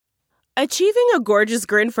Achieving a gorgeous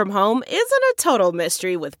grin from home isn't a total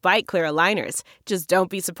mystery with Byte Clear aligners. Just don't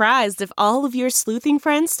be surprised if all of your sleuthing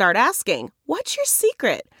friends start asking, "What's your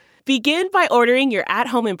secret?" Begin by ordering your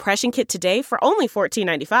at-home impression kit today for only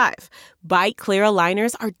 $14.95. Byte Clear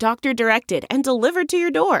aligners are doctor-directed and delivered to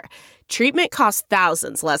your door. Treatment costs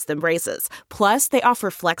thousands less than braces. Plus, they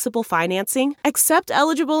offer flexible financing, accept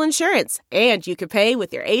eligible insurance, and you can pay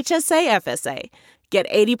with your HSA FSA. Get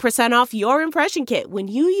 80% off your impression kit when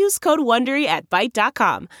you use code WONDERY at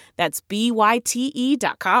Byte.com. That's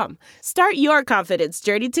BYTE.com. Start your confidence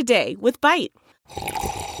journey today with Byte.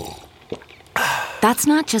 That's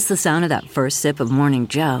not just the sound of that first sip of Morning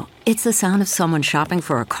Joe. It's the sound of someone shopping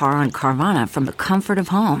for a car on Carvana from the comfort of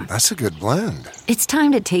home. That's a good blend. It's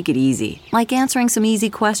time to take it easy, like answering some easy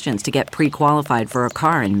questions to get pre-qualified for a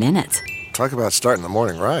car in minutes. Talk about starting the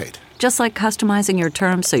morning right. Just like customizing your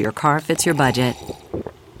terms so your car fits your budget.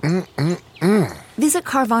 Visit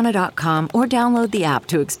Carvana.com or download the app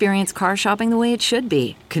to experience car shopping the way it should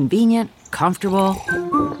be. Convenient, comfortable.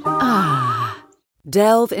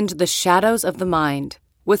 Delve into the shadows of the mind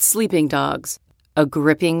with Sleeping Dogs, a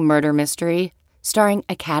gripping murder mystery starring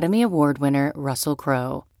Academy Award winner Russell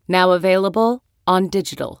Crowe. Now available on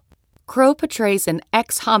digital. Crowe portrays an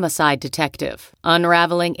ex-homicide detective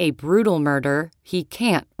unraveling a brutal murder he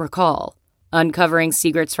can't recall. Uncovering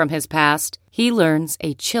secrets from his past, he learns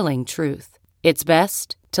a chilling truth. It's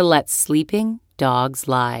best to let sleeping dogs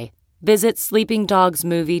lie. Visit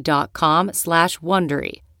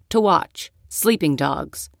sleepingdogsmovie.com/Wondery to watch Sleeping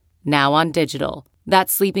Dogs, now on digital.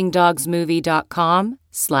 That's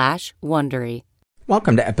sleepingdogsmovie.com/Wondery.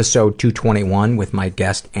 Welcome to episode 221 with my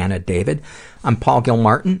guest, Anna David. I'm Paul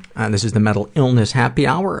Gilmartin. This is the Mental Illness Happy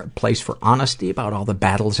Hour, a place for honesty about all the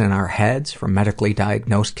battles in our heads, from medically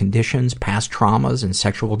diagnosed conditions, past traumas, and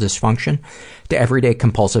sexual dysfunction, to everyday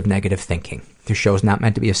compulsive negative thinking. This show is not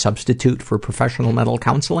meant to be a substitute for professional mental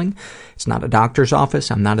counseling. It's not a doctor's office.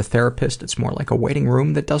 I'm not a therapist. It's more like a waiting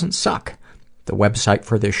room that doesn't suck. The website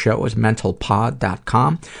for this show is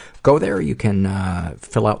mentalpod.com. Go there. You can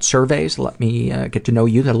fill out surveys. Let me get to know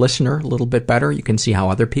you, the listener, a little bit better. You can see how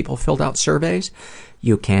other people filled out surveys.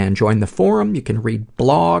 You can join the forum. You can read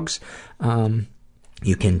blogs.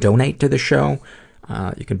 You can donate to the show.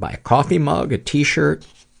 You can buy a coffee mug, a t-shirt,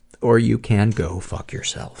 or you can go fuck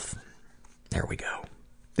yourself. There we go.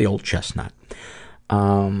 The old chestnut.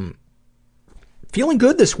 Feeling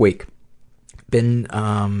good this week. Been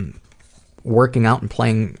working out and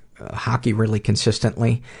playing hockey really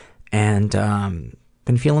consistently, and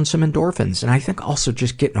been feeling some endorphins. And I think also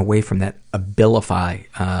just getting away from that Abilify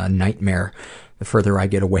nightmare, the further I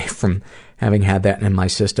get away from having had that in my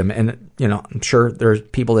system. And, you know, I'm sure there's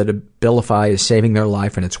people that Abilify is saving their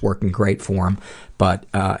life and it's working great for them, but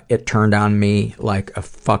it turned on me like a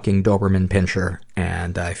fucking Doberman pinscher,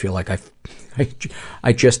 and I feel like I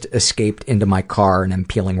just escaped into my car and I'm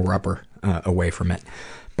peeling rubber away from it.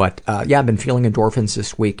 But yeah, I've been feeling endorphins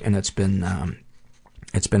this week, and it's been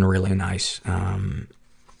really nice.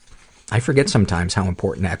 I forget sometimes how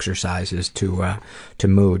important exercise is to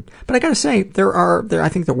mood. But I gotta say, I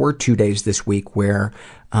think there were 2 days this week where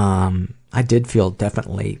I did feel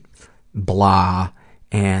definitely blah,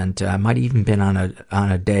 and might even been on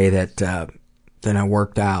a day that I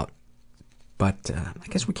worked out. But I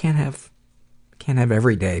guess we can't have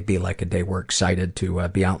every day be like a day we're excited to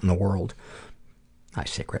be out in the world. I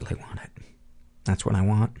secretly want it. That's what I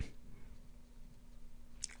want.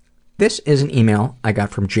 This is an email I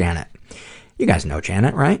got from Janet. You guys know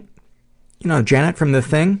Janet, right? You know Janet from The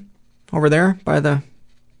Thing? Over there by the...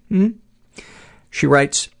 She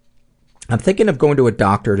writes, I'm thinking of going to a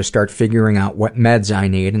doctor to start figuring out what meds I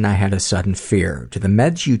need, and I had a sudden fear. Do the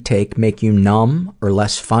meds you take make you numb or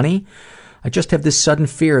less funny? I just have this sudden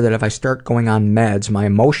fear that if I start going on meds, my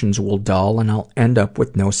emotions will dull and I'll end up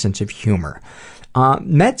with no sense of humor.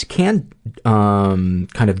 Meds can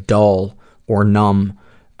kind of dull or numb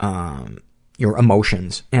your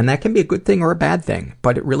emotions, and that can be a good thing or a bad thing,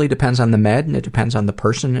 but it really depends on the med, and it depends on the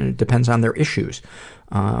person, and it depends on their issues.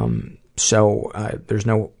 So there's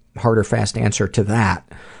no hard or fast answer to that.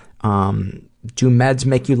 Do meds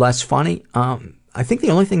make you less funny? I think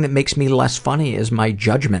the only thing that makes me less funny is my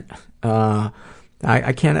judgment. I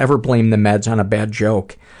can't ever blame the meds on a bad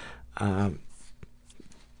joke.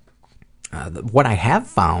 What I have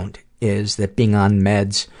found is that being on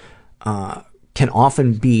meds can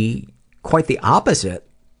often be quite the opposite,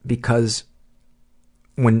 because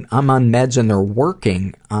when I'm on meds and they're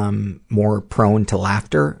working, I'm more prone to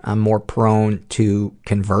laughter. I'm more prone to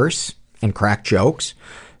converse and crack jokes.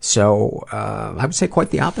 So I would say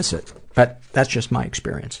quite the opposite, but that's just my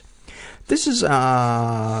experience. This is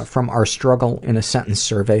from our Struggle in a Sentence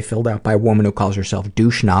survey filled out by a woman who calls herself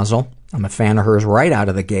Douche Nozzle. I'm a fan of hers right out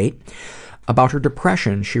of the gate. About her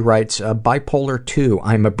depression, she writes, bipolar 2,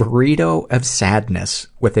 I'm a burrito of sadness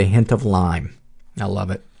with a hint of lime. I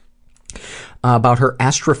love it. About her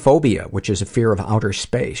astrophobia, which is a fear of outer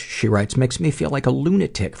space, she writes, makes me feel like a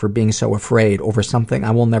lunatic for being so afraid over something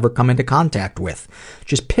I will never come into contact with.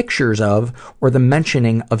 Just pictures of or the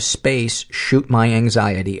mentioning of space shoot my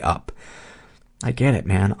anxiety up. I get it,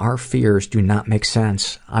 man. Our fears do not make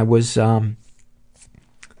sense. I was in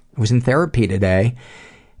therapy today,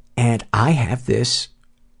 and I have this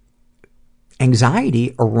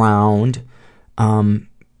anxiety around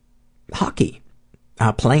hockey.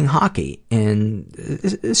 Playing hockey, and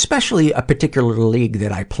especially a particular league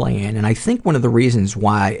that I play in. And I think one of the reasons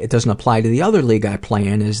why it doesn't apply to the other league I play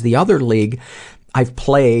in is the other league I've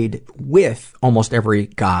played with almost every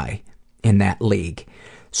guy in that league.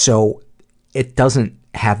 So it doesn't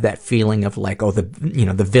have that feeling of like, oh, the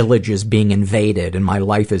village is being invaded and my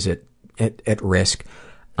life is at risk.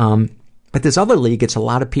 But this other league, it's a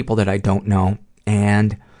lot of people that I don't know,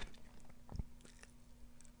 and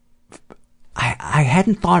I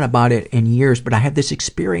hadn't thought about it in years, but I had this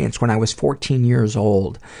experience when I was 14 years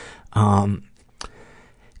old. And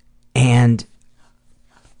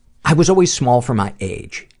I was always small for my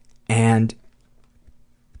age. And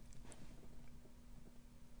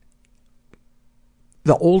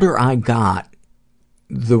the older I got,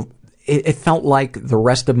 it felt like the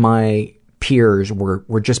rest of my peers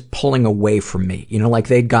were just pulling away from me. You know, like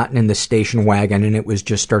they'd gotten in the station wagon and it was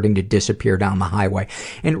just starting to disappear down the highway.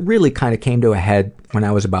 And it really kind of came to a head when I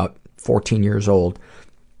was about 14 years old.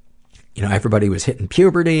 You know, everybody was hitting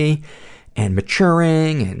puberty and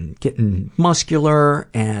maturing and getting muscular,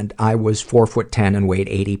 and I was 4'10" and weighed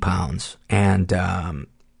 80 pounds. And,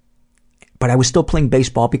 but I was still playing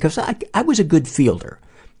baseball because I was a good fielder.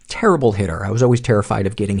 Terrible hitter. I was always terrified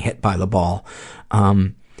of getting hit by the ball.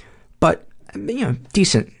 But, you know,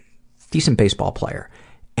 decent baseball player.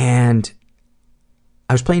 And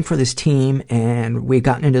I was playing for this team, and we had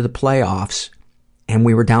gotten into the playoffs, and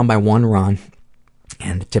we were down by 1 run,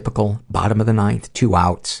 and the typical bottom of the 9th, 2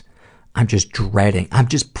 outs. I'm just dreading. I'm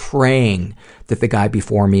just praying that the guy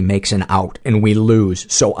before me makes an out and we lose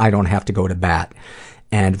so I don't have to go to bat.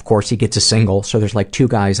 And of course he gets a single, so there's like 2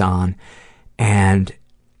 guys on, and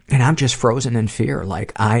I'm just frozen in fear.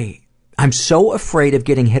 Like I'm so afraid of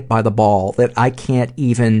getting hit by the ball that I can't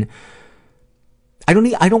even, I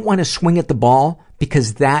don't want to swing at the ball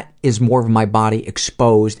because that is more of my body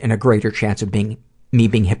exposed and a greater chance of me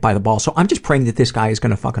being hit by the ball. So I'm just praying that this guy is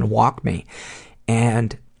going to fucking walk me.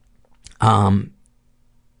 And, I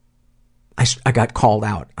got called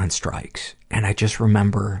out on strikes, and I just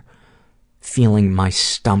remember feeling my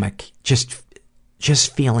stomach, just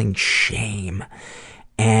feeling shame.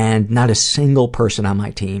 And not a single person on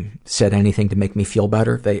my team said anything to make me feel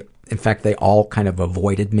better. In fact, they all kind of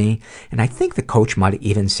avoided me. And I think the coach might have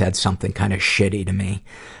even said something kind of shitty to me.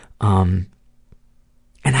 And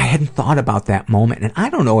I hadn't thought about that moment. And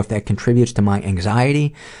I don't know if that contributes to my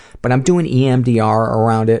anxiety, but I'm doing EMDR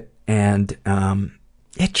around it. And,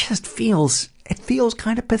 it just feels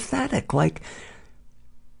kind of pathetic. Like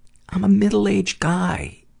I'm a middle-aged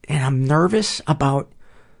guy and I'm nervous about,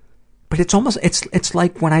 but it's almost, it's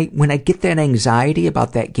like when I get that anxiety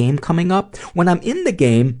about that game coming up, when I'm in the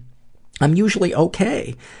game, I'm usually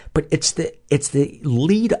okay. But it's the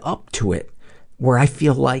lead up to it where I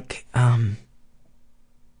feel like,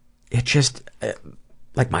 it just,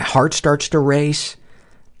 like my heart starts to race,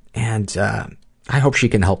 and, I hope she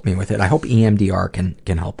can help me with it. I hope EMDR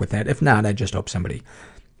can help with that. If not, I just hope somebody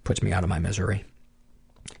puts me out of my misery.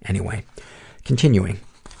 Anyway, continuing.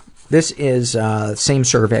 This is same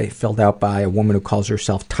survey filled out by a woman who calls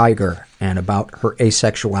herself Tiger, and about her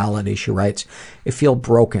asexuality, she writes, I feel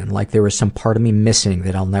broken, like there is some part of me missing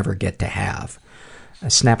that I'll never get to have. A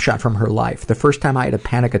snapshot from her life. The first time I had a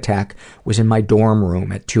panic attack was in my dorm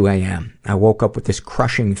room at 2 a.m. I woke up with this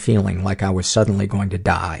crushing feeling like I was suddenly going to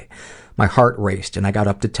die. My heart raced, and I got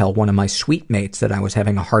up to tell one of my suite mates that I was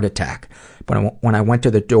having a heart attack. But when I went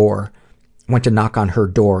to knock on her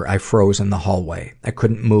door, I froze in the hallway. I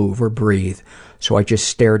couldn't move or breathe, so I just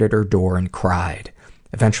stared at her door and cried.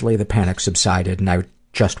 Eventually the panic subsided, and I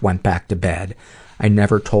just went back to bed. I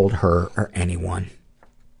never told her or anyone.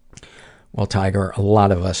 Well, Tiger, a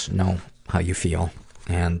lot of us know how you feel,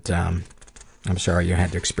 and I'm sorry you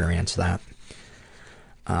had to experience that.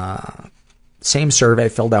 Same survey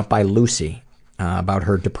filled out by Lucy about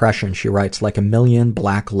her depression. She writes, like a million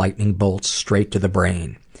black lightning bolts straight to the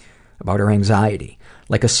brain. About her anxiety.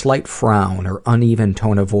 Like a slight frown or uneven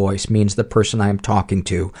tone of voice means the person I am talking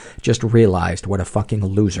to just realized what a fucking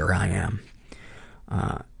loser I am.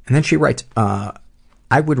 And then she writes,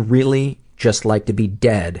 I would really just like to be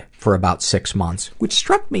dead for about 6 months, which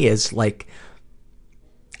struck me as like,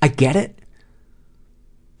 I get it,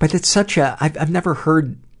 but it's such a, I've never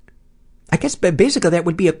heard, I guess basically that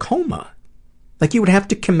would be a coma. Like you would have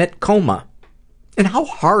to commit coma. And how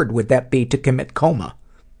hard would that be to commit coma?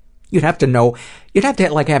 You'd have to know, you'd have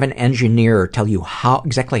to like have an engineer tell you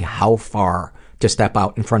exactly how far to step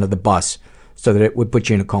out in front of the bus so that it would put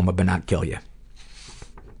you in a coma but not kill you.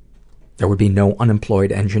 There would be no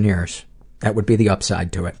unemployed engineers. That would be the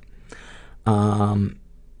upside to it.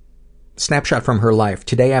 Snapshot from her life.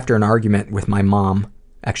 Today after an argument with my mom,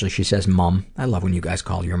 actually she says mum. I love when you guys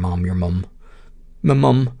call your mom your mum. My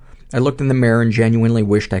mum. I looked in the mirror and genuinely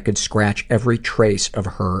wished I could scratch every trace of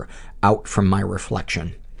her out from my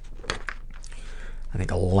reflection. I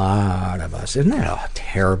think a lot of us, isn't that a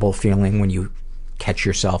terrible feeling when you catch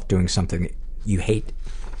yourself doing something you hate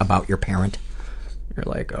about your parent? You're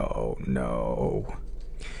like, oh no.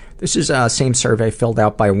 This is a same survey filled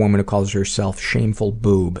out by a woman who calls herself Shameful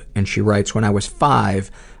Boob. And she writes, when I was 5,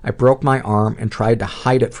 I broke my arm and tried to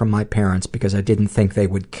hide it from my parents because I didn't think they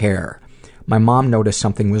would care. My mom noticed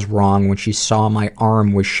something was wrong when she saw my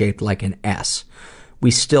arm was shaped like an S.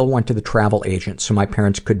 We still went to the travel agent so my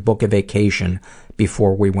parents could book a vacation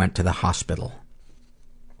before we went to the hospital.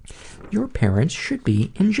 Your parents should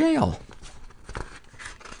be in jail.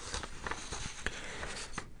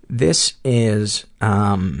 This is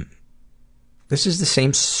the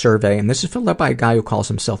same survey, and this is filled out by a guy who calls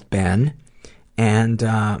himself Ben. And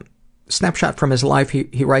snapshot from his life,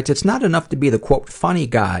 he writes, it's not enough to be the, quote, funny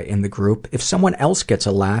guy in the group. If someone else gets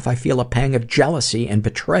a laugh, I feel a pang of jealousy and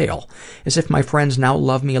betrayal, as if my friends now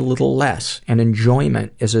love me a little less, and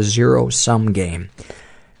enjoyment is a zero-sum game.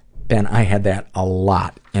 Ben, I had that a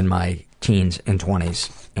lot in my teens and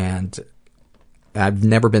 20s, and I've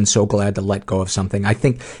never been so glad to let go of something. I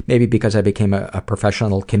think maybe because I became a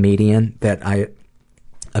professional comedian that I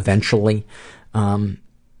eventually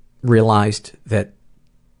realized that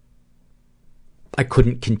I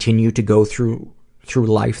couldn't continue to go through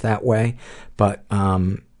life that way. But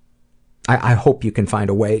I hope you can find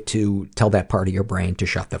a way to tell that part of your brain to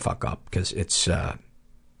shut the fuck up, because it's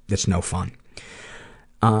no fun.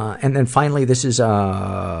 And then finally, this is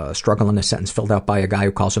a struggle in a sentence filled out by a guy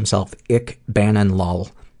who calls himself Ick Bannon Lull.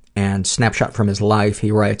 And snapshot from his life,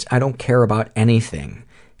 he writes, I don't care about anything,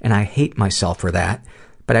 and I hate myself for that,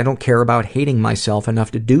 but I don't care about hating myself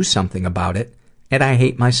enough to do something about it, and I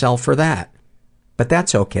hate myself for that. But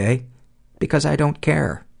that's okay, because I don't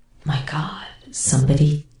care. My God,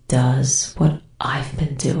 somebody does what I've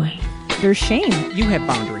been doing. There's shame. You have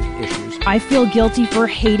boundary issues. I feel guilty for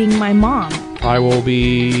hating my mom. I will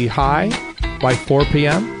be high by 4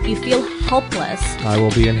 p.m. You feel helpless. I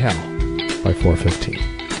will be in hell by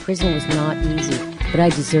 4:15. Prison was not easy, but I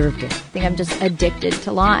deserved it. I think I'm just addicted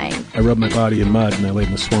to lying. I rubbed my body in mud and I laid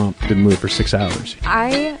in the swamp. Didn't move for 6 hours.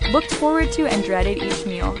 I looked forward to and dreaded each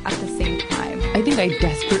meal at the same time. I think I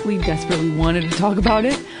desperately wanted to talk about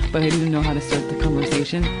it, but I didn't know how to start the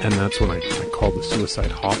conversation. And that's when I called the suicide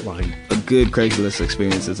hotline. A good Craigslist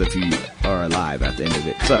experience is if you are alive at the end of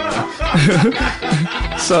it.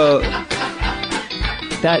 So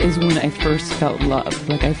that is when I first felt love.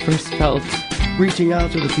 Like I first felt reaching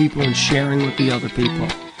out to the people and sharing with the other people.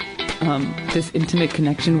 This intimate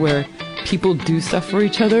connection where people do stuff for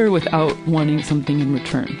each other without wanting something in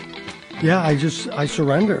return. Yeah, I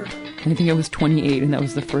surrendered. I think I was 28 and that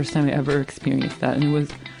was the first time I ever experienced that, and it was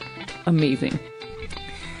amazing.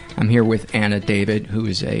 I'm here with Anna David, who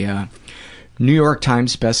is a New York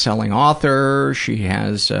Times best-selling author. She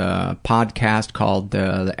has a podcast called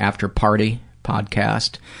the After Party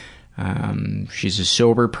Podcast. She's a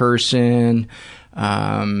sober person.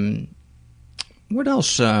 What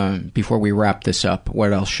else, before we wrap this up,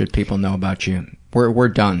 what else should people know about you? We're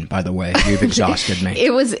done, by the way. You've exhausted me.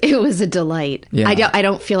 It was a delight. Yeah. I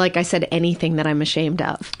don't feel like I said anything that I'm ashamed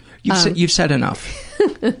of. You've said enough.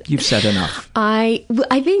 You've said enough. I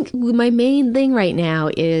think my main thing right now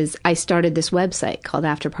is I started this website called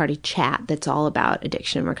After Party Chat that's all about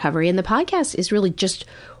addiction and recovery. And the podcast is really just,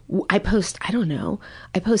 I post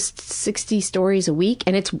 60 stories a week,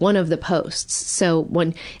 and it's one of the posts. So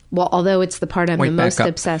although it's the part I'm the most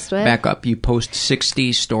obsessed with. Back up. You post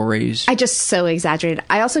 60 stories. I just so exaggerated.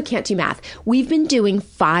 I also can't do math. We've been doing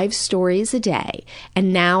 5 stories a day,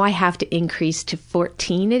 and now I have to increase to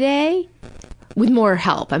 14 a day with more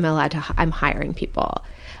help. I'm hiring people.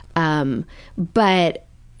 But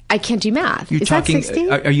I can't do math. Is that 60?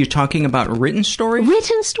 Are you talking about written stories?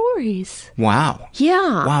 Written stories. Wow.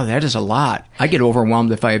 Yeah. Wow, that is a lot. I get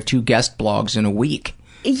overwhelmed if I have 2 guest blogs in a week.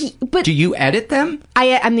 But do you edit them?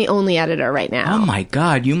 I'm the only editor right now. Oh my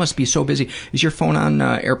God, you must be so busy. Is your phone on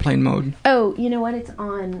airplane mode? Oh, you know what? It's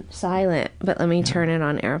on silent, but let me turn it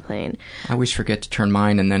on airplane. I always forget to turn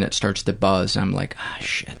mine, and then it starts to buzz. I'm like,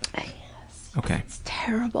 shit. Okay. It's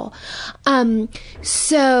terrible.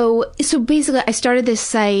 So basically, I started this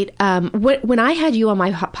site. When I had you on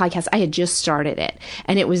my podcast, I had just started it.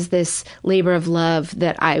 And it was this labor of love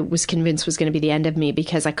that I was convinced was going to be the end of me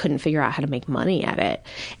because I couldn't figure out how to make money at it.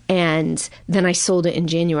 And then I sold it in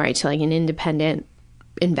January to like an independent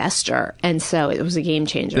investor. And so it was a game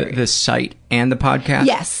changer. The site and the podcast?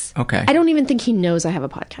 Yes. Okay. I don't even think he knows I have a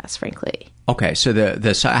podcast, frankly. Okay, so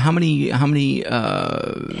how many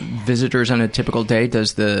visitors on a typical day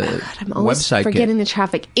does the I'm always website forgetting get? The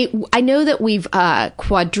traffic. I know that we've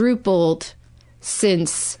quadrupled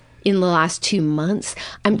since in the last 2 months.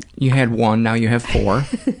 You had 1, now you have 4.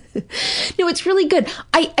 No, it's really good.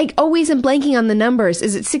 I always am blanking on the numbers.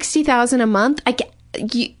 Is it 60,000 a month?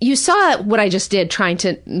 You saw what I just did trying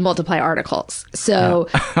to multiply articles. So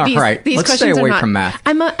all right, these let's stay away from math.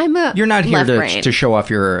 I'm a You're not here to show off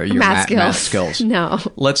your math skills. No.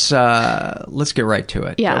 Let's get right to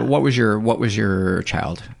it. Yeah. What was your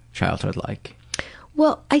childhood like?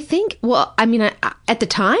 Well, at the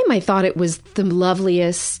time I thought it was the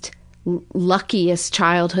loveliest, luckiest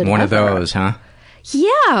childhood One ever. of those, huh?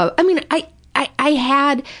 Yeah. I mean, I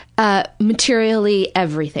had materially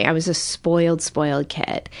everything. I was a spoiled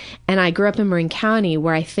kid. And I grew up in Marin County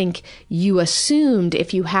where I think you assumed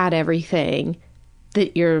if you had everything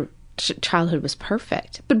that your childhood was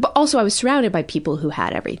perfect. But also I was surrounded by people who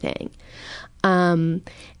had everything. And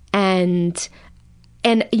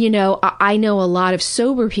you know, I know a lot of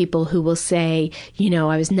sober people who will say, you know,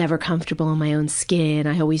 I was never comfortable in my own skin.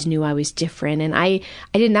 I always knew I was different. And I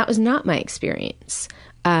didn't. That was not my experience.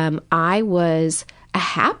 I was a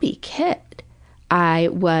happy kid. I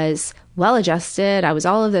was well-adjusted. I was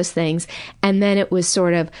all of those things. And then it was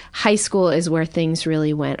sort of high school is where things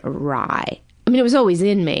really went awry. I mean, it was always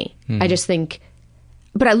in me. I just think,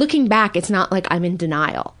 but looking back, it's not like I'm in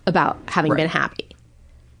denial about having been happy.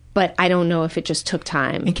 But I don't know if it just took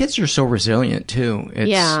time. And kids are so resilient too.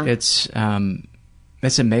 It's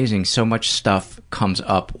amazing. So much stuff comes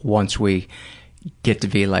up once we get to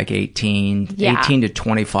be like 18 to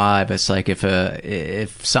 25. It's like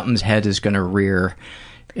if something's head is going to rear,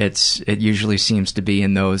 it usually seems to be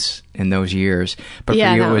in those years. But for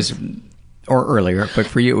you, it was, or earlier. But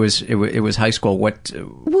for you, it was high school. What?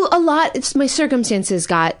 Well, a lot. My circumstances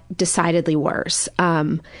got decidedly worse.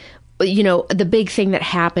 You know, the big thing that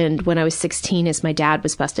happened when I was 16 is my dad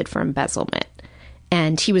was busted for embezzlement.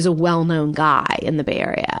 And he was a well-known guy in the Bay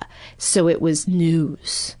Area. So it was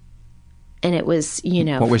news. And it was, you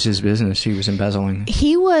know... What was his business he was embezzling?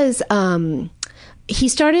 He was... he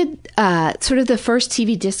started sort of the first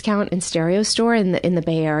TV discount and stereo store in the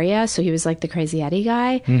Bay Area. So he was like the Crazy Eddie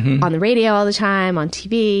guy on the radio all the time, on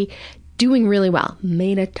TV, doing really well.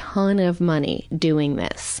 Made a ton of money doing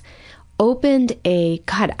this. Opened I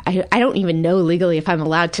don't even know legally if I'm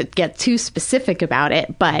allowed to get too specific about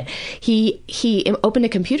it, but he opened a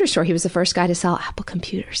computer store. He was the first guy to sell Apple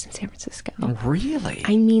computers in San Francisco. Oh, really?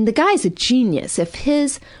 I mean, the guy's a genius. If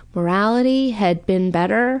his morality had been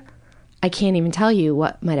better, I can't even tell you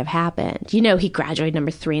what might have happened. You know, he graduated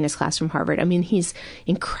number 3 in his class from Harvard. I mean, he's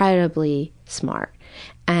incredibly smart.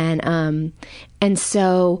 And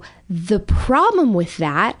so the problem with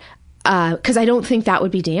that, because I don't think that would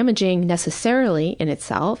be damaging necessarily in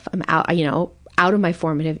itself. I'm out of my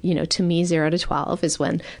formative, to me, 0 to 12 is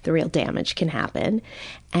when the real damage can happen.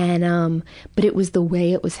 And, but it was the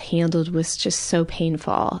way it was handled was just so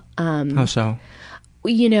painful. How so?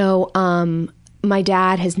 My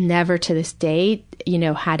dad has never to this day,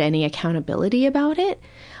 had any accountability about it.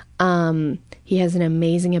 He has an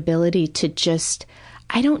amazing ability to just,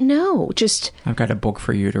 I don't know, I've got a book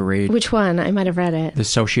for you to read. Which one? I might have read it. The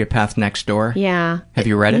Sociopath Next Door. Yeah. Have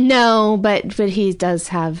you read it? No, but he does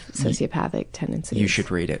have sociopathic tendencies. You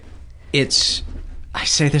should read it. I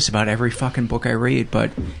say this about every fucking book I read, but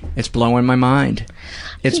it's blowing my mind.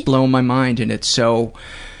 It's blowing my mind, and it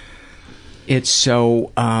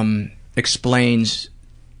explains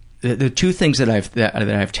the two things that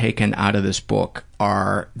I've taken out of this book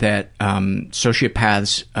are that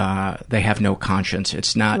sociopaths they have no conscience.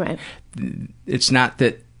 It's not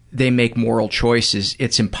that they make moral choices.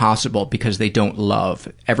 It's impossible because they don't love.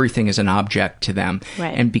 Everything is an object to them,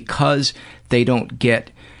 and because they don't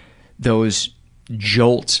get those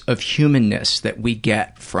jolts of humanness that we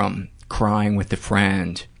get from crying with a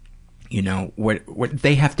friend You know, what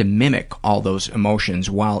they have to mimic all those emotions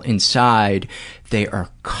while inside they are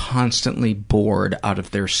constantly bored out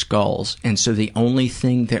of their skulls. And so the only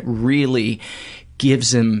thing that really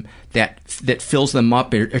gives them that fills them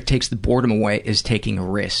up or takes the boredom away is taking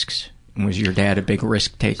risks. And was your dad a big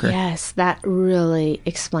risk taker? Yes, that really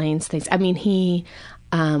explains things. I mean, he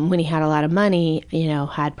when he had a lot of money, you know,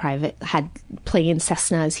 had plane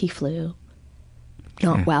Cessnas he flew.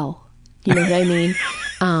 Not well. You know what I mean?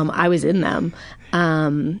 I was in them.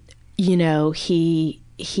 You know, he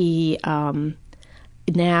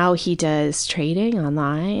now he does trading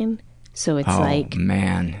online. So it's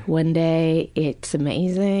man. One day it's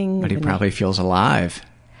amazing. But he probably feels alive.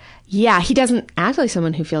 Yeah, he doesn't act like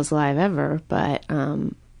someone who feels alive ever, but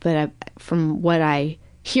from what I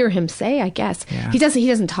hear him say, I guess he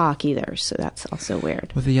doesn't talk either, so that's also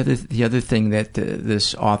weird. Well, the other thing that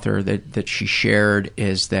this author that she shared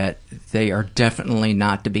is that they are definitely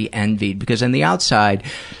not to be envied, because on the outside,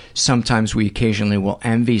 sometimes we occasionally will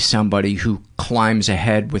envy somebody who climbs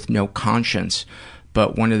ahead with no conscience.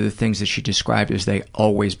 But one of the things that she described is they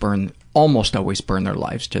almost always burn their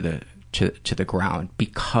lives to the ground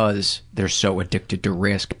because they're so addicted to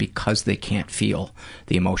risk, because they can't feel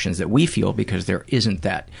the emotions that we feel, because there isn't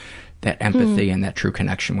that empathy and that true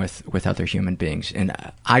connection with other human beings. And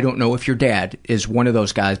I don't know if your dad is one of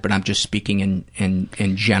those guys, but I'm just speaking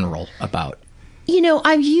in general about. You know,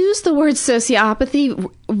 I've used the word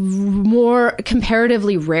sociopathy more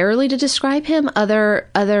comparatively rarely to describe him.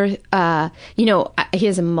 You know, he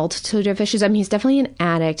has a multitude of issues. I mean, he's definitely an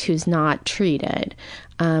addict who's not treated.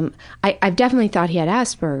 I've definitely thought he had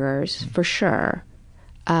Asperger's, for sure.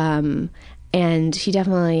 And he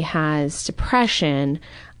definitely has depression.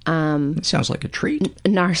 It sounds like a treat.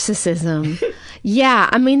 Narcissism. Yeah,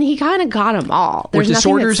 I mean, he kind of got them all. Were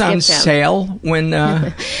disorders on sale when...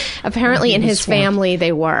 Apparently in his family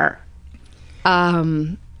they were.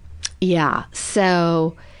 Yeah,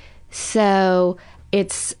 so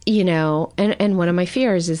it's, you know, and one of my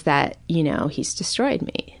fears is that, you know, he's destroyed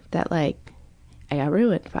me. That, like, I got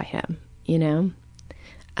ruined by him, you know?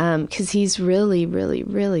 Because he's really, really,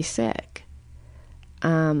 really sick.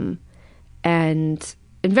 And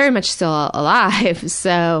very much still alive.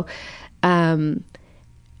 So,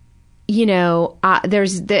 you know,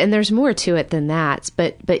 there's more to it than that.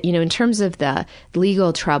 But, you know, in terms of the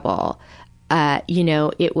legal trouble, you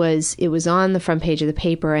know, it was on the front page of the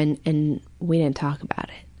paper and we didn't talk about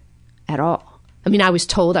it at all. I mean, I was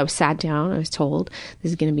sat down, I was told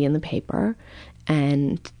this is going to be in the paper,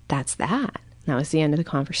 and that's that. That was the end of the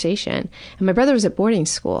conversation. And my brother was at boarding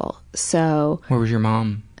school. So where was your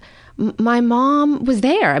mom? My mom was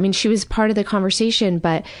there. I mean, she was part of the conversation,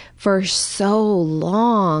 but for so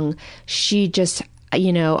long, she just,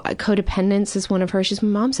 you know, codependence is one of her. My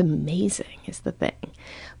mom's amazing, is the thing.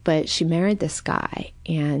 But she married this guy,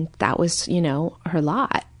 and that was, you know, her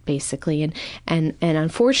lot, basically. And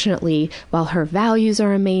unfortunately, while her values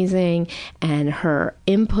are amazing and her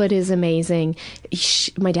input is amazing,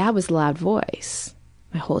 my dad was a loud voice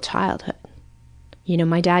my whole childhood. You know,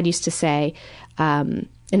 my dad used to say,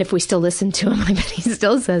 and if we still listen to him, I bet he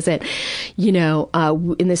still says it, you know,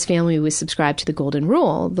 in this family, we subscribe to the golden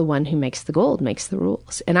rule. The one who makes the gold makes the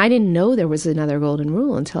rules. And I didn't know there was another golden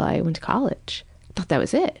rule until I went to college. I thought that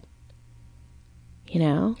was it. You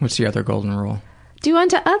know? What's the other golden rule? Do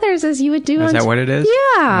unto others as you would do unto... Is that what it is?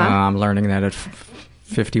 Yeah. I'm learning that at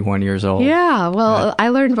 51 years old. Yeah, well, I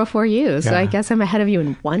learned before you, so I guess I'm ahead of you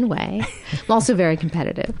in one way. I'm also very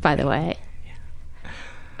competitive, by the way.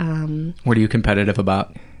 What are you competitive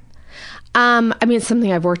about? I mean, it's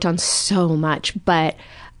something I've worked on so much, but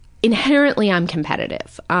inherently I'm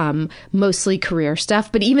competitive. Mostly career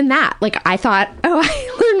stuff, but even that, like, I thought,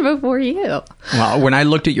 I learned before you. Well, when I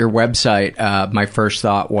looked at your website, my first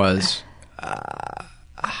thought was,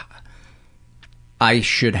 I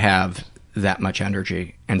should have that much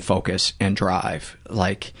energy and focus and drive.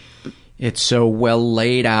 Like, it's so well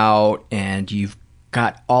laid out, and you've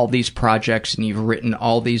got all these projects, and you've written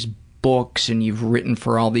all these books, and you've written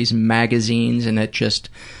for all these magazines, and it just...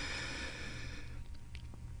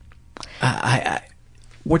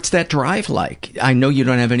 what's that drive like? I know you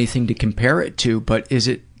don't have anything to compare it to, but does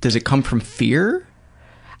it come from fear?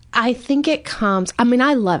 I think it comes... I mean,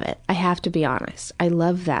 I love it. I have to be honest. I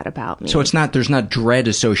love that about me. So there's not dread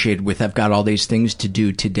associated with, I've got all these things to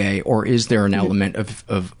do today, or is there an element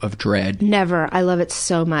of dread? Never. I love it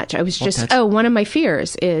so much. I was just... one of my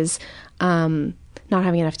fears is not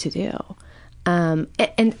having enough to do. And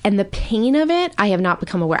the pain of it, I have not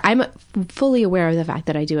become aware. I'm fully aware of the fact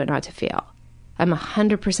that I do it not to feel. I'm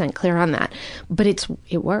 100% clear on that. But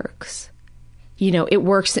it works. it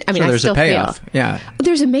works. I mean, so there's I still a payoff. feel Yeah,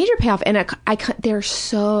 there's a major payoff, and they're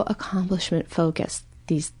so accomplishment focused.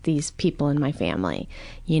 These people in my family,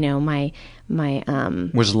 my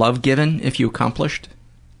was love given if you accomplished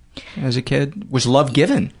as a kid? Was love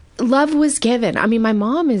given? Love was given. I mean, my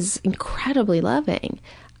mom is incredibly loving,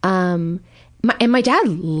 and my dad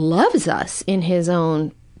loves us in his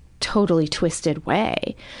own totally twisted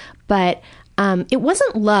way, but it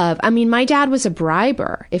wasn't love. I mean, my dad was a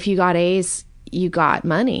briber. If you got A's, you got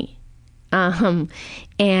money. And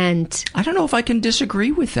I don't know if I can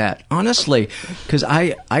disagree with that, honestly, because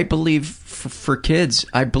I believe for kids,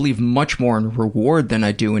 I believe much more in reward than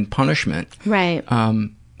I do in punishment. Right.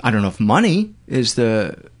 I don't know if money is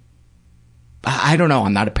I don't know.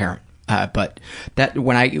 I'm not a parent. But that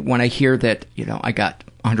when I hear that, I got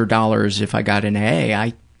 $100 if I got an A,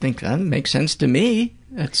 I think that makes sense to me.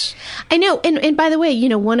 I know. And by the way,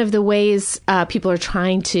 one of the ways people are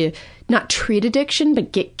trying to not treat addiction,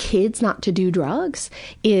 but get kids not to do drugs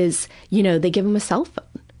is, they give them a cell phone.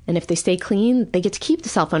 And if they stay clean, they get to keep the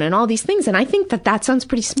cell phone and all these things. And I think that sounds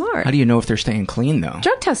pretty smart. How do you know if they're staying clean, though?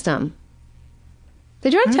 Drug test them. They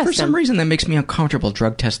drug test them. For some reason, that makes me uncomfortable,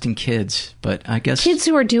 drug testing kids. But I guess... Kids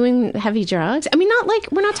who are doing heavy drugs? I mean,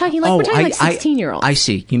 we're not talking like 16-year-olds. I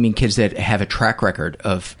see. You mean kids that have a track record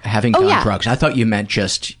of having done drugs. I thought you meant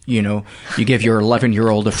just, you give your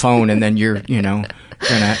 11-year-old a phone and then you're,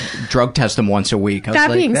 going to drug test them once a week.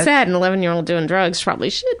 That being said, an 11-year-old doing drugs probably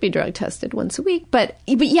should be drug tested once a week. But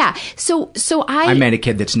yeah, so I meant a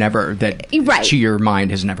kid that's never, right. To your mind,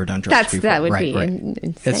 has never done drugs before. That would be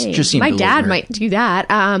insane. That's just my dad might do that.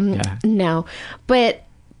 No. But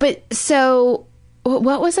so...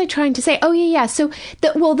 What was I trying to say? Oh, yeah. So,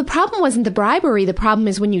 the problem wasn't the bribery. The problem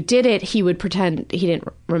is when you did it, he would pretend he didn't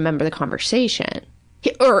remember the conversation.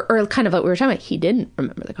 Or kind of what we were talking about. He didn't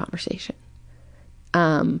remember the conversation.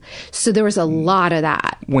 So there was a lot of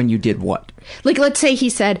that. When you did what? Like, let's say he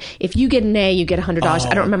said, if you get an A, you get $100.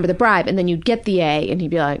 I don't remember the bribe. And then you'd get the A, and he'd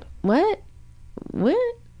be like, what?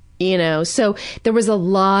 So there was a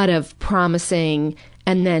lot of promising,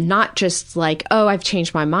 and then not just like, oh, I've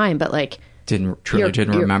changed my mind, but like... didn't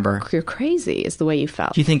remember. You're crazy is the way you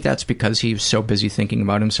felt. Do you think that's because he was so busy thinking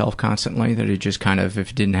about himself constantly that it just kind of,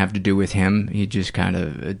 if it didn't have to do with him, he just kind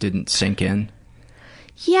of, it didn't sink in?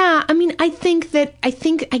 Yeah, I mean, I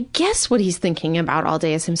guess what he's thinking about all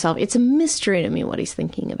day is himself. It's a mystery to me what he's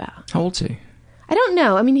thinking about. How old's he? I don't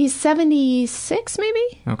know. I mean, he's 76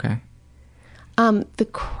 maybe? Okay. The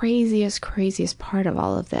craziest part of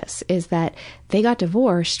all of this is that they got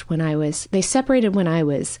divorced they separated when I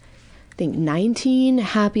was, I think, 19,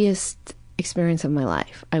 happiest experience of my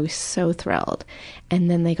life. I was so thrilled. And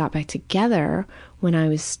then they got back together when I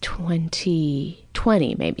was 20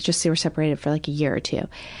 maybe, just they were separated for like a year or two.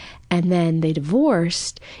 And then they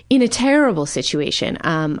divorced in a terrible situation.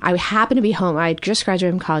 I happened to be home. I had just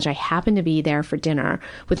graduated from college. I happened to be there for dinner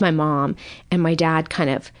with my mom, and my dad kind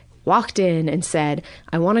of walked in and said,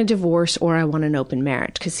 I want a divorce or I want an open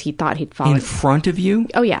marriage, because he thought he'd fallen. In front of you?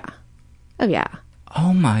 Oh, yeah.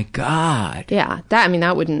 Oh, my God. Yeah.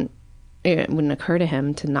 It wouldn't occur to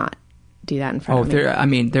him to not do that in front of me.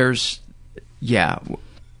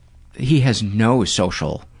 He has no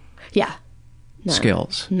social none.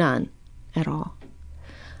 skills. None at all.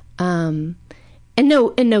 And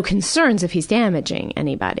no concerns if he's damaging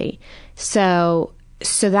anybody. So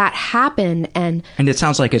that happened, and it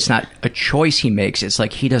sounds like it's not a choice he makes. It's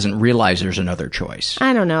like he doesn't realize there's another choice.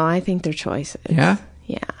 I don't know. I think they're choices. Yeah?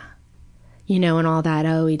 Yeah. And all that,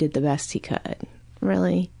 he did the best he could.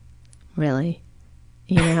 Really? I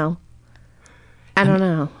don't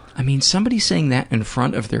know. I mean, somebody saying that in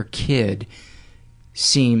front of their kid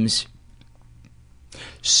seems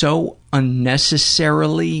so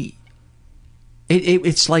unnecessarily...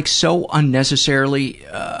 It's like so unnecessarily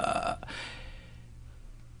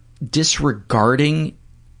disregarding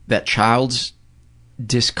that child's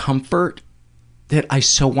discomfort that I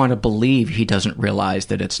so want to believe he doesn't realize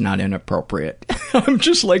that it's not inappropriate. I'm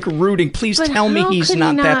just like rooting. Please tell me he's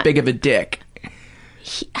not that big of a dick.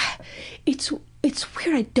 It's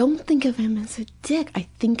weird. I don't think of him as a dick. I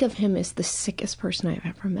think of him as the sickest person I've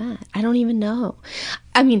ever met. I don't even know.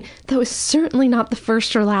 I mean, that was certainly not the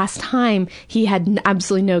first or last time he had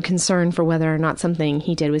absolutely no concern for whether or not something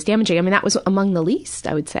he did was damaging. I mean, that was among the least,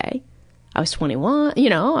 I would say. I was 21,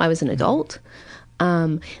 I was an adult.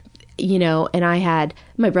 And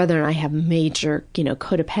my brother and I have major,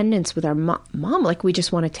 codependence with our mom. Like, we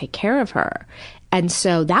just want to take care of her. And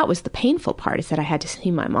so that was the painful part, is that I had to see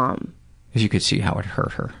my mom. Because you could see how it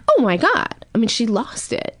hurt her. Oh, my God. I mean, she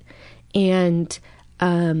lost it. And...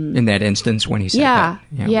 in that instance when he said that?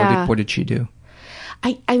 Yeah. What did she do?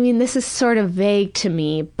 I mean, this is sort of vague to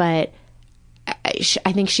me, but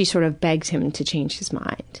I think she sort of begged him to change his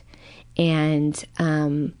mind. And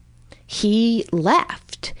he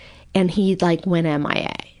left, and he like went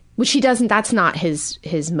MIA, which he doesn't, that's not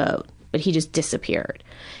his mode, but he just disappeared.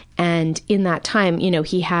 And in that time, you know,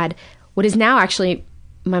 he had what is now actually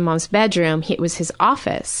my mom's bedroom. It was his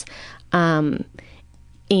office.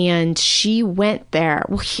 And she went there.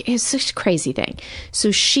 Well, it's such a crazy thing.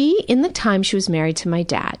 So she, in the time she was married to my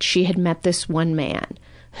dad, she had met this one man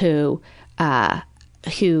who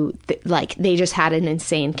like they just had an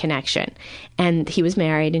insane connection, and he was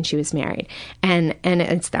married and she was married, and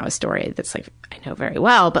it's now a story that's like I know very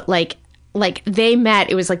well, but like they met,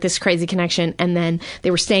 it was like this crazy connection, and then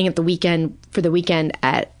they were staying at the weekend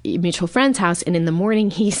at a mutual friend's house, and in the morning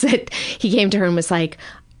he said, he came to her and was like,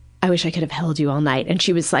 I wish I could have held you all night. And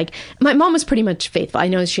she was like, my mom was pretty much faithful. I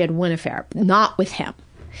know she had one affair, not with him.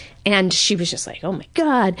 And she was just like, oh my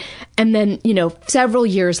God. And then, you know, several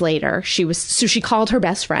years later, she called her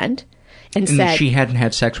best friend and said, she hadn't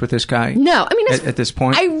had sex with this guy? No. I mean, at this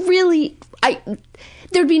point?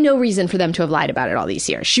 There'd be no reason for them to have lied about it all these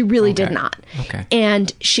years. She really did not. Okay.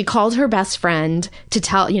 And she called her best friend to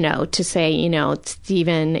tell, you know, to say, you know,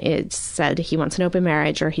 Stephen said he wants an open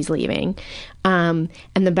marriage or he's leaving. And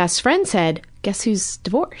the best friend said, guess who's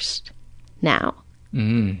divorced now?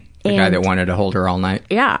 The guy that wanted to hold her all night?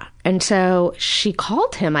 Yeah. And so she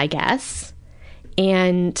called him, I guess,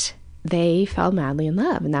 and they fell madly in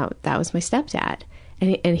love. And that was my stepdad.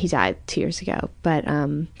 And he died 2 years ago. But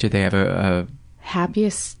did they have a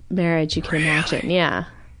happiest marriage you can imagine?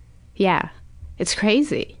 Yeah. It's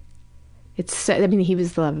crazy. I mean, he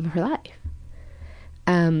was the love of her life.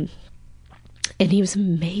 And he was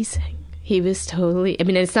amazing. He was totally, I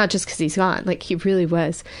mean, it's not just because he's gone. Like, he really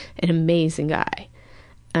was an amazing guy.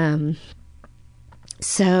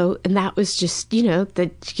 So, and that was just, you know,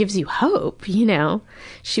 that gives you hope, you know.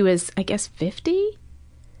 She was, I guess, 50.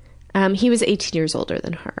 He was 18 years older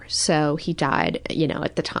than her. So he died, you know,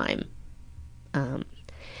 at the time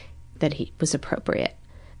that he was appropriate.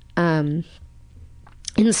 And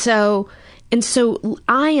so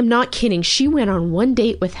I am not kidding. She went on one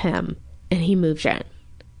date with him and he moved in.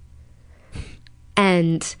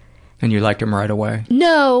 And you liked him right away?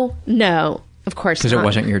 No, of course not. Because it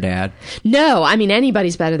wasn't your dad? No, I mean,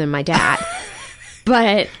 anybody's better than my dad.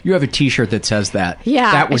 But you have a t-shirt that says that.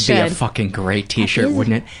 Yeah, that would be a fucking great t-shirt,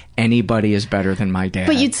 wouldn't it? Anybody is better than my dad.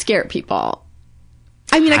 But you'd scare people.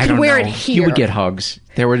 I mean, I could wear it here. You would get hugs.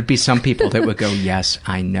 There would be some people that would go, yes,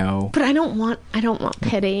 I know. But I don't want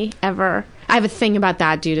pity ever. I have a thing about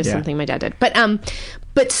that due to something my dad did.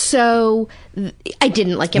 But so I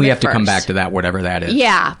didn't like him. We at have to first. come back to that, whatever that is.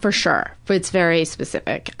 Yeah, for sure. But it's very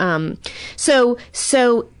specific. So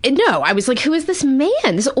no, I was like, who is this man?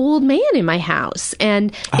 This old man in my house?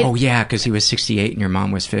 And yeah, because he was 68 and your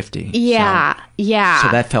mom was 50. Yeah, yeah. So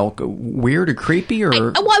that felt weird or creepy, or? I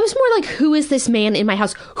was more like, who is this man in my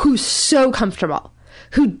house who's so comfortable,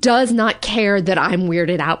 who does not care that I'm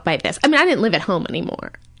weirded out by this? I mean, I didn't live at home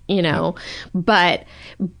anymore, you know, but.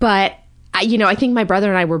 I think my brother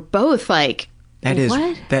and I were both like,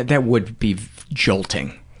 what? That would be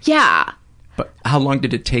jolting. Yeah. But how long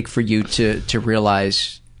did it take for you to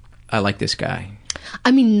realize I like this guy?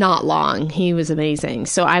 I mean, not long. He was amazing.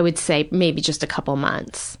 So I would say maybe just a couple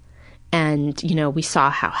months. And, you know, we saw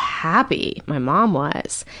how happy my mom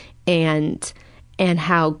was and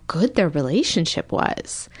how good their relationship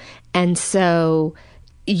was. And so,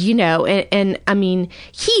 you know, and I mean,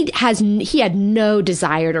 he had no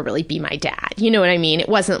desire to really be my dad. You know what I mean? It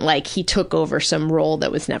wasn't like he took over some role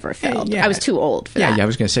that was never filled. Yeah. I was too old for that. Yeah, I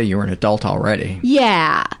was going to say you were an adult already.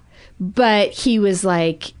 Yeah. But he was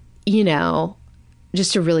like, you know,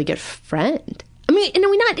 just a really good friend. I mean, we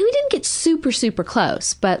didn't get super, super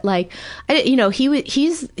close, but like, he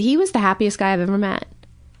was the happiest guy I've ever met.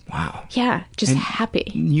 Wow. Yeah, just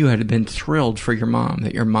happy. You had been thrilled for your mom,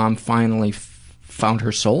 that your mom finally found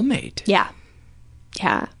her soulmate. Yeah.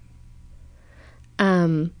 Yeah.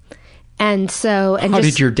 And so... And how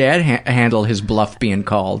did your dad handle his bluff being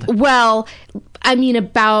called? Well, I mean,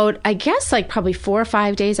 about, I guess, like probably 4 or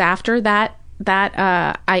 5 days after that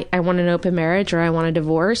I want an open marriage or I want a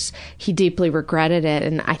divorce, he deeply regretted it,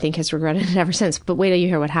 and I think has regretted it ever since. But wait till you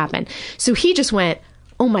hear what happened. So he just went,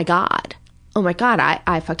 oh my God,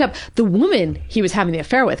 I fucked up. The woman he was having the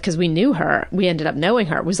affair with, because we knew her, we ended up knowing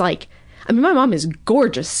her, was like, I mean, my mom is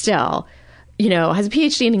gorgeous still, you know, has a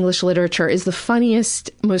PhD in English literature, is the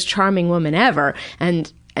funniest, most charming woman ever.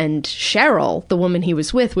 And Cheryl, the woman he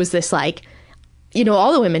was with, was this like, you know,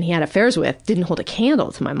 all the women he had affairs with didn't hold a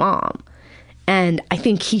candle to my mom. And I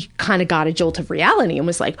think he kind of got a jolt of reality and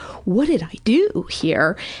was like, what did I do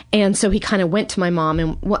here? And so he kind of went to my mom,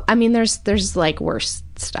 and I mean, there's like worse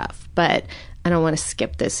stuff, but I don't want to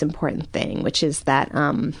skip this important thing, which is that,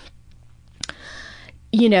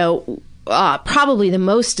 probably the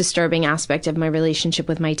most disturbing aspect of my relationship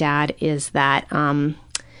with my dad is that from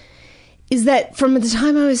the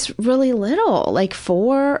time I was really little, like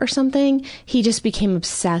 4 or something, he just became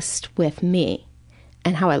obsessed with me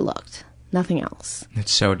and how I looked. Nothing else.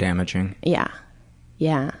 It's so damaging. Yeah.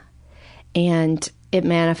 Yeah. And it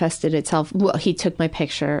manifested itself. Well, he took my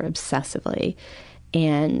picture obsessively.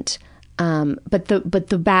 And, but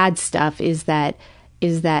the bad stuff is that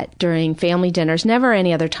during family dinners, never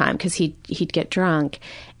any other time, because he'd get drunk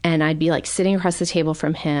and I'd be like sitting across the table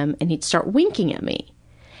from him and he'd start winking at me.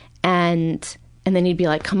 And then he'd be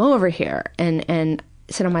like, come over here and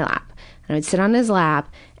sit on my lap. And I would sit on his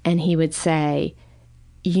lap and he would say,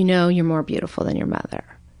 you know, you're more beautiful than your mother.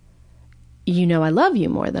 You know, I love you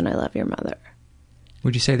more than I love your mother.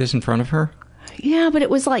 Would you say this in front of her? Yeah, but it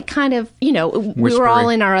was like kind of, we were all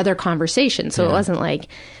in our other conversation. So It wasn't like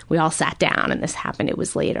we all sat down and this happened. It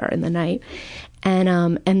was later in the night.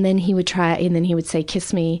 And then he would say,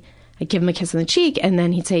 kiss me. I'd give him a kiss on the cheek. And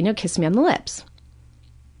then he'd say, no, kiss me on the lips.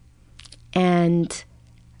 And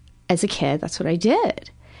as a kid, that's what I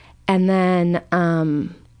did. And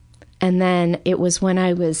then it was when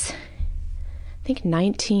I was, I think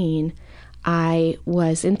 19, I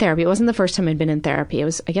was in therapy. It wasn't the first time I'd been in therapy. It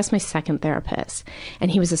was, I guess, my second therapist. And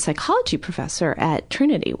he was a psychology professor at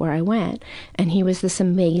Trinity, where I went. And he was this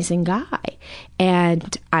amazing guy.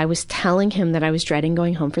 And I was telling him that I was dreading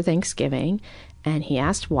going home for Thanksgiving. And he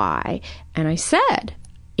asked why. And I said,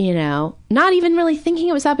 not even really thinking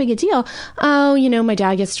it was that big a deal. Oh, my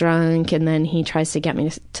dad gets drunk and then he tries to get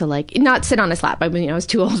me to like, not sit on his lap. I mean, I was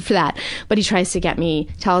too old for that, but he tries to get me,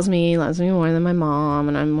 tells me he loves me more than my mom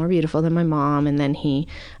and I'm more beautiful than my mom. And then he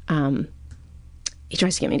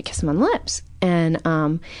tries to get me to kiss him on the lips. And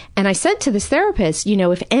I said to this therapist,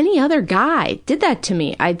 if any other guy did that to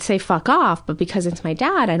me, I'd say fuck off. But because it's my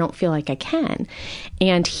dad, I don't feel like I can.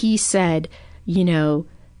 And he said,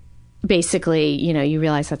 basically, you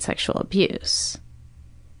realize that's sexual abuse.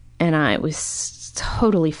 And I was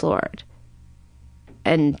totally floored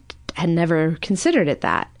and had never considered it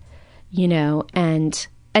that, and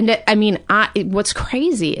I mean, what's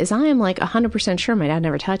crazy is I am like 100% sure my dad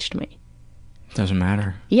never touched me. Doesn't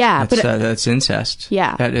matter. Yeah. That's incest.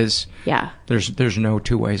 Yeah. That is, yeah. There's no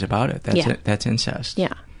two ways about it. That's incest.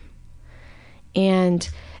 Yeah. And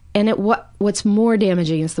what's more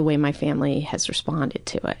damaging is the way my family has responded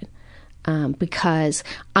to it. Because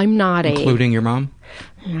I'm not including your mom?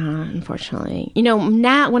 Yeah, unfortunately.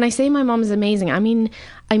 Nat, when I say my mom is amazing, I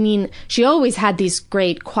mean, she always had these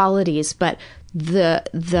great qualities, but the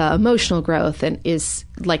emotional growth and is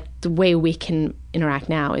like the way we can interact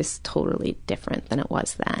now is totally different than it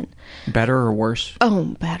was then. Better or worse?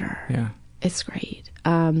 Oh, better. Yeah. It's great.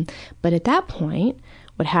 But at that point,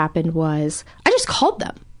 what happened was I just called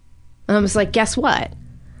them. And I was like, guess what?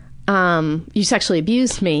 You sexually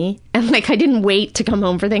abused me. And like, I didn't wait to come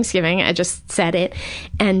home for Thanksgiving. I just said it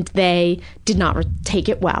and they did not take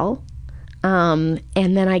it well. And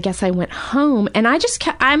then I guess I went home and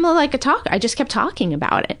I'm like a talker. I just kept talking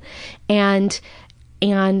about it. And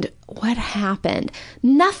what happened?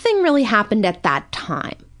 Nothing really happened at that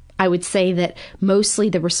time. I would say that mostly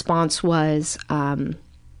the response was,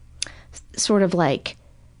 sort of like,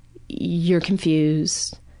 you're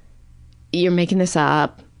confused. You're making this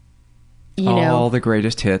up. All the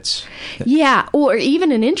greatest hits. Yeah. Or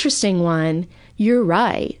even an interesting one. You're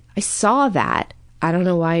right. I saw that. I don't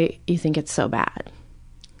know why you think it's so bad.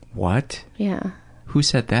 What? Yeah. Who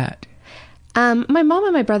said that? My mom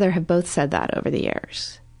and my brother have both said that over the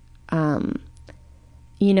years.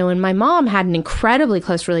 And my mom had an incredibly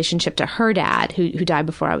close relationship to her dad, who died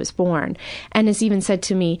before I was born, and has even said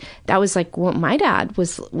to me that was like what my dad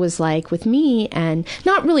was like with me, and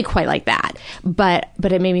not really quite like that, but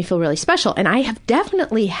it made me feel really special. And I have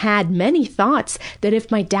definitely had many thoughts that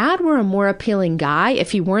if my dad were a more appealing guy,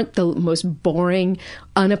 if he weren't the most boring,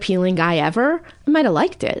 unappealing guy ever, I might have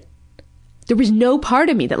liked it. There was no part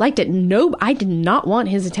of me that liked it. No, I did not want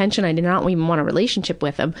his attention. I did not even want a relationship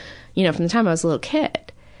with him, from the time I was a little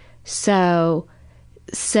kid. So,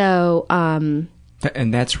 and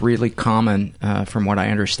that's really common, from what I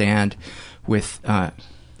understand, with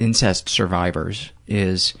incest survivors.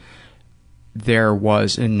 Is there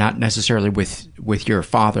was, and not necessarily with your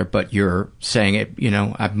father, but you're saying it,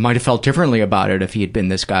 I might have felt differently about it if he had been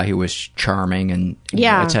this guy who was charming and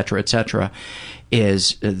et cetera,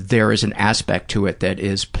 is there is an aspect to it that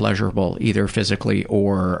is pleasurable, either physically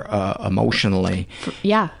or emotionally.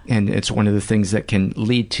 Yeah. And it's one of the things that can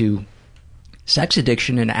lead to sex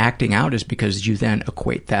addiction and acting out, is because you then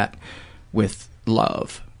equate that with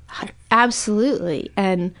love. Absolutely.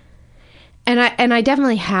 And I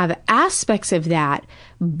definitely have aspects of that,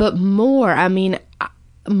 but more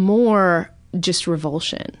just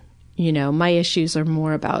revulsion. My issues are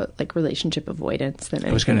more about like relationship avoidance than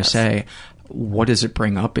anything I was going to say, what does it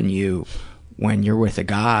bring up in you when you're with a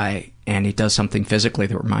guy and he does something physically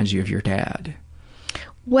that reminds you of your dad?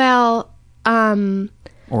 Well,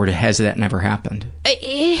 or has that never happened?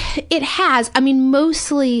 It has.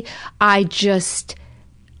 Mostly I just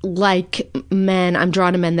like men. I'm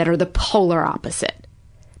drawn to men that are the polar opposite,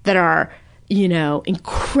 that are,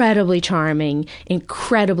 incredibly charming,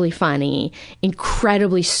 incredibly funny,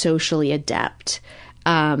 incredibly socially adept,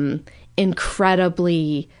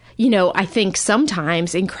 incredibly, I think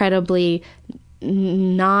sometimes incredibly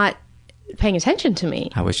not paying attention to me.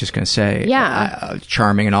 I was just going to say,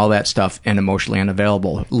 charming and all that stuff, and emotionally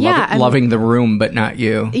unavailable. Loving the room, but not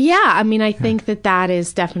you. Yeah, I think that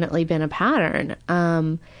has definitely been a pattern.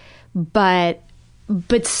 But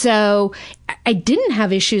so I didn't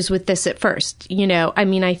have issues with this at first,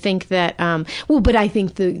 I think that, but I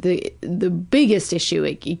think the biggest issue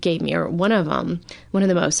it gave me, or one of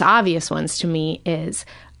the most obvious ones to me is,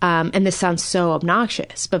 and this sounds so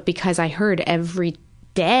obnoxious, but because I heard every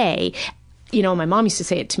day, my mom used to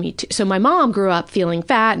say it to me too. So my mom grew up feeling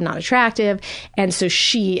fat and not attractive. And so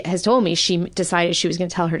she has told me she decided she was going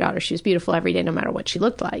to tell her daughter she was beautiful every day, no matter what she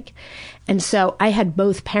looked like. And so I had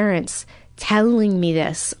both parents telling me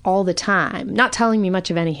this all the time, not telling me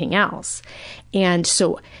much of anything else. And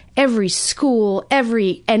so every school,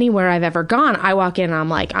 anywhere I've ever gone, I walk in and I'm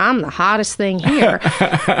like, I'm the hottest thing here.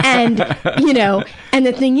 And, and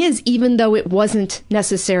the thing is, even though it wasn't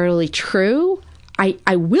necessarily true,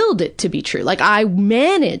 I willed it to be true. Like, I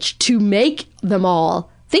managed to make them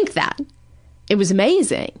all think that. It was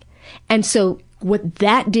amazing. And so what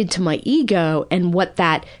that did to my ego, and what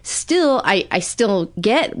that still, I still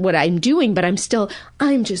get what I'm doing, but I'm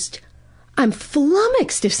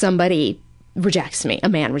flummoxed if somebody rejects me, a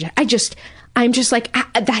man rejects. I'm just like,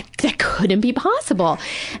 that couldn't be possible.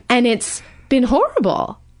 And it's been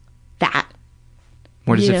horrible.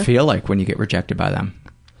 What does it feel like when you get rejected by them?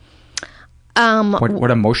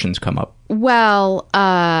 What emotions come up? Well,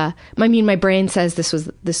 my brain says this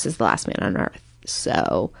is the last man on earth,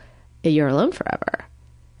 so you're alone forever.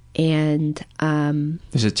 And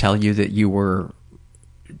does it tell you that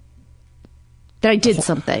that I did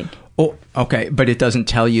something? Oh, okay, but it doesn't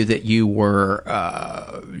tell you that you were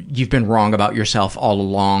you've been wrong about yourself all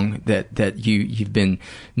along. That you've been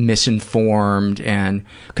misinformed, and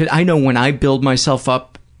because I know when I build myself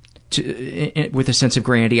up with a sense of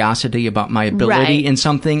grandiosity about my ability in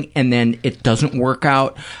something, and then it doesn't work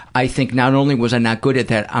out, I think not only was I not good at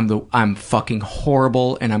that, I'm fucking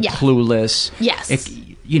horrible, and I'm clueless. Yes.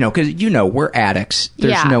 Because we're addicts.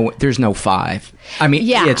 There's no 5.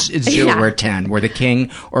 It's 0 or 10. We're the king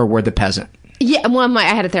or we're the peasant. Yeah. Well, I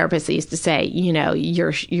had a therapist that used to say,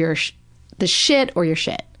 you're the shit or you're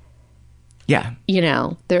shit. Yeah.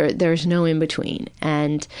 There's no in between.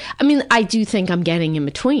 And I do think I'm getting in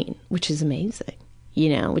between, which is amazing,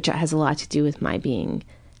 which has a lot to do with my being,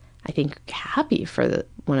 I think, happy for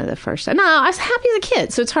one of the first time. No, I was happy as a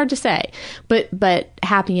kid, so it's hard to say, but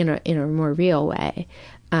happy in a more real way.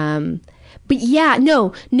 But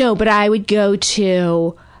I would go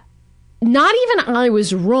to, not even I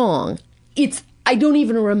was wrong. I don't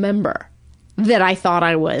even remember that I thought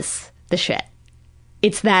I was the shit.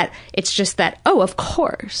 It's just that, oh, of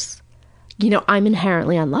course, I'm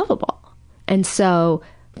inherently unlovable. And so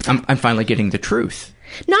I'm finally getting the truth.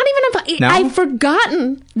 Not even, no? I've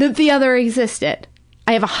forgotten that the other existed.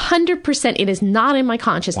 I have 100%. It is not in my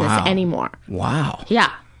consciousness anymore. Wow.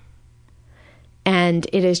 Yeah. And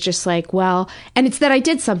it is just like, well, and it's that I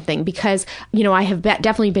did something, because, I have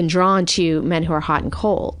definitely been drawn to men who are hot and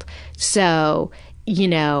cold. So,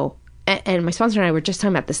 and my sponsor and I were just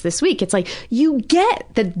talking about this week. It's like, you get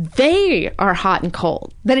that they are hot and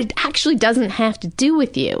cold, that it actually doesn't have to do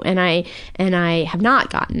with you. And I have not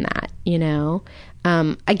gotten that,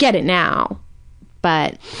 I get it now,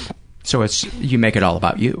 but. So you make it all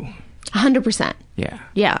about you. 100%. Yeah.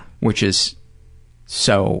 Yeah. Which is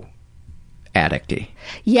so addicty.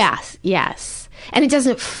 Yes. And it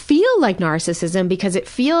doesn't feel like narcissism, because it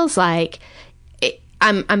feels like,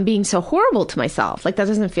 I'm being so horrible to myself. Like, that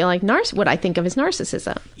doesn't feel like what I think of as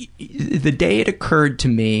narcissism. The day it occurred to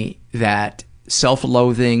me that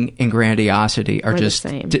self-loathing and grandiosity are just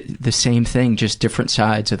the same thing, just different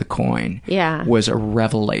sides of the coin, was a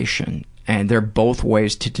revelation. And they're both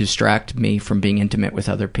ways to distract me from being intimate with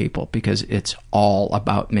other people, because it's all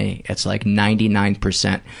about me. It's like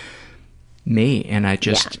 99% me. And I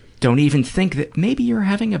just don't even think that maybe you're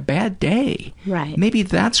having a bad day. Right. Maybe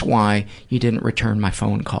that's why you didn't return my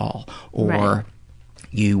phone call, or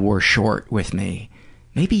you were short with me.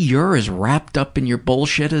 Maybe you're as wrapped up in your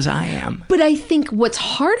bullshit as I am. But I think what's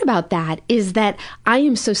hard about that is that I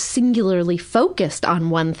am so singularly focused on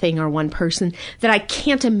one thing or one person that I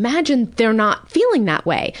can't imagine they're not feeling that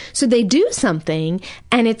way. So they do something,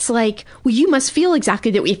 and it's like, well, you must feel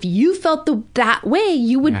exactly that. If you felt that way,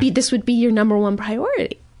 you would be. This would be your number one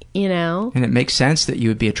priority. You know? And it makes sense that you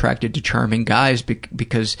would be attracted to charming guys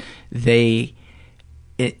because they,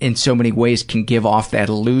 in so many ways, can give off that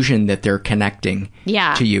illusion that they're connecting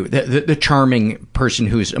to you. The charming person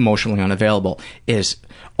who's emotionally unavailable is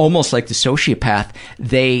almost like the sociopath.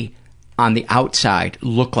 They, on the outside,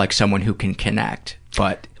 look like someone who can connect,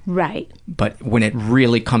 but when it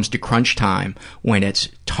really comes to crunch time, when it's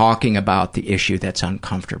talking about the issue that's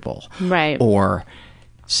uncomfortable, or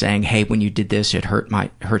saying, hey, when you did this, it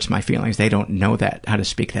hurts my feelings. They don't know how to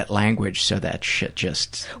speak that language, so that shit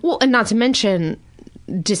just... Well, and not to mention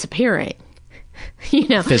disappearing, you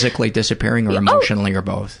know. Physically disappearing, or emotionally, or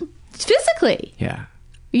both? Physically. Yeah.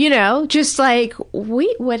 You know, just like,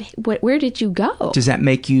 wait, where did you go? Does that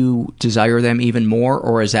make you desire them even more,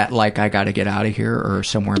 or is that like, I got to get out of here, or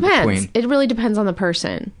somewhere in between? It really depends on the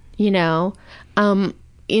person, you know.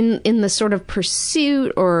 In the sort of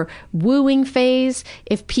pursuit or wooing phase,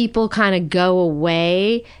 if people kind of go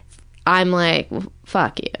away, I'm like,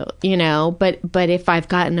 fuck you, you know. But if I've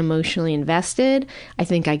gotten emotionally invested, I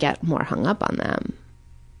think I get more hung up on them.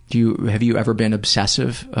 Have you ever been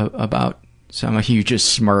obsessive about someone? You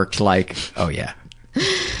just smirked like, oh yeah.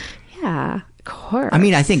 Yeah, of course. I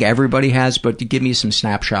mean, I think everybody has, but give me some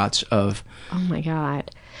snapshots of... Oh my God.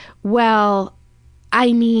 Well,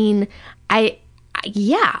 I mean,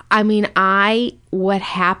 what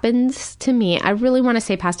happens to me, I really want to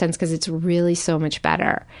say past tense because it's really so much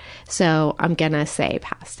better. So I'm going to say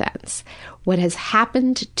past tense. What has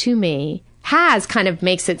happened to me kind of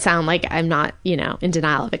makes it sound like I'm not, you know, in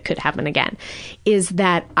denial of it could happen again, is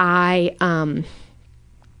that I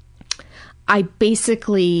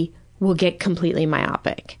basically will get completely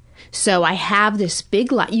myopic. So I have this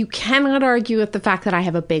big life. You cannot argue with the fact that I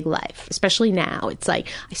have a big life, especially now. It's like,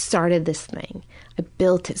 I started this thing. I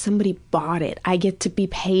built it. Somebody bought it. I get to be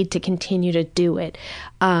paid to continue to do it.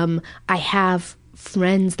 I have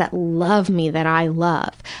friends that love me, that I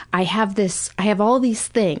love. I have all these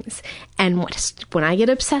things. And when I get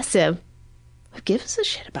obsessive, who gives a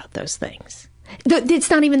shit about those things? It's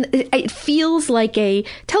not even, it feels like a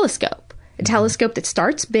telescope. A telescope that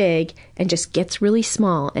starts big and just gets really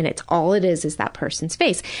small, and it's all it is that person's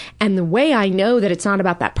face. And the way I know that it's not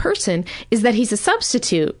about that person is that he's a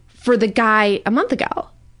substitute for the guy a month ago.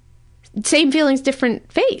 Same feelings,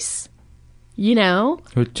 different face. You know?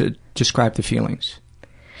 To describe the feelings.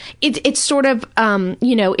 It's sort of,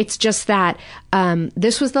 you know, it's just that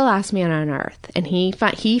this was the last man on earth, and he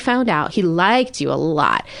found out he liked you a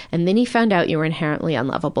lot, and then he found out you were inherently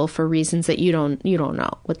unlovable for reasons that you don't know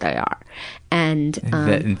what they are, and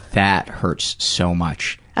that hurts so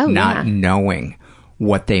much. Not knowing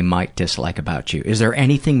what they might dislike about you. Is there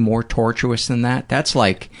anything more tortuous than that? That's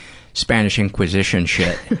like Spanish Inquisition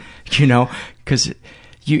shit, you know, because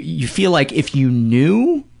you feel like if you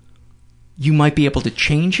knew, you might be able to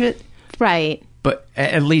change it. Right. But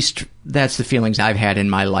at least that's the feelings I've had in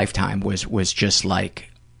my lifetime was just like,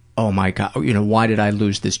 oh my God, you know, why did I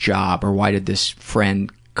lose this job? Or why did this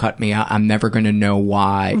friend cut me out? I'm never going to know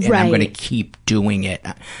why. And I'm going to keep doing it.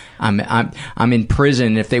 I'm in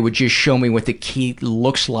prison. If they would just show me what the key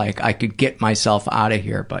looks like, I could get myself out of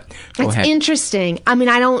here. But go ahead. It's interesting. I mean,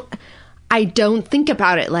 I don't think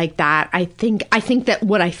about it like that. I think that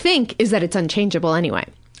what I think is that it's unchangeable anyway.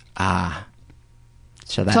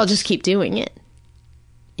 So I'll just keep doing it,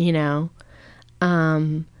 you know?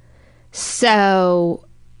 But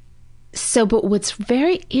what's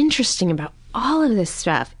very interesting about all of this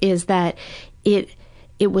stuff is that it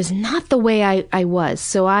was not the way I was.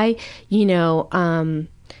 So I went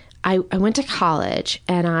to college,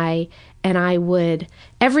 and I would,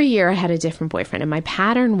 every year I had a different boyfriend, and my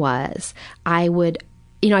pattern was I waited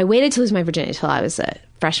to lose my virginity until I was a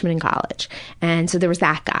freshman in college. And so there was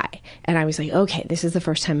that guy. And I was like, okay, this is the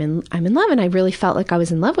first time I'm in love. And I really felt like I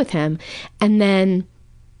was in love with him. And then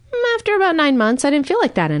after about 9 months, I didn't feel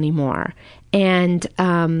like that anymore. And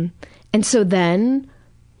so then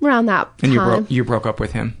around that time. And you broke up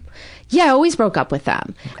with him? Yeah, I always broke up with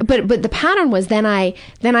them. Okay. But the pattern was then I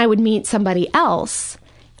would meet somebody else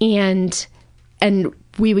and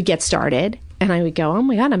we would get started and I would go, oh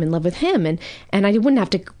my God, I'm in love with him. And I wouldn't have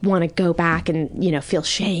to want to go back and, feel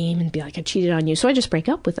shame and be like, I cheated on you. So I just break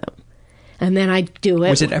up with him. And then I do it.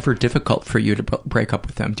 Was it ever difficult for you to break up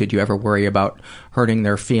with them? Did you ever worry about hurting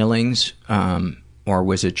their feelings? Or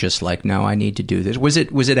was it just like, no, I need to do this? Was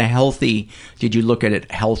it a healthy, did you look at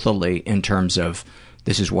it healthily in terms of,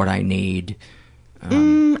 this is what I need? I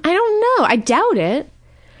don't know. I doubt it.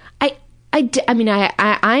 I mean, I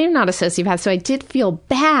am not a sociopath, so I did feel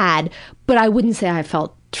bad, but I wouldn't say I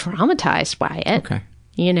felt traumatized by it. Okay.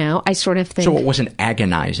 I sort of think. So it wasn't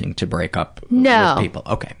agonizing to break up with people?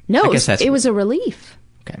 Okay. No, it was a relief.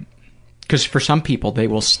 Okay. Because for some people, they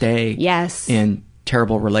will stay in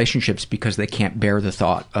terrible relationships because they can't bear the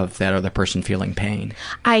thought of that other person feeling pain.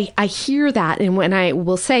 I hear that, and when I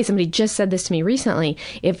will say, somebody just said this to me recently,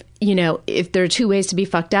 if there are two ways to be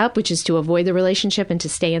fucked up, which is to avoid the relationship and to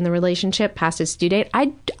stay in the relationship past its due date,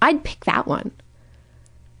 I'd pick that one,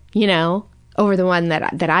 over the one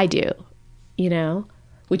that I do,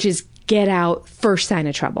 which is get out first sign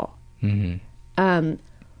of trouble. Mm-hmm.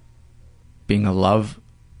 Being a love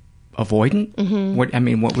avoidant? Mm-hmm.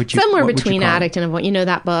 What would you somewhere between addict and avoidant?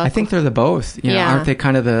 That book. I think they're the both. Aren't they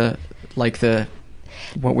kind of the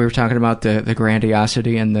what we were talking about, the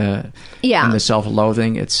grandiosity and the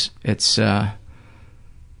self-loathing? It is.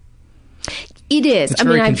 It's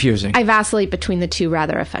very confusing. I vacillate between the two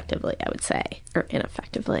rather effectively, I would say, or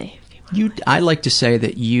ineffectively. I like to say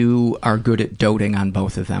that you are good at doting on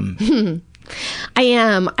both of them. I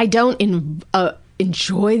am. I don't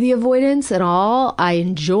enjoy the avoidance at all.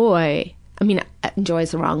 Enjoy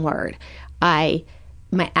is the wrong word. My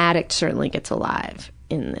addict certainly gets alive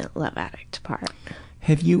in the love addict part.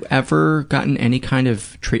 Have you ever gotten any kind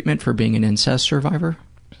of treatment for being an incest survivor?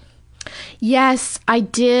 Yes, I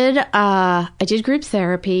did. I did group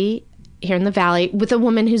therapy here in the Valley with a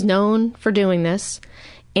woman who's known for doing this,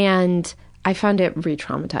 and I found it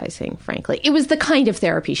re-traumatizing, frankly. It was the kind of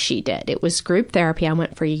therapy she did. It was group therapy. I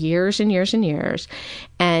went for years and years and years,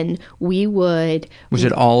 and we would... Was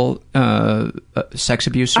it all sex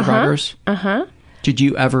abuse survivors? Uh-huh. Did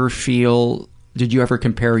you ever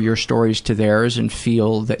compare your stories to theirs and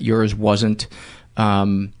feel that yours wasn't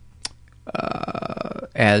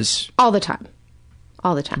as... All the time.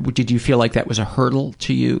 Did you feel like that was a hurdle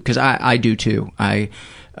to you? Because I do too.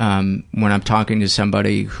 When I'm talking to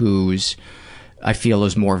somebody who's I feel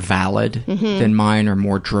is more valid than mine or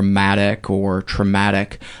more dramatic or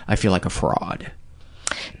traumatic, I feel like a fraud.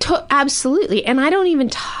 Absolutely. And I don't even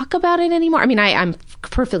talk about it anymore. I mean, I'm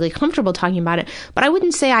perfectly comfortable talking about it, but I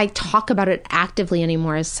wouldn't say I talk about it actively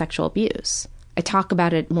anymore as sexual abuse. I talk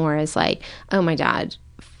about it more as like, oh, my dad,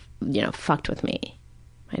 fucked with me.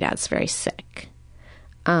 My dad's very sick.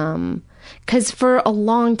 Because for a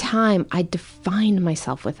long time, I defined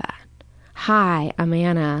myself with that. Hi, I'm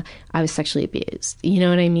Anna. I was sexually abused. You know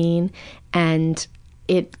what I mean? And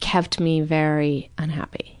it kept me very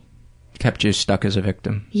unhappy. Kept you stuck as a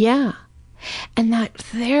victim. Yeah. And that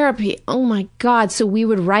therapy, oh my God. So we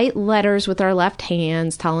would write letters with our left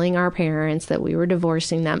hands telling our parents that we were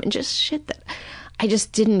divorcing them and just shit that I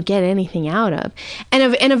just didn't get anything out of.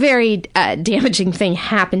 And a very damaging thing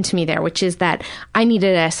happened to me there, which is that I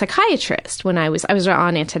needed a psychiatrist when I was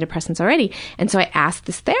on antidepressants already. And so I asked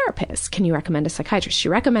this therapist, can you recommend a psychiatrist? She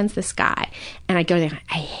recommends this guy. And I go there,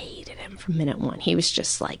 I hated him from minute one. He was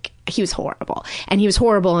just like, he was horrible. And he was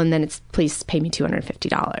horrible. And then it's, please pay me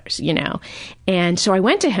 $250, And so I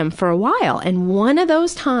went to him for a while. And one of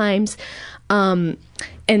those times, and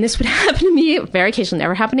this would happen to me very occasionally,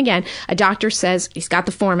 never happen again. A doctor says, he's got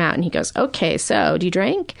the form out and he goes, okay, so do you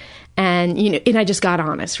drink? And, and I just got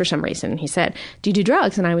honest for some reason. He said, do you do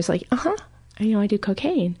drugs? And I was like, uh-huh. I do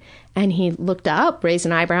cocaine. And he looked up, raised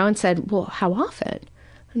an eyebrow and said, well, how often?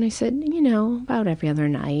 And I said, about every other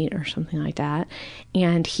night or something like that.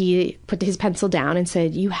 And he put his pencil down and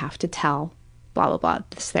said, you have to tell blah, blah, blah,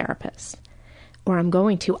 this therapist, or I'm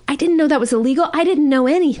going to. I didn't know that was illegal. I didn't know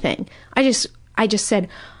anything. I just said,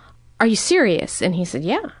 are you serious? And he said,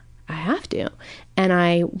 yeah, I have to. And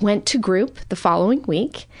I went to group the following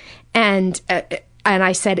week and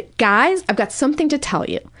I said, guys, I've got something to tell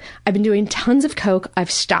you. I've been doing tons of coke. I've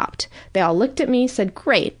stopped. They all looked at me, said,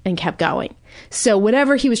 great, and kept going. So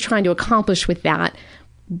whatever he was trying to accomplish with that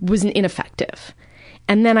was ineffective.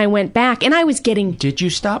 And then I went back and I was getting... Did you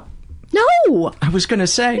stop? No. I was going to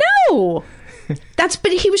say. No.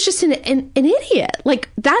 But he was just an idiot. Like,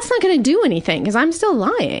 that's not going to do anything because I'm still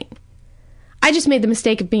lying. I just made the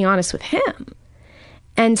mistake of being honest with him.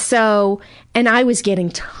 And I was getting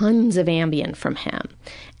tons of Ambien from him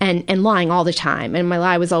and lying all the time. And my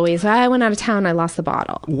lie was always, I went out of town, I lost the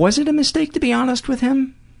bottle. Was it a mistake to be honest with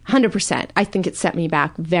him? 100%. I think it set me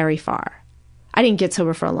back very far. I didn't get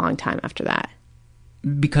sober for a long time after that.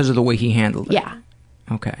 Because of the way he handled it? Yeah.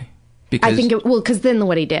 Okay. I think because then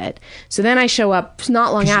what he did. So then I show up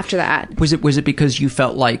not long after that. Was it because you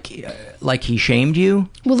felt like he shamed you?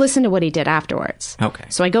 Well, listen to what he did afterwards. Okay.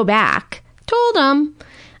 So I go back, told him,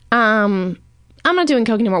 I'm not doing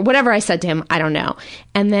coke anymore. Whatever I said to him, I don't know.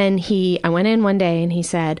 And then I went in one day and he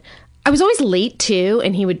said, I was always late too,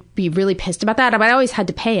 and he would be really pissed about that. But I always had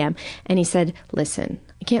to pay him. And he said, listen,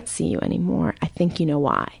 I can't see you anymore. I think you know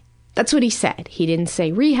why. That's what he said. He didn't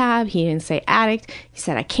say rehab. He didn't say addict. He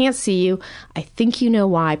said, I can't see you. I think you know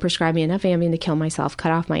why. Prescribe me enough Ambien to kill myself,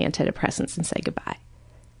 cut off my antidepressants, and say goodbye.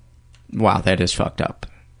 Wow, that is fucked up.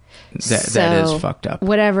 That is fucked up.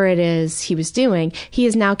 Whatever it is he was doing, he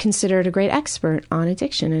is now considered a great expert on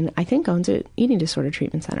addiction and I think owns an eating disorder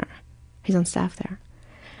treatment center. He's on staff there.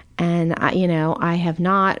 And, I have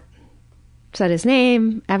not said his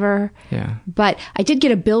name ever. Yeah. But I did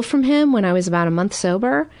get a bill from him when I was about a month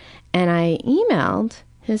sober. And I emailed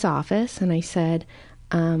his office and I said,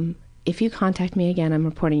 if you contact me again, I'm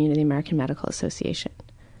reporting you to the American Medical Association.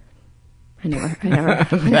 I never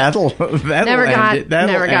that'll never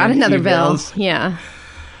got another bill. Yeah.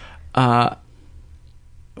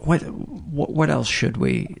 What else should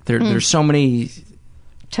we? There's so many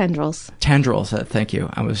tendrils. Thank you.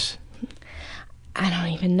 I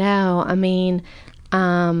don't even know. I mean,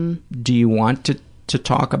 do you want to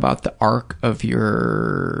talk about the arc of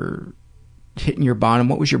your hitting your bottom?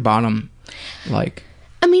 What was your bottom like?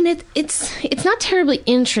 I mean, it's not terribly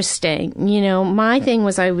interesting. My thing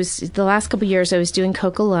was the last couple of years I was doing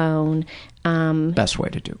coke alone. Best way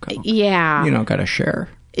to do coke. Yeah. You don't got to share.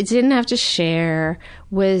 It didn't have to share.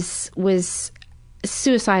 Was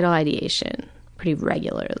suicidal ideation pretty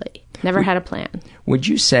regularly. Never had a plan. Would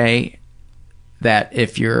you say that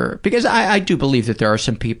because I do believe that there are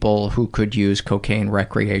some people who could use cocaine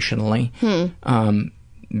recreationally,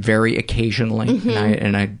 very occasionally, Mm-hmm.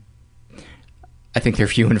 and I think they're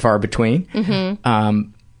few and far between. Mm-hmm.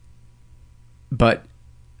 But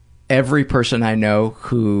every person I know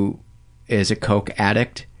who is a coke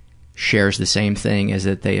addict shares the same thing, is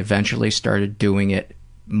that they eventually started doing it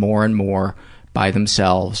more and more by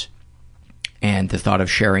themselves, and the thought of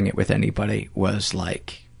sharing it with anybody was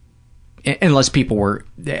like, unless people were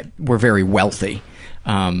very wealthy,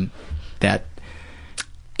 that.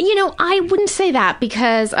 I wouldn't say that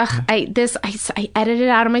because I edited it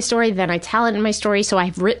out of my story, then I tell it in my story, so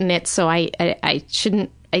I've written it, so I shouldn't.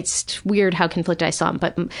 It's weird how conflicted I saw him,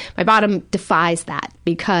 but my bottom defies that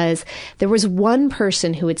because there was one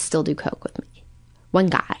person who would still do coke with me, one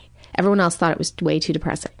guy. Everyone else thought it was way too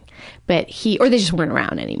depressing, but or they just weren't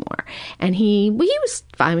around anymore. And he was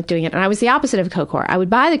fine with doing it, and I was the opposite of a coke whore. I would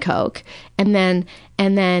buy the coke, and then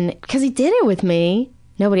because he did it with me,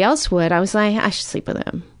 nobody else would. I was like, I should sleep with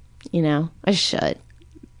him. I should.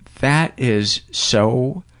 That is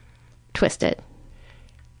so twisted.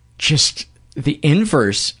 Just the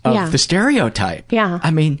inverse of the stereotype. Yeah.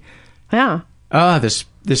 I mean, yeah.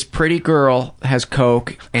 This pretty girl has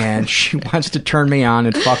coke and she wants to turn me on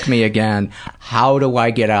and fuck me again. How do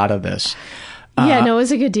I get out of this? Yeah, no, it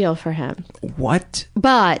was a good deal for him. What?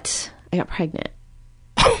 But I got pregnant.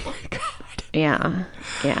 Oh my God. Yeah.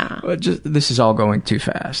 This is all going too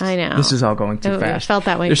fast. I know. This is all going too fast. It felt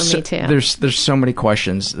that way for me too. There's so many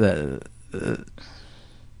questions that.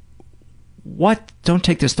 What? Don't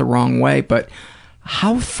take this the wrong way, but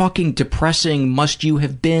how fucking depressing must you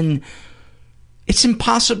have been? It's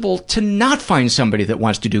impossible to not find somebody that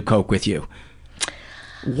wants to do coke with you.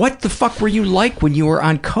 What the fuck were you like when you were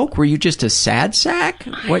on coke? Were you just a sad sack?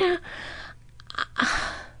 What?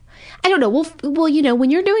 I don't know. Well, when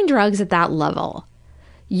you're doing drugs at that level,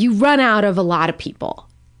 you run out of a lot of people.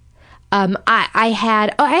 I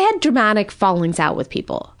had dramatic fallings out with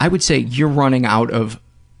people. I would say you're running out of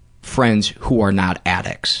friends who are not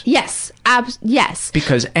addicts. Yes. Yes.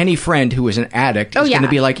 Because any friend who is an addict is going to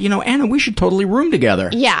be like, Anna, we should totally room together.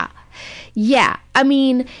 Yeah. Yeah. I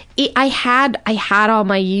mean, I had all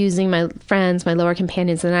my using, my friends, my lower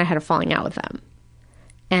companions, and then I had a falling out with them.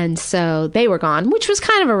 And so they were gone, which was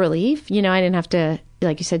kind of a relief. I didn't have to,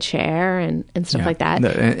 like you said, share and stuff like that.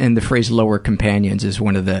 And the phrase "lower companions" is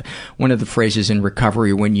one of the phrases in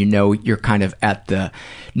recovery when you're kind of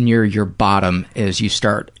near your bottom, is you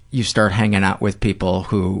start hanging out with people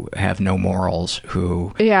who have no morals,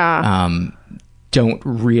 who don't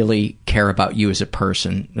really care about you as a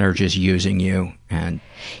person. They're just using you. And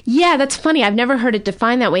yeah, that's funny. I've never heard it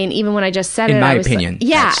defined that way. And even when I just said in it, my I was opinion, like,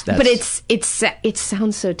 yeah, but it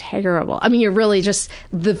sounds so terrible. I mean, you're really just,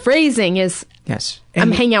 the phrasing is, yes,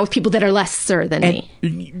 I'm hanging out with people that are lesser than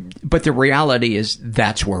me. But the reality is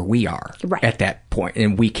that's where we are at that point.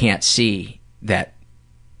 And we can't see that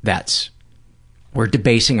we're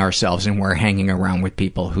debasing ourselves and we're hanging around with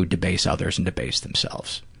people who debase others and debase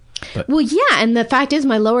themselves. But, well, yeah, and the fact is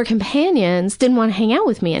my lower companions didn't want to hang out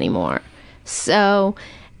with me anymore. So,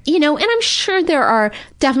 and I'm sure there are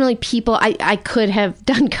definitely people I could have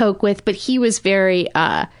done coke with, but he was very,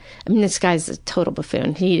 this guy's a total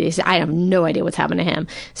buffoon. I have no idea what's happened to him.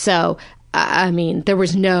 So,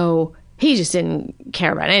 he just didn't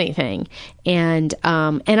care about anything. And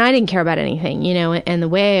I didn't care about anything, and the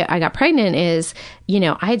way I got pregnant is,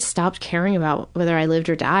 I had stopped caring about whether I lived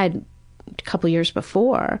or died a couple years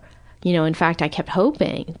before. In fact, I kept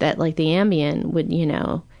hoping that like the Ambien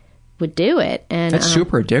would do it. And that's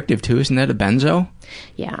super addictive too, isn't that a benzo?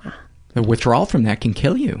 Yeah. The withdrawal from that can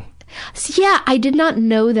kill you. Yeah, I did not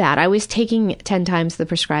know that. I was taking 10 times the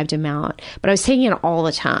prescribed amount, but I was taking it all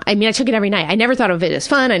the time. I mean, I took it every night. I never thought of it as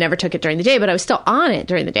fun. I never took it during the day, but I was still on it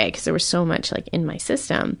during the day because there was so much like in my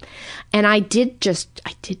system. And I did just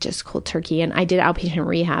cold turkey, and I did outpatient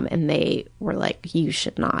rehab, and they were like, you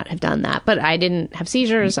should not have done that. But I didn't have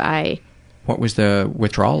seizures. What was the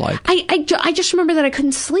withdrawal like? I just remember that I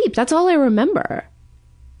couldn't sleep. That's all I remember.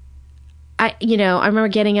 I remember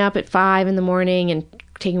getting up at 5 a.m. and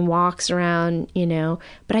taking walks around,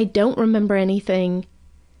 but I don't remember anything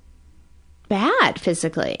bad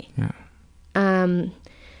physically. Yeah.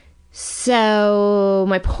 So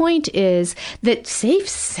my point is that safe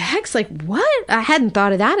sex, like what? I hadn't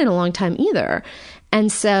thought of that in a long time either.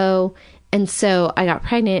 And so I got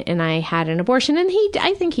pregnant and I had an abortion, and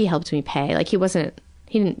I think he helped me pay. Like he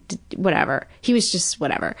didn't, whatever. He was just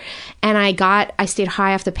whatever. And I stayed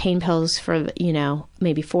high off the pain pills for,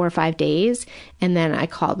 maybe 4 or 5 days. And then I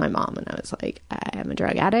called my mom and I was like, I am a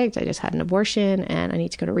drug addict. I just had an abortion and I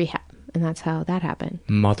need to go to rehab. And that's how that happened.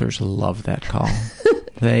 Mothers love that call.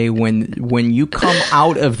 When you come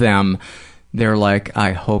out of them, they're like,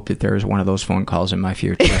 I hope that there's one of those phone calls in my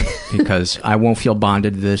future because I won't feel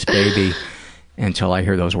bonded to this baby until I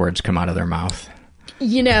hear those words come out of their mouth.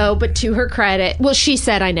 But to her credit, well, she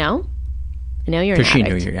said, I know you're an addict. Because she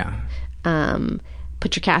knew you, yeah.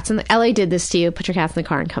 Put your cats in the... LA did this to you. Put your cats in the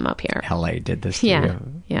car and come up here. LA did this to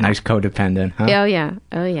you. Yeah. Nice codependent, huh? Oh, yeah.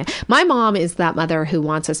 My mom is that mother who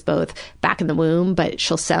wants us both back in the womb, but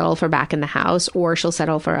she'll settle for back in the house, or she'll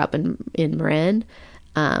settle for up in Marin.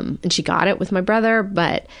 And she got it with my brother,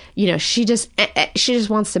 but, she just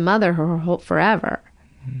wants to mother her forever.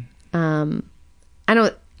 I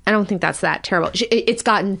don't think that's that terrible.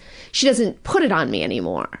 She doesn't put it on me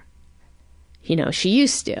anymore. She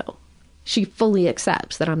used to. She fully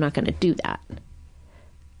accepts that I'm not going to do that.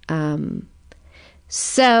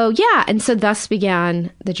 So thus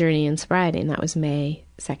began the journey in sobriety, and that was May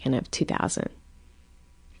 2nd of 2000.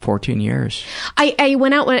 14 years. I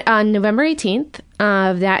went out on November 18th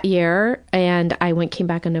of that year, and I came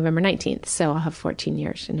back on November 19th. So I'll have 14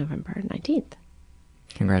 years in November 19th.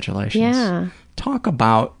 Congratulations. Yeah. Talk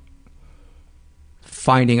about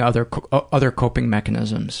finding other coping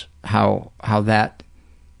mechanisms. How that.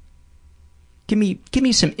 Give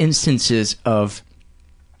me some instances of,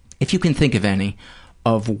 if you can think of any,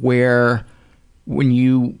 of where when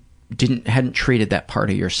you hadn't treated that part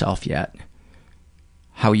of yourself yet,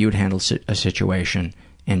 how you would handle a situation,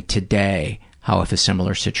 and today, how if a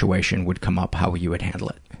similar situation would come up, how you would handle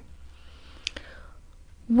it.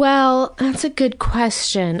 Well, that's a good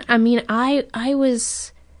question. I mean, I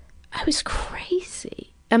was crazy.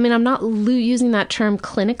 I mean, I'm not using that term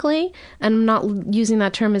clinically, and I'm not using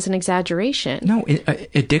that term as an exaggeration. No,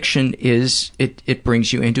 addiction is, it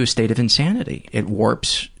brings you into a state of insanity. It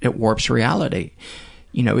warps reality.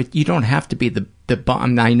 You don't have to be the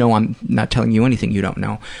bomb. I know I'm not telling you anything you don't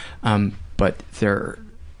know, but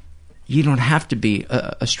you don't have to be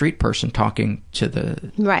a street person talking to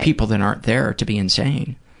the people that aren't there to be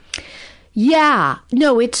insane. Yeah,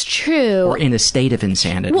 no, it's true. Or in a state of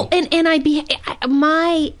insanity. Well,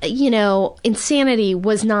 my insanity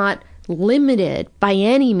was not limited by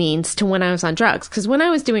any means to when I was on drugs. Because when I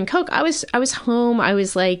was doing coke, I was home. I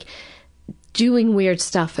was like doing weird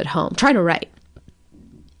stuff at home, trying to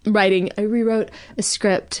writing. I rewrote a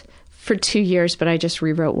script for 2 years, but I just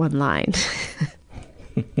rewrote one line.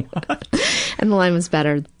 What? And the line was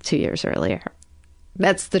better 2 years earlier.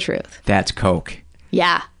 That's the truth. That's coke.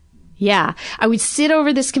 Yeah. Yeah. I would sit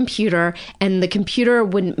over this computer, and the computer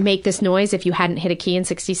wouldn't make this noise if you hadn't hit a key in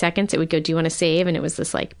 60 seconds. It would go, do you want to save? And it was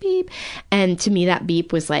this like beep. And to me, that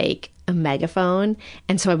beep was like a megaphone.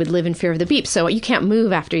 And so I would live in fear of the beep. So you can't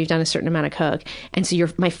move after you've done a certain amount of coke. And so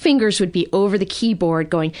my fingers would be over the keyboard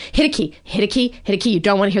going, hit a key, hit a key, hit a key. You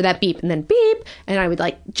don't want to hear that beep. And then beep. And I would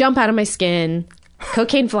like jump out of my skin,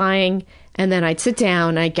 cocaine flying. And then I'd sit down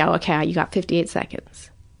and I'd go, okay, you got 58 seconds.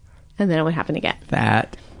 And then it would happen again.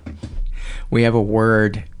 We have a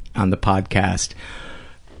word on the podcast,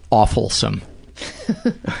 awfulsome.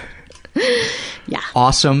 Yeah.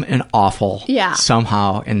 Awesome and awful. Yeah.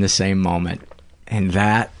 Somehow in the same moment. And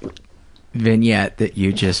that vignette that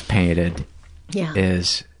you just painted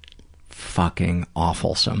is fucking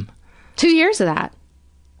awfulsome. 2 years of that.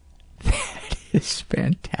 That is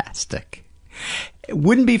fantastic. It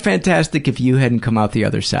wouldn't be fantastic if you hadn't come out the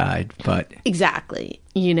other side, but... Exactly.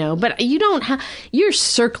 But you don't have... You're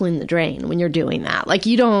circling the drain when you're doing that. Like,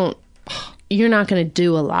 you're not going to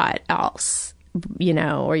do a lot else,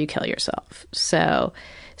 or you kill yourself. So,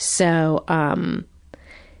 How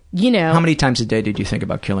many times a day did you think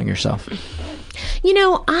about killing yourself?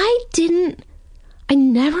 I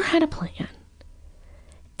never had a plan.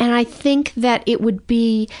 And I think that it would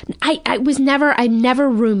be, I never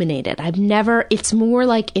ruminated. It's more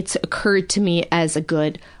like it's occurred to me as a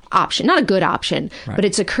good option. Not a good option, right. But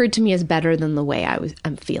it's occurred to me as better than the way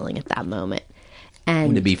I'm feeling at that moment. And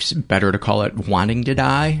would it be better to call it wanting to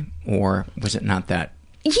die, or was it not that?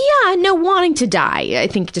 Yeah, no, wanting to die, I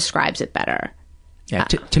think describes it better. Yeah,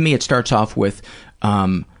 to me it starts off with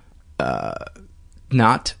not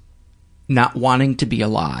wanting to be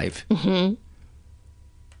alive. Mm-hmm.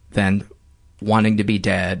 Then wanting to be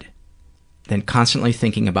dead, then constantly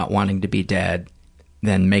thinking about wanting to be dead,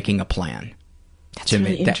 then making a plan. That's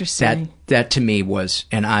really interesting. That to me was,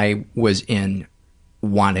 and I was in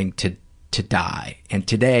wanting to die. And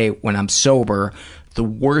today, when I'm sober, the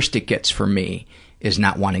worst it gets for me is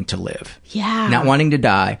not wanting to live. Yeah. Not wanting to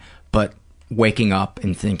die, but waking up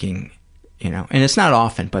and thinking, and it's not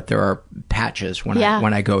often, but there are patches when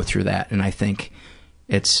I go through that, and I think,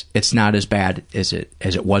 it's not as bad as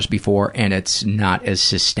it was before, and it's not as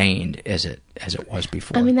sustained as it was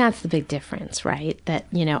before. I mean, that's the big difference, right? That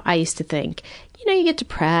I used to think, you get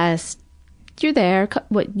depressed, you're there,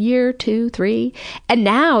 year, 2, 3, and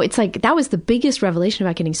now it's like that was the biggest revelation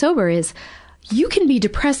about getting sober is you can be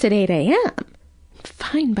depressed at 8 a.m.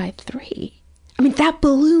 fine by 3. I mean, that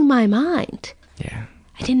blew my mind. Yeah,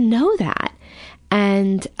 I didn't know that.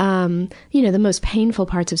 And, the most painful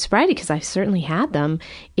parts of sobriety, because I certainly had them,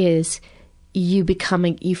 is you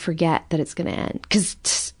forget that it's going to end.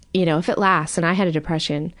 Because, if it lasts, and I had a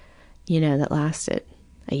depression, that lasted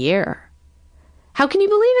a year. How can you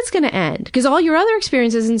believe it's going to end? Because all your other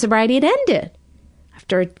experiences in sobriety had ended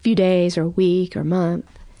after a few days or a week or a month.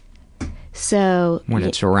 So when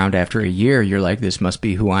it's around after a year, you're like, this must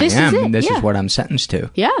be who I am. This is what I'm sentenced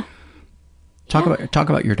to. Yeah. Talk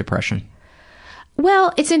about your depression.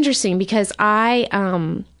 Well, it's interesting because I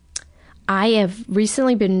have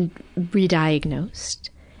recently been re-diagnosed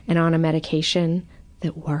and on a medication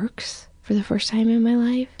that works for the first time in my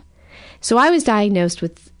life. So I was diagnosed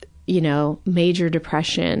with, major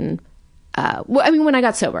depression. When I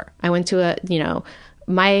got sober, I went to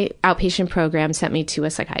my outpatient program sent me to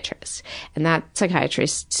a psychiatrist, and that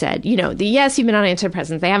psychiatrist said, yes, you've been on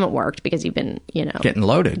antidepressants. They haven't worked because you've been, getting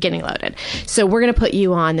loaded. So we're going to put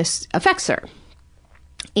you on this Effexor.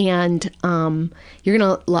 And you're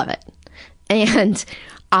going to love it. And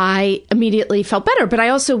I immediately felt better. But I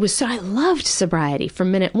also I loved sobriety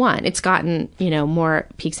from minute one. It's gotten, more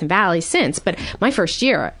peaks and valleys since. But my first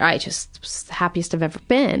year, I just was the happiest I've ever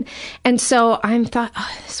been. And so I thought,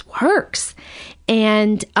 oh, this works.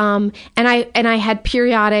 And I had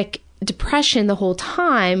periodic depression the whole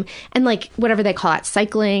time, and like whatever they call it,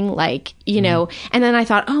 cycling, like, and then I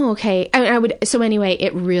thought, oh, okay. So anyway,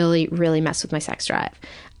 it really, really messed with my sex drive.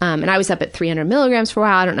 And I was up at 300 milligrams for a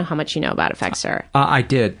while. I don't know how much you know about Effexor. I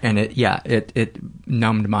did. And it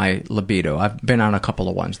numbed my libido. I've been on a couple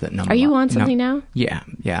of ones that numb. Are you on something now? Yeah.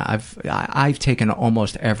 I've taken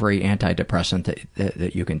almost every antidepressant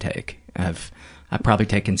that you can take. I've probably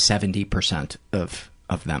taken 70% of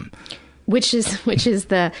them. Which is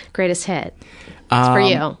the greatest hit? It's for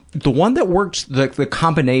you. The one that works, the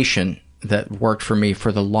combination that worked for me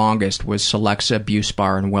for the longest was Celexa,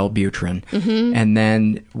 Buspar, and Wellbutrin. Mm-hmm. And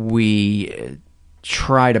then we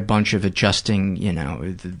tried a bunch of adjusting, a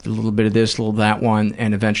little bit of this, a little of that one,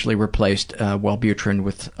 and eventually replaced Wellbutrin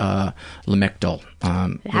with Lamictal.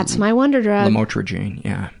 That's my wonder drug. Lamotrigine,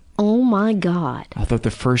 yeah. Oh my God. Although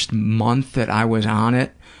the first month that I was on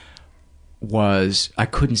it, was, I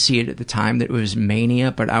couldn't see it at the time that it was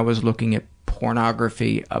mania, but I was looking at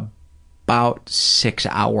pornography about 6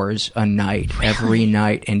 hours a night, every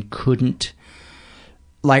night, and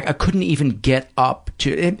I couldn't even get up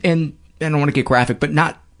to, and I don't want to get graphic, but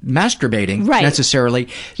not masturbating necessarily,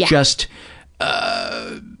 just,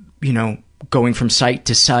 going from site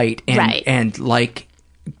to site, and like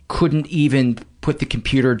couldn't even put the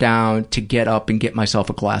computer down to get up and get myself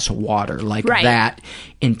a glass of water, like that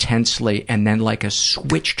intensely, and then like a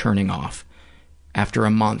switch turning off after a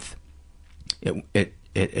month,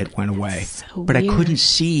 it went away. But I couldn't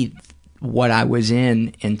see what I was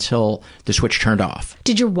in until the switch turned off.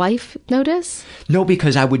 Did your wife notice? No,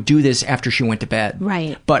 because I would do this after she went to bed.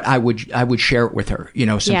 Right. But I would share it with her.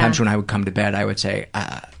 Sometimes when I would come to bed, I would say,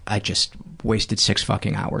 I just wasted 6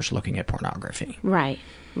 fucking hours looking at pornography. Right.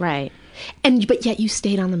 But yet you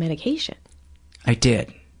stayed on the medication. I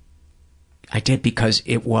did because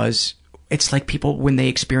it's like people, when they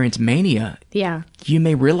experience mania, you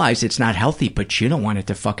may realize it's not healthy, but you don't want it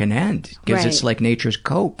to fucking end because it's like nature's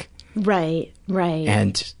Coke. Right.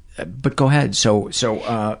 And, but go ahead. So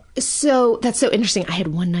that's so interesting. I had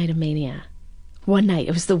one night of mania. One night.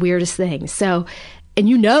 It was the weirdest thing. So, and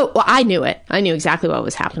I knew it. I knew exactly what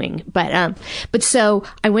was happening. But so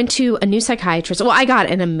I went to a new psychiatrist. Well, I got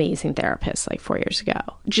an amazing therapist like 4 years ago.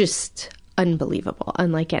 Just unbelievable,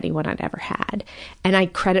 unlike anyone I'd ever had. And I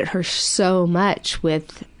credit her so much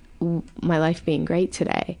with my life being great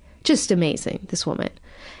today. Just amazing, this woman.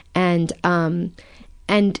 And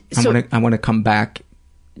so I want to come back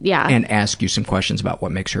Yeah. And ask you some questions about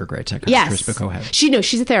what makes her a great psychiatrist. Yes. But go ahead.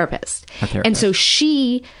 She's a therapist. And so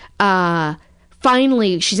she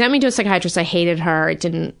finally, she sent me to a psychiatrist. I hated her. It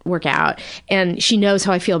didn't work out. And she knows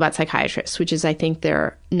how I feel about psychiatrists, which is I think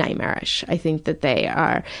they're nightmarish. I think that they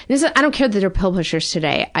are. I don't care that they're pill pushers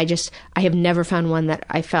today. I have never found one that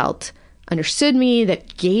I felt understood me,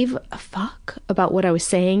 that gave a fuck about what I was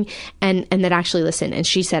saying, and that actually listened. And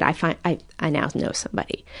she said, I now know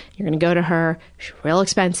somebody. You're going to go to her. She's real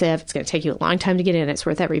expensive. It's going to take you a long time to get in. It's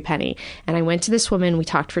worth every penny. And I went to this woman. We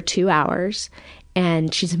talked for 2 hours,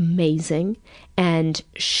 and she's amazing. And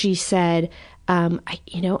she said, I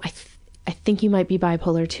think you might be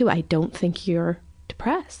bipolar too. I don't think you're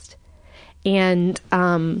depressed. And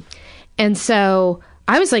so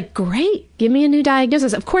I was like, great, give me a new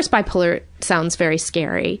diagnosis. Of course, bipolar sounds very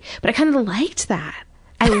scary, but I kind of liked that.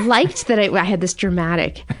 I liked that I had this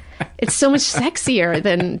dramatic, it's so much sexier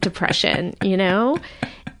than depression, you know?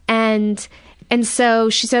 And so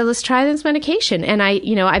she said, let's try this medication. And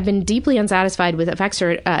I've been deeply unsatisfied with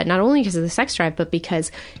Effexor, not only because of the sex drive, but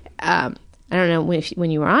because, I don't know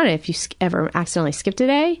when you were on it, if you ever accidentally skipped a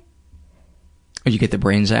day. Or you get the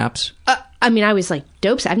brain zaps? I was like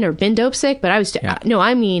dope sick. I've never been dope sick, but I was,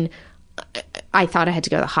 I thought I had to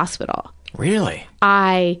go to the hospital. Really?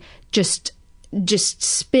 I just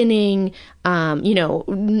spinning,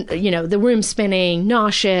 the room spinning,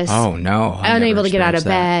 nauseous. Oh no. Unable to get out of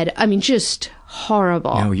bed. I mean, just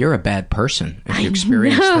horrible. No, you're a bad person if you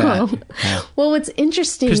experience that. Yeah. Well, what's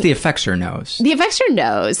interesting, because the Effexor knows. The Effexor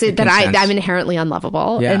knows that I'm inherently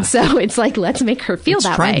unlovable. Yeah. And so it's like, let's make her feel that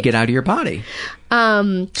way. It's trying to get out of your body.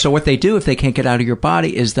 So what they do if they can't get out of your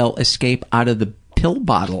body is they'll escape out of the pill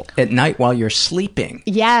bottle at night while you're sleeping.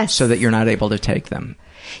 Yes. So that you're not able to take them.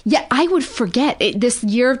 Yeah, I would forget. This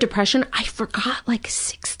year of depression, I forgot like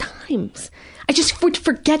 6 times. I just would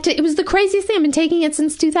forget it was the craziest thing. I've been taking it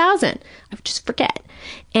since 2000. I would just forget.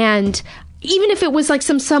 And even if it was like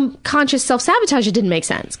some subconscious self-sabotage, it didn't make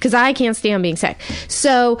sense because I can't stand being sick.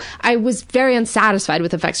 So I was very unsatisfied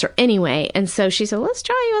with Effexor anyway. And so she said, let's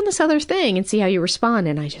try you on this other thing and see how you respond.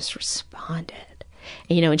 And I just responded.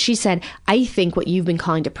 And she said, I think what you've been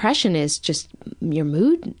calling depression is just your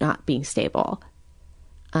mood not being stable.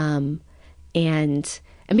 And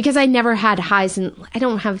because I never had highs and I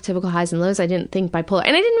don't have typical highs and lows, I didn't think bipolar,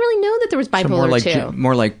 and I didn't really know that there was bipolar too.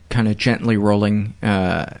 More like kind of gently rolling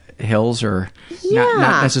hills, or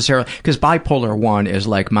not necessarily, because bipolar 1 is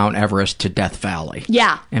like Mount Everest to Death Valley.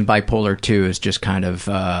 Yeah, and bipolar 2 is just kind of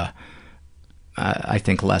I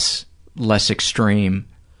think less extreme.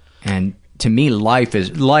 And to me, life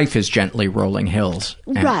is gently rolling hills.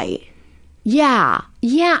 Right. Yeah.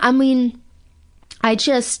 I mean, I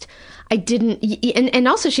didn't, and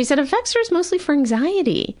also she said Effexor is mostly for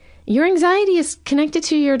anxiety. Your anxiety is connected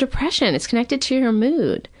to your depression. It's connected to your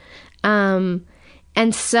mood. And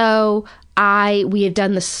so we have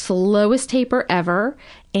done the slowest taper ever,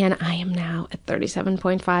 and I am now at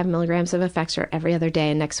 37.5 milligrams of Effexor every other day,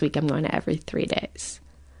 and next week I'm going to every 3 days.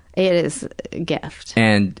 It is a gift.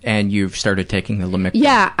 And you've started taking the Lamictal.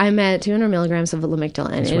 Yeah, I'm at 200 milligrams of Lamictal,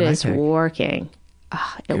 and it is working.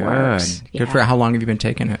 It works. Good for how long have you been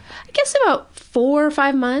taking it? I guess about 4 or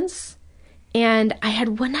 5 months. And I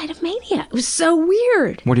had one night of mania. It was so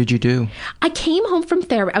weird. What did you do? I came home from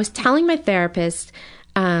therapy. I was telling my therapist,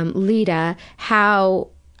 Lita, how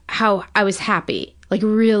I was happy, like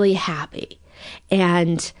really happy.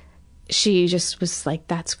 And she just was like,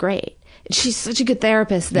 that's great. She's such a good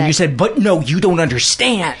therapist that... And you said, but no, you don't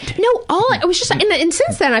understand. No, I was just... And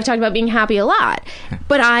since then, I've talked about being happy a lot.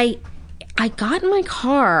 But I got in my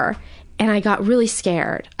car... And I got really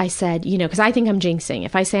scared. I said, because I think I'm jinxing.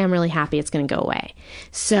 If I say I'm really happy, it's going to go away.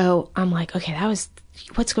 So I'm like, okay,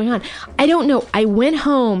 what's going on? I don't know. I went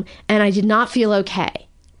home and I did not feel okay.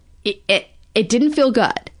 It didn't feel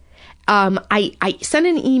good. I sent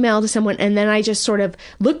an email to someone and then I just sort of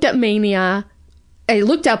looked up mania. I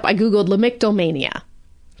Googled Lamictal mania.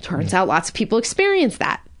 Turns out lots of people experience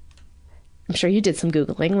that. I'm sure you did some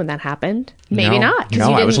Googling when that happened. Maybe not.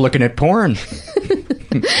 No, I was looking at porn.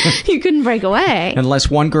 You couldn't break away.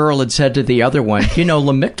 Unless one girl had said to the other one,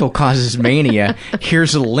 Lamictal causes mania.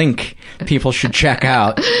 Here's a link people should check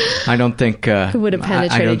out. I don't think... it would have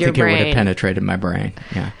penetrated your brain. It would have penetrated my brain,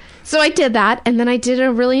 yeah. So I did that, and then I did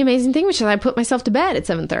a really amazing thing, which is I put myself to bed at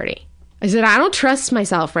 7:30. I said, I don't trust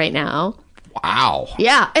myself right now. Wow.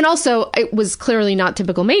 Yeah, and also, it was clearly not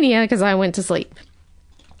typical mania because I went to sleep.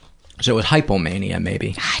 So it was hypomania,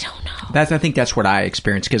 maybe. I don't know. I think that's what I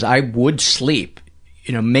experienced, because I would sleep.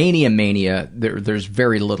 Mania, there's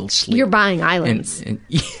very little sleep. You're buying islands. And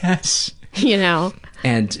yes.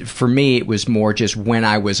 And for me, it was more just when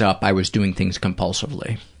I was up, I was doing things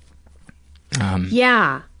compulsively.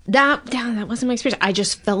 Yeah. That wasn't my experience. I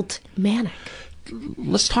just felt manic.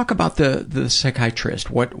 Let's talk about the psychiatrist.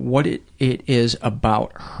 What it is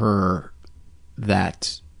about her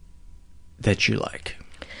that you like.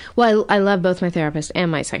 Well, I love both my therapist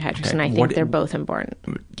and my psychiatrist, and I think they're both important.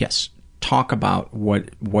 Yes. Talk about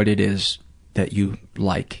what it is that you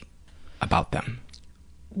like about them.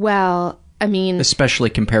 Well, I mean...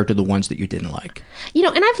 Especially compared to the ones that you didn't like.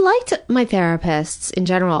 And I've liked my therapists in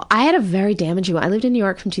general. I had a very damaging one. I lived in New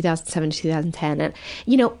York from 2007 to 2010. And,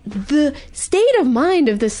 the state of mind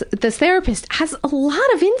of this therapist has a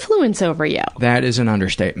lot of influence over you. That is an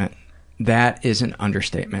understatement. That is an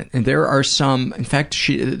understatement. And there are some, in fact,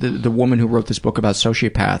 the woman who wrote this book about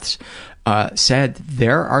sociopaths said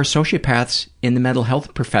there are sociopaths in the mental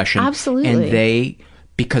health profession. Absolutely. And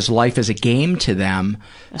because life is a game to them,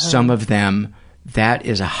 some of them, that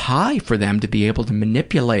is a high for them to be able to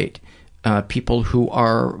manipulate people who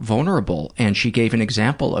are vulnerable. And she gave an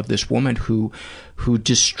example of this woman who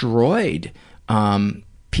destroyed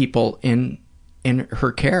people in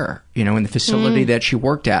her care, in the facility that she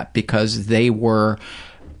worked at, because they were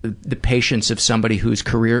the patients of somebody whose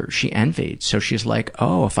career she envied. So she's like,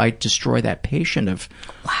 oh, if I destroy that patient of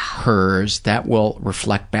hers, that will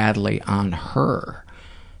reflect badly on her.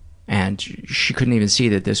 And she couldn't even see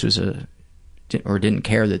that this was didn't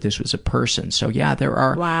care that this was a person. So yeah, there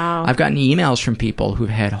are, I've gotten emails from people who've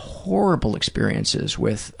had horrible experiences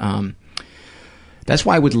with, that's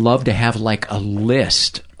why I would love to have like a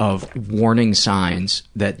list of warning signs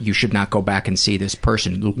that you should not go back and see this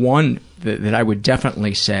person. The one that I would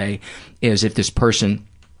definitely say is if this person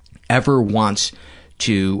ever wants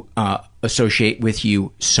to associate with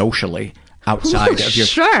you socially outside of your...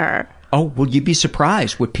 Sure. Oh, well, you'd be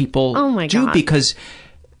surprised what people do. God. Because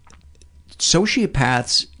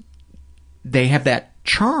sociopaths, they have that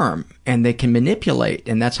charm and they can manipulate,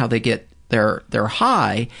 and that's how they get their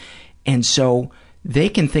high. And so they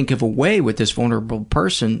can think of a way with this vulnerable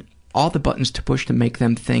person, all the buttons to push to make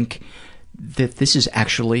them think that this is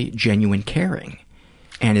actually genuine caring.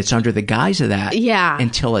 And it's under the guise of that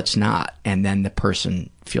until it's not. And then the person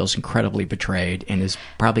feels incredibly betrayed and is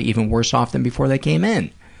probably even worse off than before they came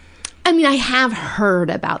in. I mean, I have heard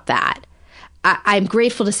about that. I'm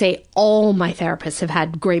grateful to say all my therapists have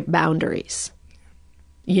had great boundaries,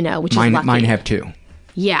 which is lucky. Mine have too.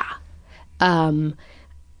 Yeah. But,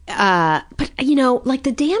 like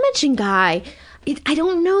the damaging guy, I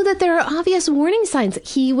don't know that there are obvious warning signs.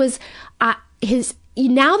 He was,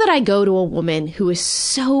 now that I go to a woman who is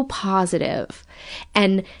so positive,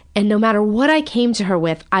 and no matter what I came to her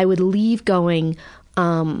with, I would leave going,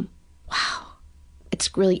 wow,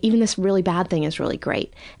 it's really, even this really bad thing is really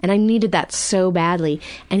great. And I needed that so badly.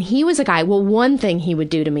 And he was a guy, one thing he would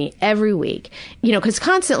do to me every week, because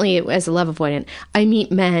constantly as a love avoidant, I meet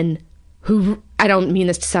men who, I don't mean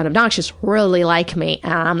this to sound obnoxious, really like me,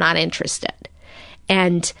 and I'm not interested.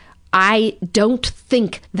 And I don't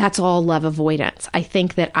think that's all love avoidance. I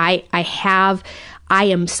think that I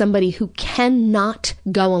am somebody who cannot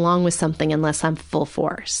go along with something unless I'm full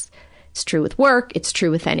force. It's true with work. It's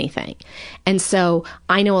true with anything. And so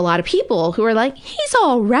I know a lot of people who are like, he's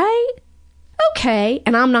all right. Okay.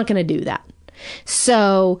 And I'm not going to do that.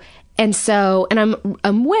 And I'm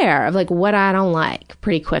aware of like what I don't like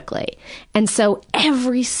pretty quickly. And so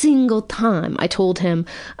every single time I told him,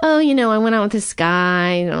 oh, I went out with this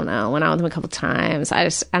guy. I don't know. Went out with him a couple times. I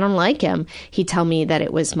don't like him. He'd tell me that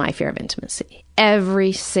it was my fear of intimacy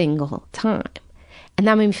every single time. And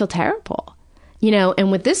that made me feel terrible,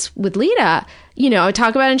 and with Lita, I would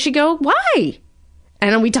talk about it and she'd go, why?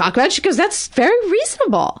 And then we talk about it. She goes, that's very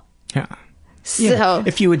reasonable. Yeah. So yeah.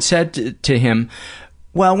 If you had said to him,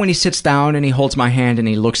 well, when he sits down and he holds my hand and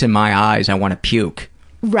he looks in my eyes, I want to puke.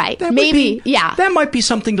 Right. That might be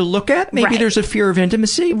something to look at. Maybe there's a fear of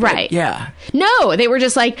intimacy. Right. Yeah. No, they were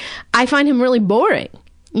just like, I find him really boring.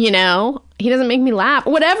 He doesn't make me laugh,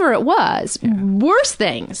 whatever it was, worse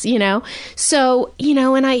things, So,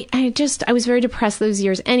 and I was very depressed those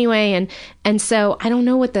years anyway. And so I don't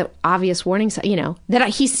know what the obvious warning,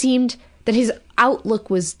 he seemed that his outlook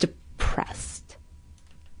was depressed.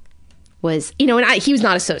 He was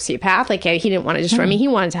not a sociopath. Like, he didn't want to destroy me. He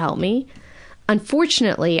wanted to help me.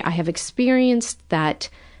 Unfortunately, I have experienced that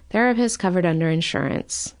therapists covered under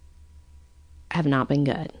insurance have not been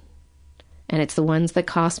good. And it's the ones that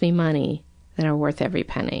cost me money that are worth every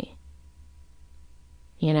penny.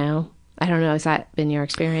 I don't know. Has that been your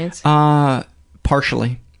experience?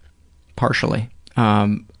 Partially.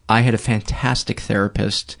 I had a fantastic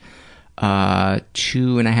therapist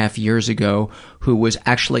 2.5 years ago who was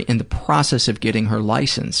actually in the process of getting her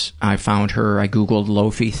license. I found her, I Googled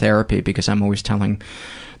low-fee therapy because I'm always telling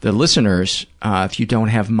the listeners, if you don't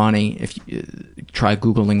have money, if you try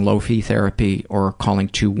Googling low-fee therapy or calling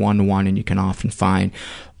 211, and you can often find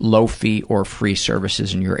low-fee or free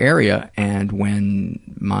services in your area. And when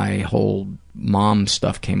my whole mom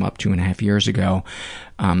stuff came up 2.5 years ago,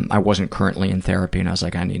 I wasn't currently in therapy, and I was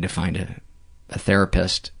like, I need to find a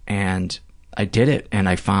therapist. And I did it, and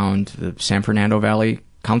I found the San Fernando Valley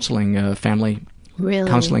Counseling Family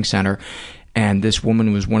Counseling Center. And this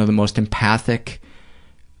woman was one of the most empathic.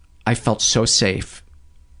 I felt so safe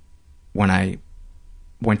when I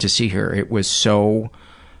went to see her. It was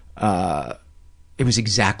it was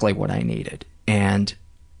exactly what I needed. And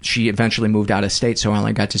she eventually moved out of state, so I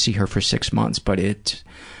only got to see her for 6 months. But it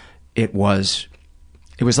was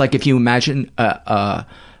like if you imagine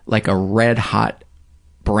like a red hot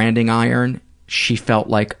branding iron. She felt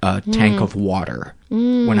like a tank of water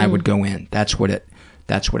when I would go in. That's what it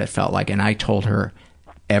felt like. And I told her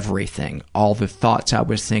everything, all the thoughts I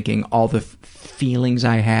was thinking, all the feelings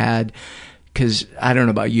I had. Because I don't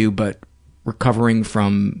know about you, but recovering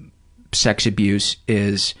from sex abuse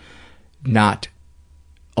is not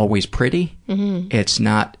always pretty. Mm-hmm. It's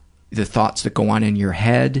not, the thoughts that go on in your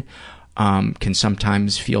head can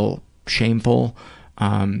sometimes feel shameful,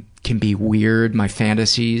 can be weird. My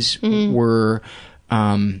fantasies were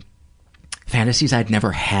fantasies I'd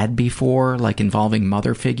never had before, like involving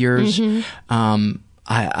mother figures.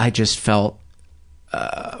 I just felt,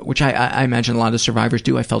 which I imagine a lot of survivors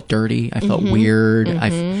do, I felt dirty. I felt weird.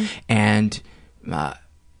 And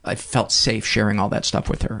I felt safe sharing all that stuff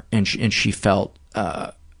with her. And she felt,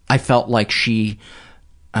 I felt like she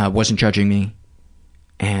wasn't judging me.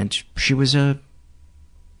 And she was a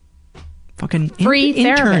fucking free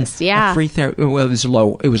therapist. Yeah. A free therapist. Well,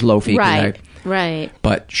 it was low fee. Right.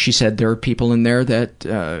 But she said there are people in there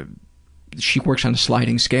that she works on a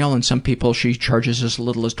sliding scale, and some people she charges as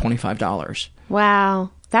little as $25.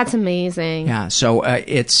 Wow. That's amazing. Yeah. So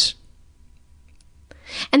it's.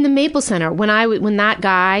 And the Maple Center, when that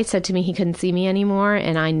guy said to me he couldn't see me anymore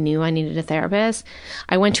and I knew I needed a therapist,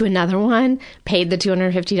 I went to another one, paid the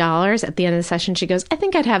 $250. At the end of the session, she goes, I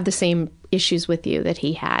think I'd have the same issues with you that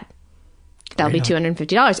he had. That'll be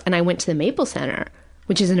 $250. And I went to the Maple Center,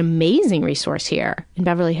 which is an amazing resource here in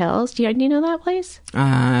Beverly Hills. Do you know that place?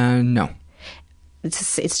 No.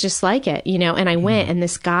 It's just like it, and I went, and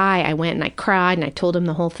this guy, I went and I cried and I told him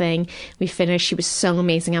the whole thing. We finished. She was so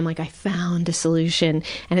amazing. I'm like, I found a solution.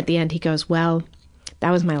 And at the end, he goes, well,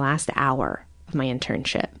 that was my last hour of my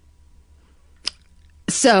internship.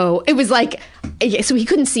 So it was like, so he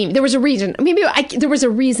couldn't see me. There was a reason. Maybe there was a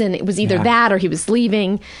reason. It was either that or he was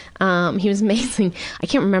leaving. He was amazing. I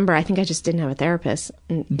can't remember. I think I just didn't have a therapist.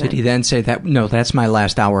 Did he then say that, no, that's my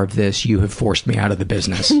last hour of this. You have forced me out of the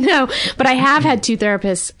business? No, but I have had two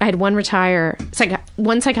therapists. I had one retire,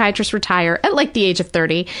 one psychiatrist retire at like the age of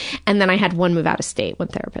 30. And then I had one move out of state, one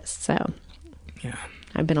therapist. So yeah,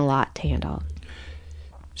 I've been a lot to handle.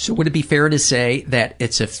 So would it be fair to say that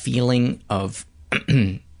it's a feeling of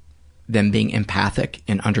them being empathic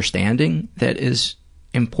and understanding that is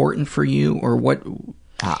important for you, or what?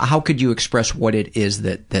 How could you express what it is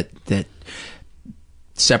that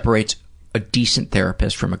separates a decent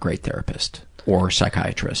therapist from a great therapist or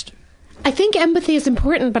psychiatrist? I think empathy is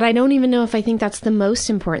important, but I don't even know if I think that's the most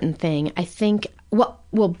important thing. I think, well,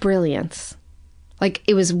 brilliance. Like,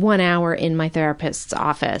 it was 1 hour in my therapist's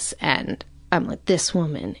office, and I'm like, this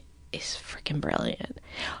woman is freaking brilliant.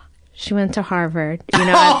 She went to Harvard. You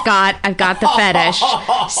know, I've got the fetish.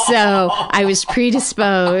 So I was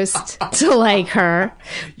predisposed to like her.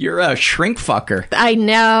 You're a shrink fucker. I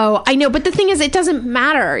know. But the thing is, it doesn't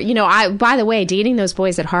matter. You know, by the way, dating those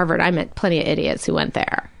boys at Harvard, I met plenty of idiots who went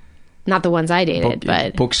there. Not the ones I dated,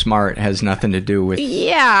 but book smart has nothing to do with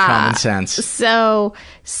common sense. So,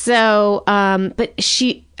 but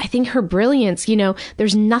I think her brilliance, you know,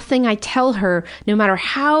 there's nothing I tell her, no matter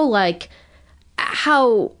how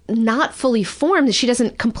not fully formed, that she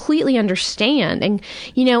doesn't completely understand. And,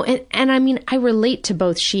 you know, and I mean, I relate to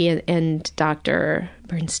both she and Dr.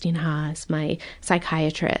 Bernstein Haas, my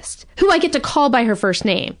psychiatrist, who I get to call by her first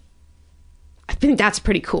name. I think that's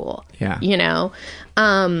pretty cool. Yeah. You know?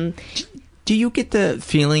 Do you get the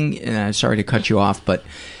feeling, and I'm sorry to cut you off, but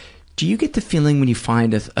do you get the feeling when you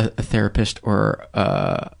find a therapist or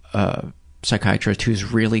a psychiatrist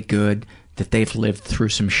who's really good that they've lived through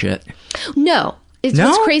some shit? No.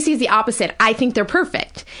 What's crazy is the opposite. I think they're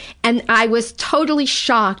perfect. And I was totally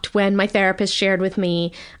shocked when my therapist shared with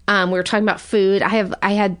me, we were talking about food.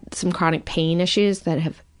 I had some chronic pain issues that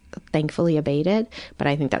have thankfully abated, but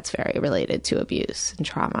I think that's very related to abuse and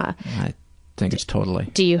trauma. I think it's totally.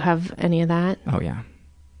 Do you have any of that? Oh, yeah.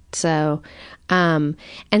 So,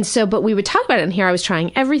 but we would talk about it in here. I was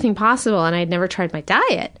trying everything possible, and I had never tried my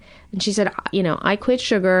diet. And she said, you know, I quit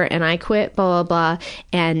sugar and I quit blah, blah, blah.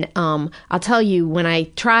 And I'll tell you, when I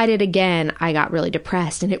tried it again, I got really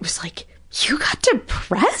depressed. And it was like, you got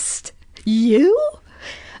depressed? You?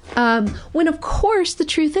 When, of course, the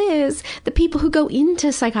truth is the people who go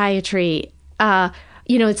into psychiatry,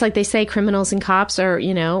 you know, it's like they say criminals and cops are,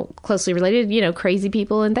 you know, closely related, you know, crazy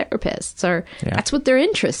people and therapists are, that's what their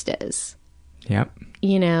interest is. Yep.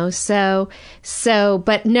 You know, so,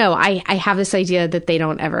 but no, I have this idea that they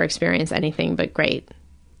don't ever experience anything but great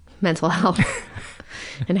mental health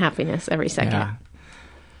and happiness every second. Yeah.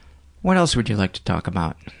 What else would you like to talk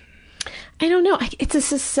about? I don't know.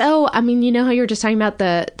 I mean, you know how you were just talking about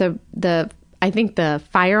I think the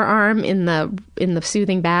firearm in the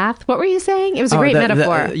soothing bath. What were you saying? It was a great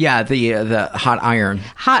metaphor. The hot iron.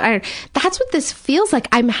 Hot iron. That's what this feels like.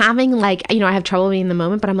 I'm having I have trouble being in the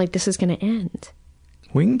moment, but I'm like, this is going to end.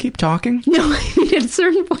 We can keep talking. No, I mean, at a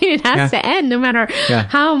certain point it has to end, no matter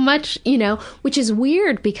how much, you know, which is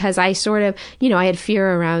weird because I sort of, you know, I had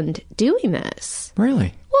fear around doing this.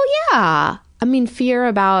 Really? Well, yeah. I mean, fear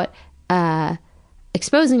about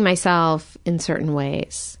exposing myself in certain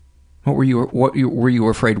ways. What were you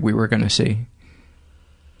afraid we were going to see?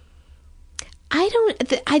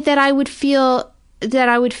 That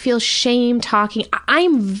I would feel shame talking.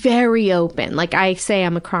 I'm very open. Like I say,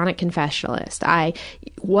 I'm a chronic confessionalist.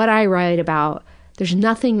 What I write about, there's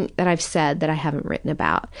nothing that I've said that I haven't written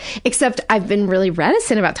about, except I've been really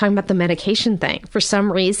reticent about talking about the medication thing. For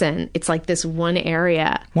some reason, it's like this one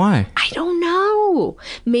area. Why? I don't know.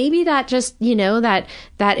 Maybe that just, you know, that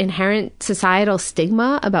inherent societal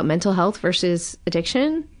stigma about mental health versus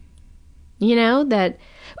addiction, you know, that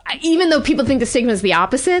even though people think the stigma is the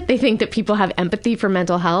opposite, they think that people have empathy for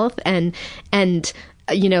mental health and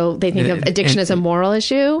you know, they think of addiction as a moral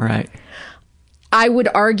issue. Right. I would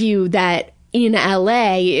argue that in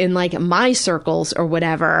LA, in like my circles or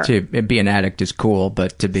whatever, to be an addict is cool,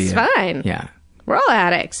 but to be fine. Yeah. We're all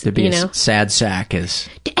addicts. To be a sad sack is.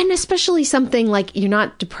 And especially something like you're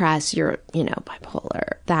not depressed, you're, you know,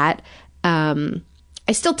 bipolar. That I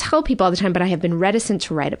still tell people all the time, but I have been reticent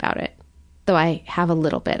to write about it. Though I have a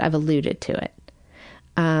little bit. I've alluded to it.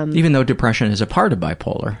 Even though depression is a part of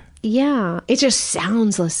bipolar. Yeah. It just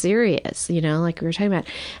sounds less serious, you know, like we were talking about.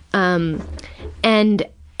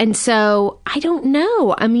 And so I don't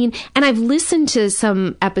know. I mean, and I've listened to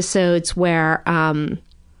some episodes where,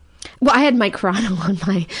 I had Mike Carano on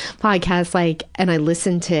my podcast, and I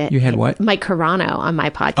listened to... You had what? Mike Carano on my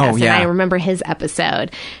podcast. Oh, yeah. And I remember his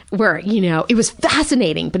episode where, you know, it was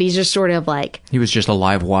fascinating, but he's just sort of like... He was just a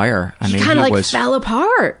live wire. I mean, he kind of fell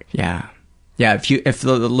apart. Yeah. Yeah, if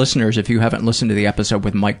the listeners, if you haven't listened to the episode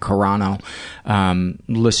with Mike Carano,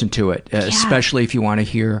 listen to it, especially if you want to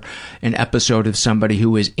hear an episode of somebody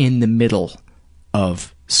who is in the middle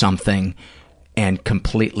of something and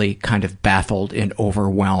completely kind of baffled and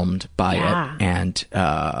overwhelmed by it. And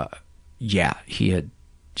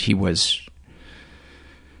he was.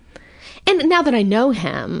 And now that I know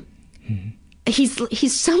him,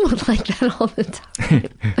 he's somewhat like that all the time,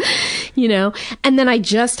 you know? And then I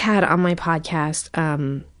just had on my podcast,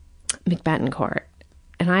 Mick Betancourt,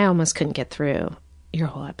 and I almost couldn't get through your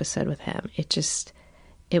whole episode with him.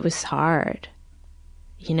 It was hard,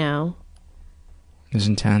 you know? It was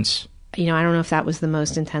intense. You know, I don't know if that was the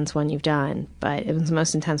most intense one you've done, but it was the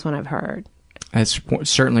most intense one I've heard. It's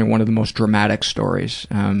certainly one of the most dramatic stories.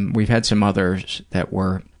 We've had some others that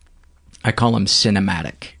were, I call them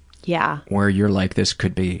cinematic. Yeah. Where you're like, this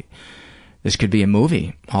could be a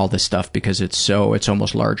movie, all this stuff, because it's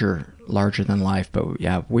almost larger than life. But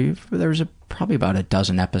yeah, there's probably about a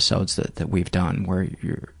dozen episodes that we've done where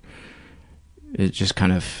it just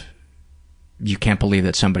kind of, you can't believe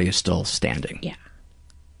that somebody is still standing. Yeah.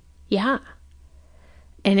 Yeah.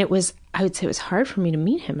 And I would say it was hard for me to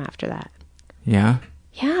meet him after that. Yeah.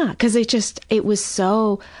 Yeah. Because it was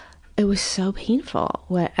so painful.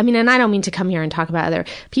 And I don't mean to come here and talk about other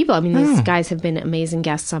people. I mean, these guys have been amazing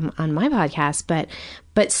guests on my podcast,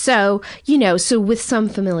 but so, you know, so with some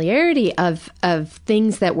familiarity of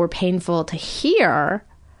things that were painful to hear,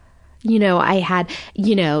 you know, I had,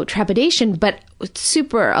 you know, trepidation, but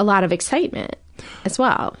a lot of excitement as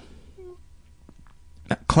well.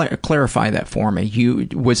 Clarify that for me.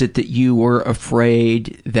 Was it that you were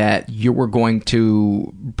afraid that you were going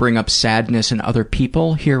to bring up sadness in other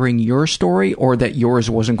people hearing your story, or that yours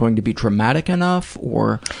wasn't going to be dramatic enough,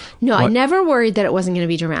 or? No, what? I never worried that it wasn't going to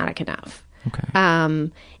be dramatic enough.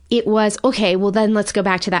 Okay. It was, okay, well then let's go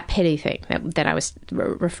back to that pity thing that I was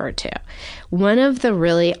referred to. One of the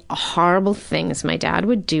really horrible things my dad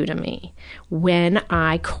would do to me when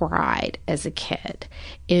I cried as a kid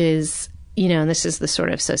is, you know, and this is the sort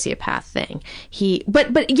of sociopath thing.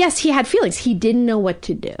 But yes, he had feelings. He didn't know what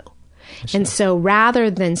to do. And so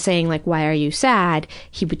rather than saying like, why are you sad?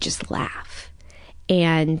 He would just laugh.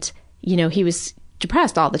 And, you know, he was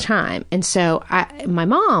depressed all the time. And so my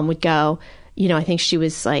mom would go, you know, I think she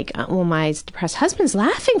was like, well, my depressed husband's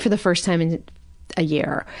laughing for the first time in a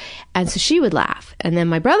year. And so she would laugh. And then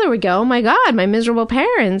my brother would go, oh my God, my miserable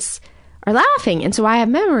parents are laughing. And so I have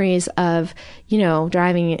memories of, you know,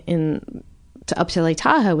 driving up to Lake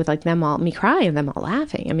Tahoe with like me crying and them all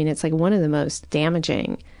laughing. I mean, it's like one of the most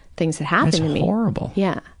damaging things that happened to me. That's horrible.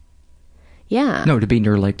 Yeah. Yeah. No, to be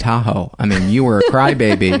near Lake Tahoe. I mean, you were a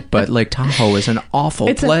crybaby, but Lake Tahoe is an awful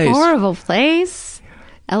place. It's a horrible place.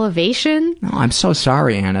 Elevation. No, I'm so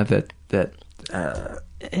sorry, Anna, that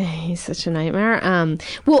he's such a nightmare.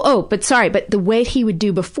 But the way he would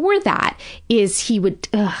do before that is he would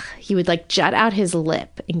like jut out his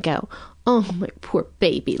lip and go, oh, my poor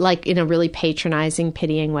baby, like in a really patronizing,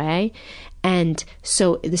 pitying way. And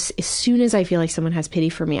so as soon as I feel like someone has pity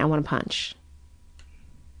for me, I want to punch.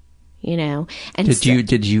 You know? And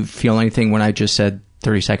did you feel anything when I just said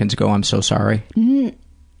 30 seconds ago, I'm so sorry? The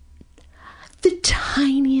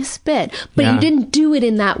tiniest bit. But you didn't do it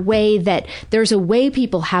in that way that there's a way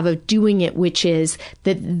people have of doing it, which is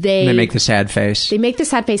that they make the sad face. They make the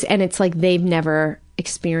sad face, and it's like they've never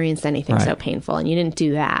experienced anything so painful, and you didn't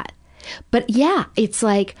do that. But yeah, it's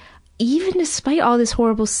like, even despite all this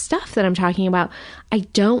horrible stuff that I'm talking about, I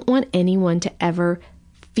don't want anyone to ever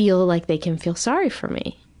feel like they can feel sorry for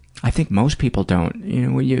me. I think most people don't. You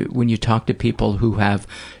know, when you talk to people who have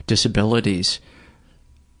disabilities,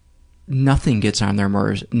 nothing gets on their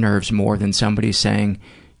nerves more than somebody saying,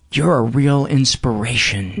 you're a real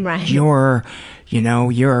inspiration. Right. You're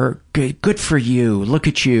good for you. Look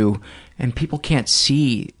at you. And people can't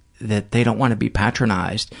see that they don't want to be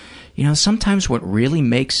patronized. You know, sometimes what really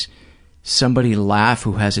makes somebody laugh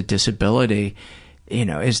who has a disability, you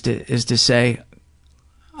know, is to say,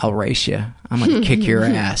 I'll race you. I'm going to kick your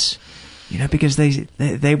ass. You know, because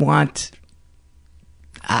they want,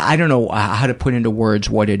 I don't know how to put into words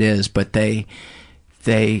what it is, but they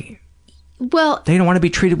don't want to be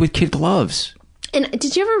treated with kid gloves. And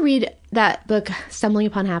did you ever read that book, Stumbling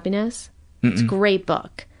Upon Happiness? Mm-mm. It's a great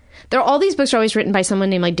book. All these books are always written by someone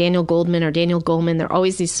named like Daniel Goldman or Daniel Goleman. They're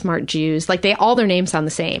always these smart Jews. Like all their names sound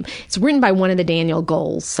the same. It's written by one of the Daniel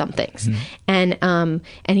Goles somethings. Mm-hmm.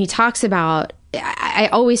 And he talks about, I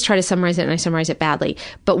always try to summarize it and I summarize it badly.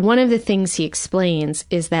 But one of the things he explains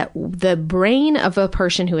is that the brain of a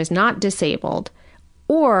person who is not disabled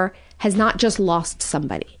or has not just lost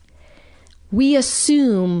somebody, we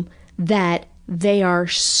assume that they are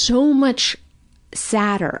so much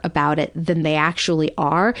sadder about it than they actually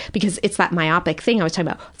are, because it's that myopic thing I was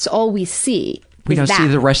talking about. It's all we see. We don't see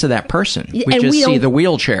the rest of that person. We just see the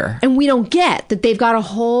wheelchair. And we don't get that they've got a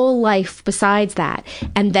whole life besides that,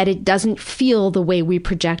 and that it doesn't feel the way we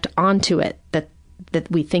project onto it that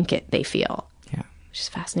we think they feel. Yeah. Which is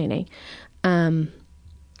fascinating.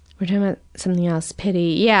 What We're talking about something else.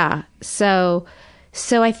 Pity. Yeah. So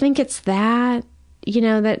I think it's that,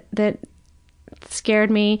 that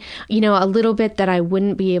scared me, a little bit, that I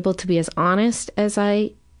wouldn't be able to be as honest as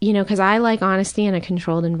I, because I like honesty in a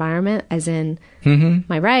controlled environment, as in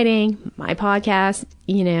my writing, my podcast,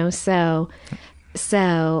 so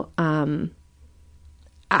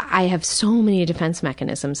I have so many defense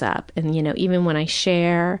mechanisms up. And, even when I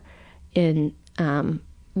share in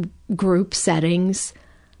group settings,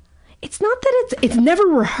 it's not that it's never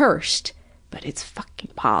rehearsed, but it's fucking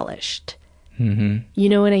polished. You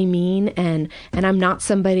know what I mean? And I'm not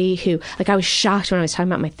somebody who, like, I was shocked when I was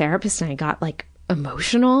talking about my therapist and I got like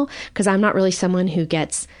emotional, because I'm not really someone who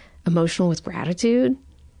gets emotional with gratitude,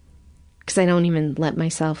 because I don't even let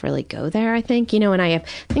myself really go there, I think, and I have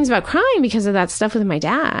things about crying because of that stuff with my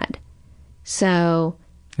dad. So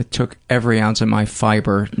it took every ounce of my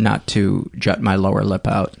fiber not to jut my lower lip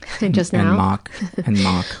out just now. and mock.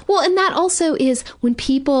 Well, and that also is when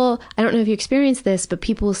people, I don't know if you experience this, but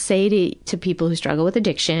people say to people who struggle with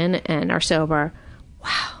addiction and are sober,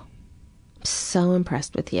 wow, I'm so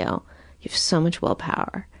impressed with you. You have so much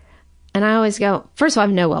willpower. And I always go, first of all, I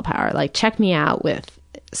have no willpower. Like, check me out with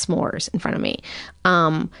s'mores in front of me.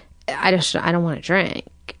 I don't want to drink.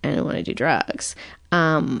 I don't want to do drugs.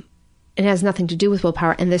 It has nothing to do with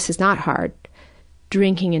willpower, and this is not hard.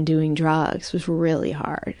 Drinking and doing drugs was really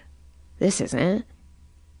hard. This isn't.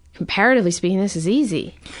 Comparatively speaking, this is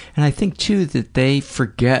easy. And I think, too, that they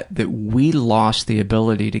forget that we lost the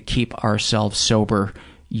ability to keep ourselves sober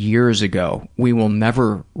years ago. We will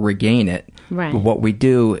never regain it. Right. But what we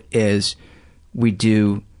do is we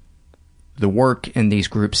do the work in these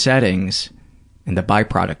group settings, and the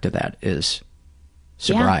byproduct of that is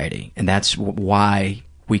sobriety. Yeah. And that's why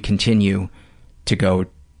we continue to go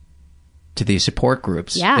to these support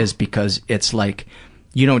groups, is because it's like,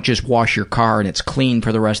 you don't just wash your car and it's clean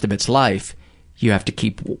for the rest of its life. You have to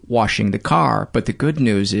keep washing the car. But the good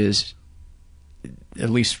news is, at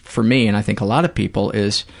least for me, and I think a lot of people,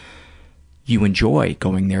 is you enjoy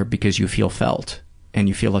going there because you feel felt and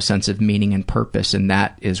you feel a sense of meaning and purpose. And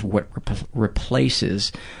that is what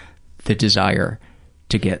replaces the desire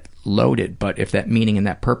to get loaded. But if that meaning and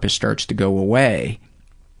that purpose starts to go away,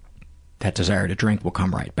 that desire to drink will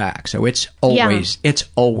come right back. So it's always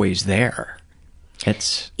there.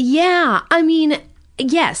 I mean,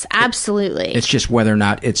 yes, absolutely. It's just whether or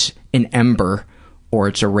not it's an ember or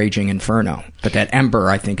it's a raging inferno. But that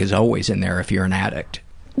ember, I think, is always in there if you're an addict.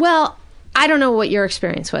 Well, I don't know what your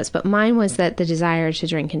experience was, but mine was that the desire to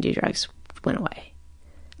drink and do drugs went away.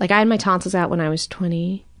 Like, I had my tonsils out when I was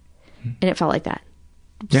 20, and it felt like that.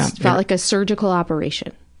 It felt like a surgical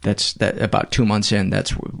operation. That's about 2 months in, that's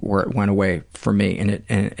where it went away for me, and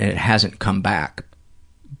it hasn't come back.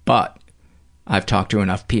 But I've talked to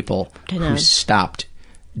enough people who stopped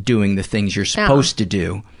doing the things you're supposed to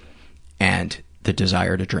do, and the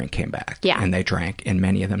desire to drink came back. Yeah. And they drank, and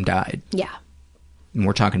many of them died. Yeah. And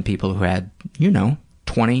we're talking people who had,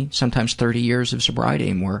 20, sometimes 30 years of sobriety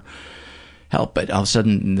and were helped, but all of a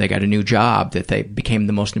sudden they got a new job that they became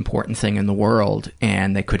the most important thing in the world,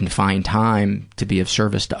 and they couldn't find time to be of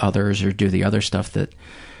service to others or do the other stuff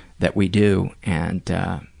that we do. And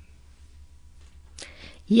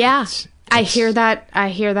I hear that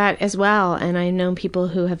as well, and I know people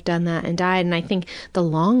who have done that and died. And I think the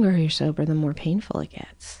longer you're sober, the more painful it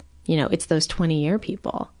gets. It's those 20-year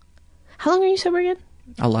people. How long are you sober again?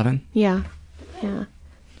 11. Yeah.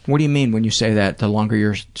 What do you mean when you say that? The longer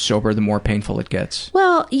you're sober, the more painful it gets?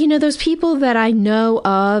 Well, those people that I know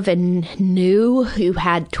of and knew who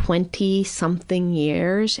had 20-something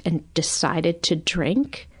years and decided to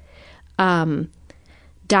drink, died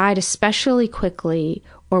especially quickly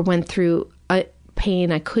or went through a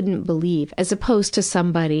pain I couldn't believe, as opposed to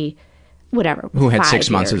somebody, whatever, who had 6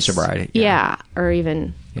 months of sobriety. Yeah, or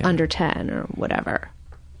even under 10 or whatever.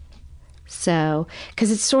 So, because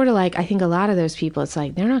it's sort of like, I think a lot of those people, it's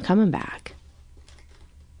like, they're not coming back.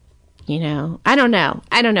 I don't know.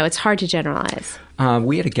 It's hard to generalize.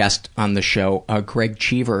 We had a guest on the show, Greg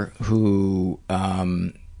Cheever, who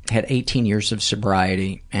had 18 years of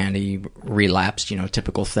sobriety, and he relapsed,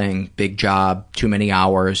 typical thing, big job, too many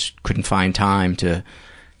hours, couldn't find time to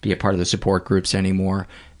be a part of the support groups anymore,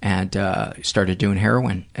 and started doing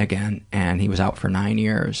heroin again, and he was out for 9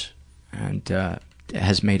 years, and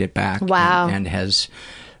has made it back. Wow. And has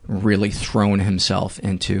really thrown himself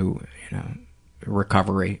into,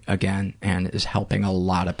 recovery again, and is helping a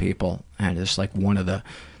lot of people, and is like one of the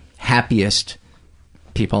happiest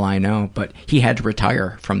people I know. But he had to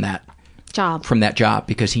retire from that job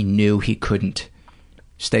because he knew he couldn't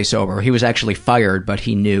stay sober. He was actually fired, but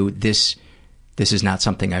he knew this is not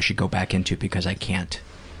something I should go back into because I can't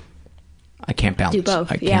I can't balance. Do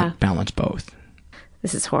both, I can't balance both.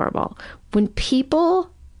 This is horrible. When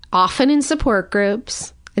people, often in support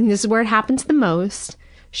groups, and this is where it happens the most,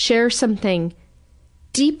 share something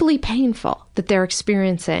deeply painful that they're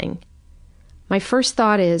experiencing, my first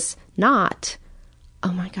thought is not,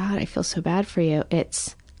 oh my God, I feel so bad for you.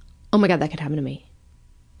 It's, oh my God, that could happen to me.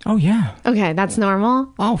 Oh, yeah. Okay, that's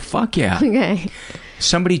normal? Oh, fuck yeah. Okay.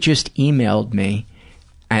 Somebody just emailed me,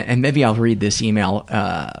 and maybe I'll read this email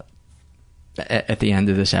at the end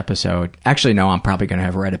of this episode. Actually, no, I'm probably going to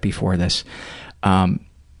have read it before this. But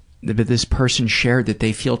this person shared that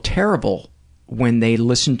they feel terrible when they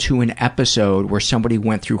listen to an episode where somebody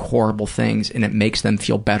went through horrible things and it makes them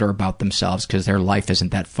feel better about themselves because their life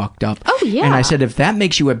isn't that fucked up. Oh, yeah. And I said, if that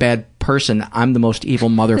makes you a bad person, I'm the most evil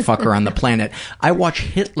motherfucker on the planet. I watch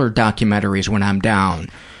Hitler documentaries when I'm down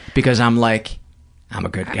because I'm like, I'm a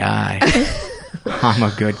good guy. I'm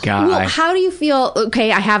a good guy. Well, how do you feel?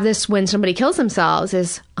 Okay, I have this when somebody kills themselves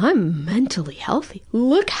is, I'm mentally healthy.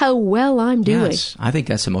 Look how well I'm doing. Yes, I think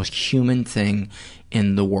that's the most human thing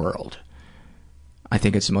in the world. I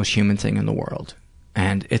think it's the most human thing in the world.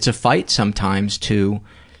 And it's a fight sometimes to,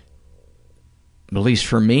 at least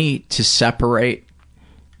for me, to separate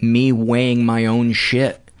me weighing my own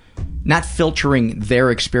shit, not filtering their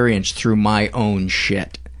experience through my own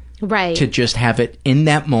shit. Right. To just have it in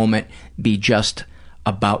that moment be just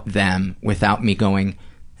about them without me going,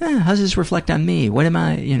 how does this reflect on me? What am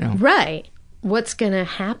I, Right. What's going to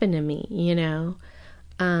happen to me,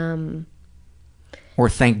 Or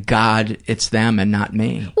thank God it's them and not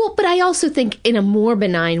me. Well, but I also think in a more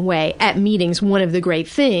benign way, at meetings, one of the great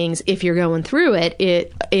things, if you're going through it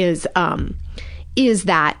is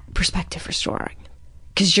that perspective restoring.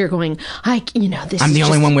 Because you're going, this I'm the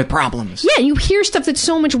only one with problems. Yeah, you hear stuff that's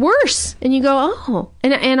so much worse. And you go, oh.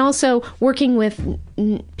 And also working with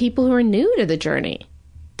people who are new to the journey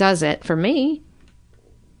does it for me.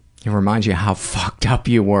 It reminds you how fucked up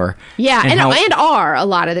you were. Yeah, and are a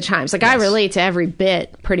lot of the times. Like, yes. I relate to every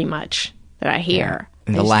bit, pretty much, that I hear. Yeah.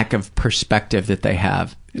 And the lack of perspective that they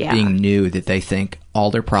have, being new, that they think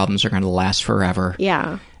all their problems are going to last forever.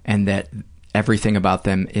 Yeah. And that everything about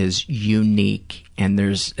them is unique, and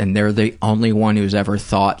they're the only one who's ever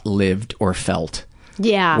thought, lived, or felt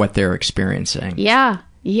what they're experiencing. Yeah,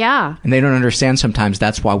 yeah. And they don't understand sometimes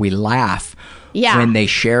that's why we laugh. Yeah. When they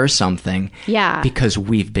share something. Yeah. Because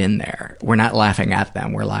we've been there. We're not laughing at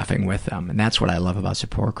them. We're laughing with them. And that's what I love about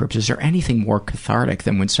support groups. Is there anything more cathartic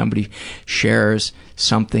than when somebody shares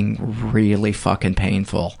something really fucking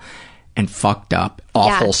painful and fucked up,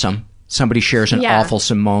 awfulsome? Yeah. Somebody shares an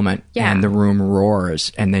awfulsome moment and the room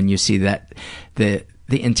roars. And then you see that the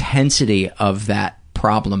intensity of that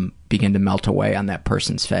problem begin to melt away on that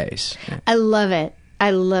person's face. I love it.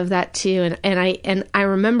 I love that too. And I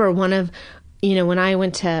remember one of, when I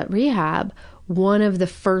went to rehab, one of the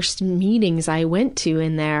first meetings I went to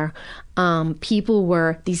in there,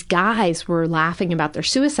 these guys were laughing about their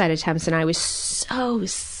suicide attempts, and I was so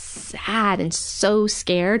sad and so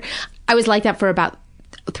scared. I was like that for about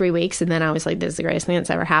 3 weeks, and then I was like, this is the greatest thing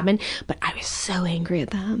that's ever happened. But I was so angry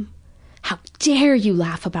at them. How dare you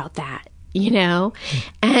laugh about that,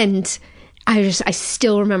 And I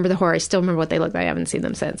still remember the horror. I still remember what they looked like. I haven't seen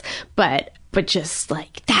them since. But just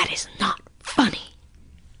like, that is not funny.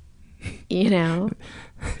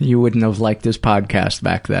 You wouldn't have liked this podcast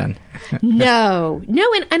back then. No.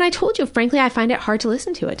 And I told you, frankly, I find it hard to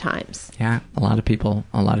listen to at times. Yeah, a lot of people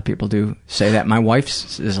do say that. My wife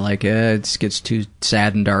is like, it gets too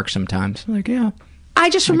sad and dark sometimes. I'm like, yeah. I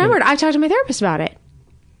just remembered. I talked to my therapist about it.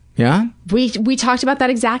 Yeah? We talked about that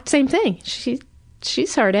exact same thing.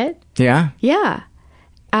 She's heard it. Yeah? Yeah.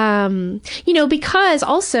 Because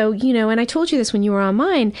also, and I told you this when you were on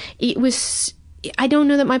mine, I don't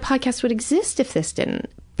know that my podcast would exist if this didn't,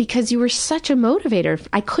 because you were such a motivator.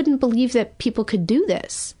 I couldn't believe that people could do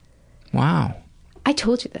this. Wow. I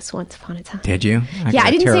told you this once upon a time. Did you?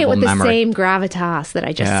 I didn't say it with the same gravitas that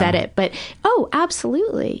I just said it, but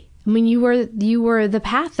absolutely. I mean, you were the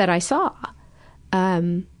path that I saw.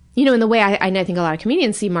 In the way I think a lot of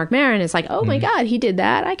comedians see Marc Maron is like, oh my God, he did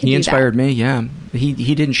that. I can do that. He inspired me, yeah.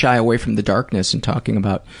 He didn't shy away from the darkness and talking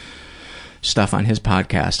about stuff on his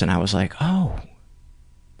podcast. And I was like, oh,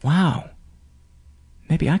 wow.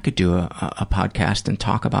 Maybe I could do a podcast and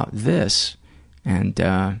talk about this. And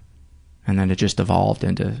then it just evolved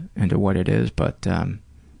into what it is. But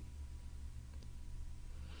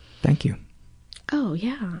thank you. Oh,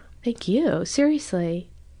 yeah. Thank you. Seriously.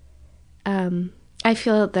 I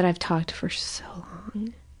feel that I've talked for so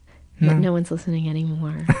long that no one's listening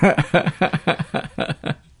anymore.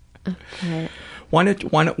 Okay. Why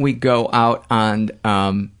don't we go out on,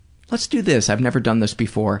 let's do this. I've never done this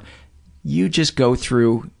before. you just go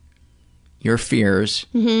through your fears.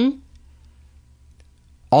 Mm-hmm.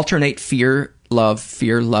 Alternate fear, love,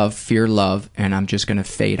 fear, love, fear, love, and I'm just going to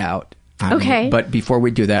fade out. Okay. But before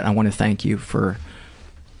we do that, I want to thank you for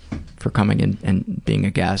coming in and being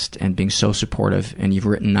a guest and being so supportive. And you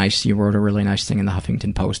wrote a really nice thing in the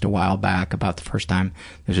Huffington Post a while back about the first time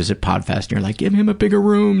this was at Podfest, and you're like, give him a bigger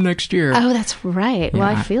room next year. Oh, that's right. Well,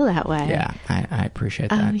 I feel that way. Yeah, I appreciate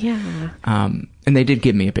that. Oh, yeah. And they did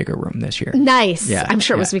give me a bigger room this year. Nice. Yeah, I'm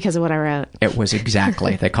sure it was because of what I wrote. It was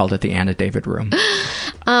exactly. They called it the Anna David room.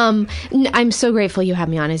 I'm so grateful you had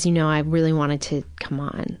me on. As you know, I really wanted to come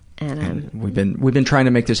on. And we've been trying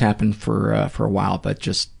to make this happen for a while, but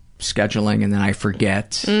just scheduling, and then I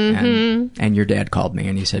forget. Mm-hmm. And your dad called me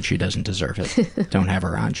and he said she doesn't deserve it. Don't have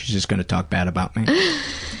her on. She's just going to talk bad about me.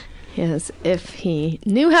 Yes, if he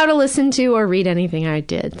knew how to listen to or read anything I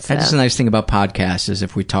did. So. That's the nice thing about podcasts is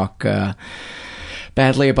if we talk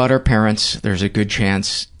badly about our parents, there's a good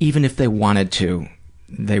chance, even if they wanted to,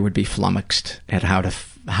 they would be flummoxed at how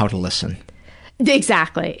to listen.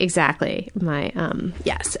 Exactly. My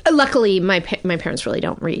yes. Luckily, my parents really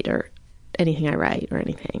don't read or anything I write or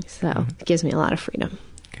anything, so it gives me a lot of freedom.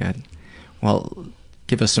 Good. Well,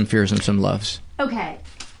 give us some fears and some loves. Okay.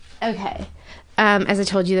 As I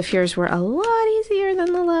told you, the fears were a lot easier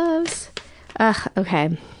than the loves.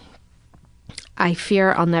 Okay. I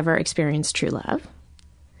fear I'll never experience true love.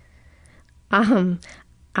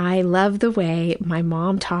 I love the way my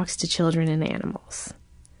mom talks to children and animals.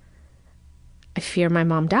 I fear my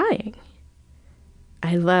mom dying.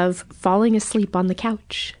 I love falling asleep on the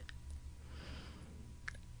couch.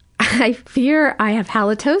 I fear I have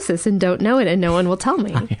halitosis and don't know it, and no one will tell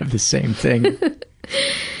me. I have the same thing.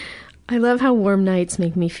 I love how warm nights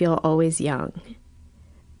make me feel always young.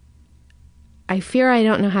 I fear I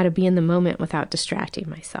don't know how to be in the moment without distracting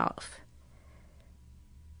myself.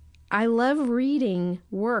 I love reading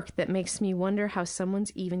work that makes me wonder how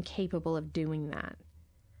someone's even capable of doing that.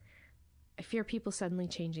 I fear people suddenly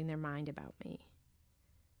changing their mind about me.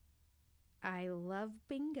 I love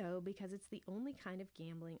bingo because it's the only kind of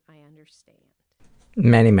gambling I understand.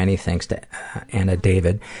 Many, many thanks to Anna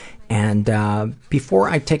David. And before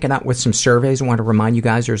I take it out with some surveys, I want to remind you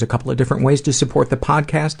guys there's a couple of different ways to support the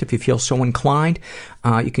podcast. If you feel so inclined,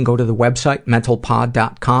 you can go to the website,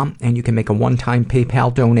 mentalpod.com, and you can make a one-time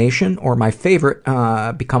PayPal donation, or my favorite,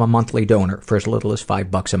 become a monthly donor for as little as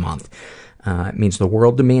 $5 a month. It means the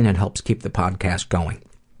world to me, and it helps keep the podcast going.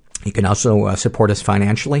 You can also support us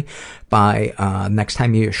financially by next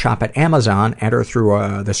time you shop at Amazon, enter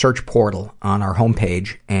through the search portal on our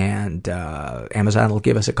homepage, and Amazon will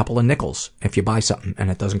give us a couple of nickels if you buy something,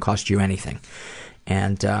 and it doesn't cost you anything.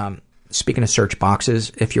 And speaking of search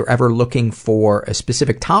boxes, if you're ever looking for a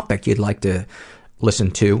specific topic you'd like to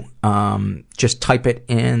listen to, just type it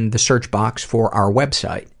in the search box for our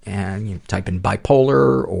website, and you type in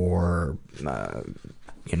bipolar or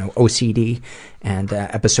OCD, and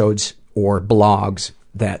episodes or blogs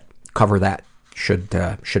that cover that should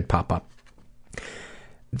pop up.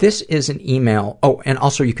 This is an email. Oh, and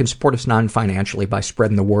also you can support us non-financially by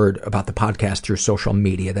spreading the word about the podcast through social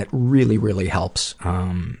media. That really, really helps.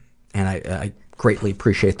 And I greatly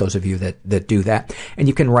appreciate those of you that do that. And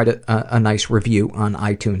you can write a nice review on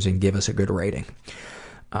iTunes and give us a good rating.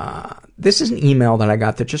 This is an email that I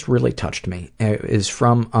got that just really touched me. It is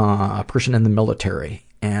from a person in the military.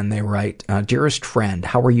 And they write, Dearest friend,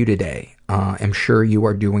 how are you today? I'm sure you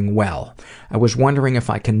are doing well. I was wondering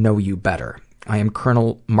if I can know you better. I am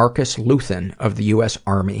Colonel Marcus Luthen of the U.S.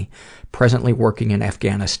 Army, presently working in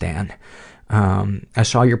Afghanistan. I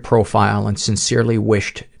saw your profile and sincerely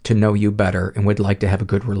wished to know you better and would like to have a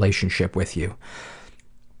good relationship with you.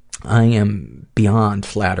 I am beyond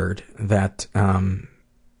flattered that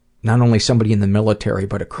not only somebody in the military,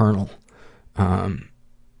 but a colonel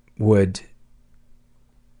would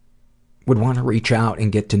want to reach out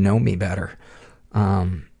and get to know me better.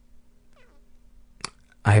 I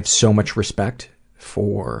have so much respect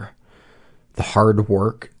for the hard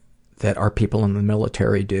work that our people in the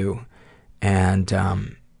military do, and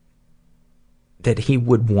that he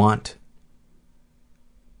would want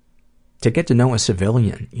to get to know a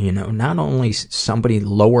civilian, not only somebody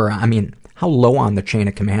lower. I mean, how low on the chain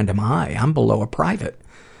of command am I? I'm below a private.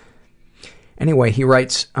 Anyway, he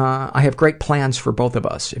writes, I have great plans for both of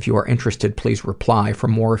us. If you are interested, please reply for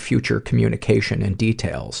more future communication and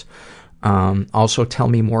details. Also, tell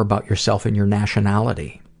me more about yourself and your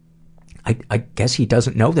nationality. I guess he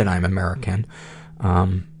doesn't know that I'm American.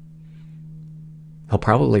 He'll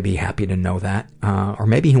probably be happy to know that. Or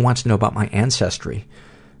maybe he wants to know about my ancestry.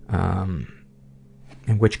 In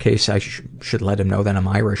which case, I should let him know that I'm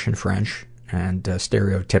Irish and French and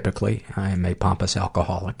stereotypically, I am a pompous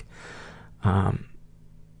alcoholic.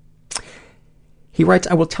 He writes,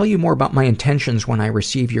 I will tell you more about my intentions when I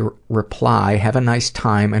receive your reply. Have a nice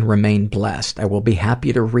time and remain blessed. I will be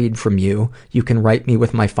happy to read from you. You can write me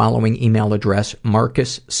with my following email address,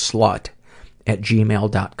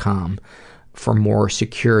 marcusslut@gmail.com, for more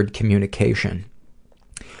secured communication.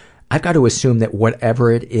 I've got to assume that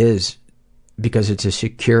whatever it is, because it's a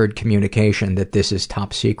secured communication, that this is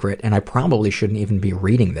top secret, and I probably shouldn't even be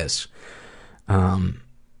reading this. Oh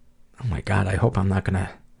my God, I hope I'm not going to...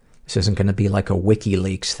 This isn't going to be like a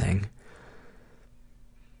WikiLeaks thing.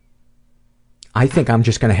 I think I'm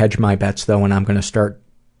just going to hedge my bets, though, and I'm going to start...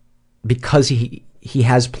 Because he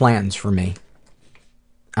has plans for me,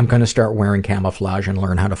 I'm going to start wearing camouflage and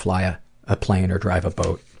learn how to fly a plane or drive a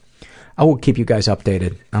boat. I will keep you guys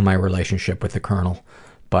updated on my relationship with the Colonel.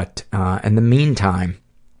 But in the meantime,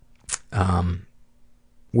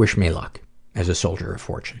 wish me luck as a soldier of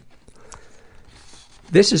fortune.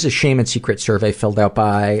 This is a shame and secret survey filled out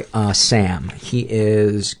by Sam. He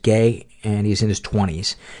is gay and he's in his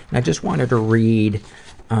 20s. And I just wanted to read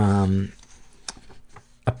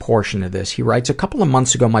a portion of this. He writes, a couple of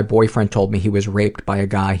months ago, my boyfriend told me he was raped by a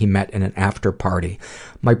guy he met in an after party.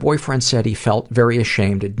 My boyfriend said he felt very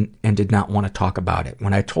ashamed and did not want to talk about it.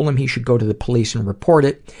 When I told him he should go to the police and report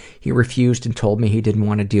it, he refused and told me he didn't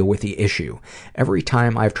want to deal with the issue. Every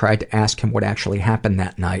time I've tried to ask him what actually happened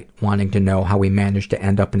that night, wanting to know how he managed to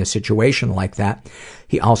end up in a situation like that,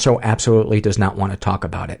 he also absolutely does not want to talk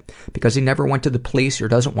about it. Because he never went to the police or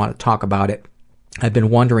doesn't want to talk about it, I've been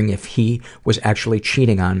wondering if he was actually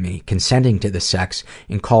cheating on me, consenting to the sex,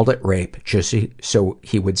 and called it rape just so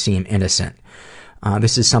he would seem innocent.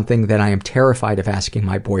 This is something that I am terrified of asking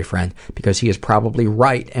my boyfriend because he is probably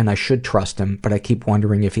right and I should trust him, but I keep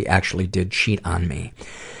wondering if he actually did cheat on me.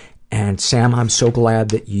 And Sam, I'm so glad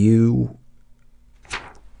that you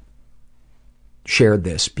shared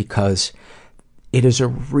this because it is a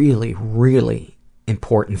really, really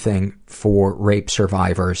important thing for rape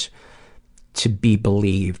survivors to be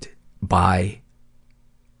believed by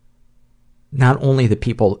not only the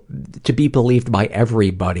people, to be believed by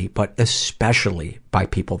everybody, but especially by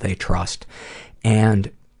people they trust.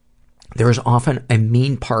 And there is often a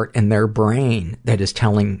mean part in their brain that is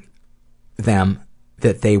telling them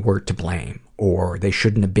that they were to blame, or they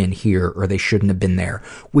shouldn't have been here, or they shouldn't have been there,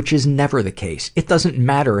 which is never the case. It doesn't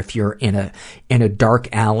matter if you're in a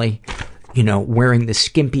dark alley, you know, wearing the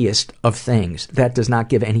skimpiest of things. That does not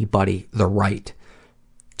give anybody the right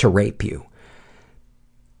to rape you.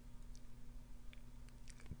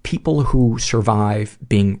 People who survive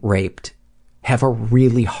being raped have a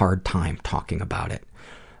really hard time talking about it.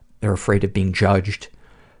 They're afraid of being judged.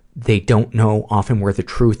 They don't know often where the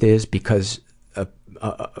truth is because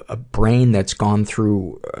a brain that's gone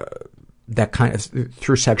through that kind of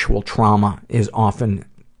through sexual trauma is often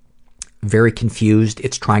very confused.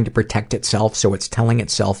 It's trying to protect itself, so it's telling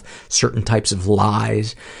itself certain types of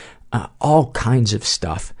lies, all kinds of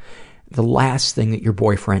stuff. The last thing that your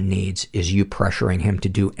boyfriend needs is you pressuring him to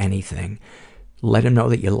do anything. Let him know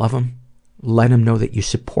that you love him. Let him know that you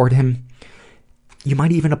support him. You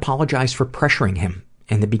might even apologize for pressuring him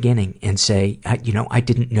in the beginning and say, you know, I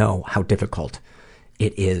didn't know how difficult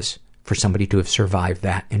it is for somebody to have survived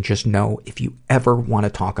that, and just know if you ever want to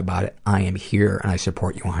talk about it, I am here and I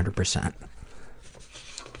support you 100%.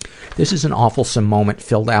 This is an awfulsome moment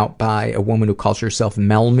filled out by a woman who calls herself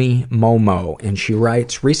Melmi Momo, and she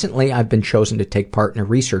writes, recently I've been chosen to take part in a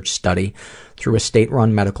research study through a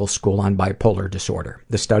state-run medical school on bipolar disorder.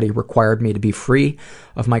 The study required me to be free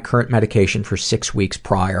of my current medication for 6 weeks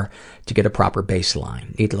prior to get a proper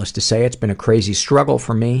baseline. Needless to say, it's been a crazy struggle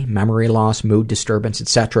for me, memory loss, mood disturbance,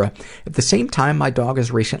 etc. At the same time, my dog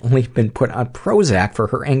has recently been put on Prozac for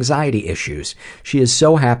her anxiety issues. She is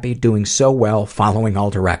so happy, doing so well, following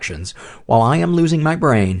all directions. While I am losing my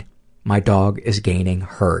brain, my dog is gaining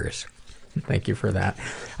hers. Thank you for that.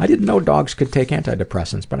 I didn't know dogs could take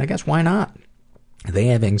antidepressants, but I guess why not? They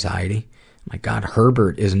have anxiety. My God,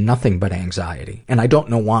 Herbert is nothing but anxiety. And I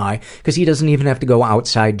don't know why, because he doesn't even have to go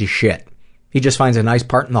outside to shit. He just finds a nice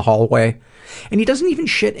part in the hallway. And he doesn't even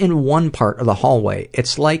shit in one part of the hallway.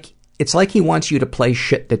 It's like he wants you to play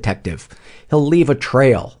shit detective. He'll leave a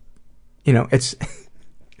trail. You know,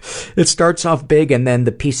 it starts off big and then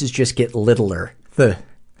the pieces just get littler the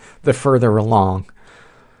further along.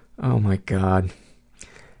 Oh my God.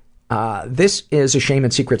 This is a shame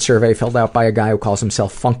and secret survey filled out by a guy who calls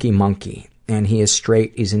himself Funky Monkey. And he is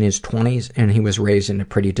straight, he's in his 20s, and he was raised in a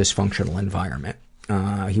pretty dysfunctional environment.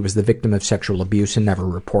 He was the victim of sexual abuse and never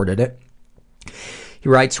reported it. He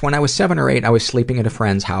writes, when I was 7 or 8, I was sleeping at a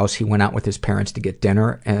friend's house. He went out with his parents to get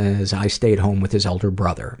dinner as I stayed home with his elder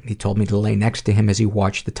brother. He told me to lay next to him as he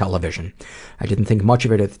watched the television. I didn't think much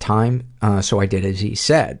of it at the time, so I did as he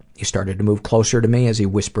said. He started to move closer to me as he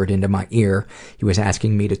whispered into my ear. He was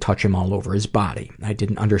asking me to touch him all over his body. I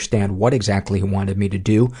didn't understand what exactly he wanted me to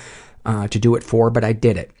do it for, but I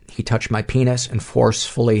did it. He touched my penis and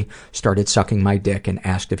forcefully started sucking my dick and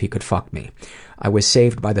asked if he could fuck me. I was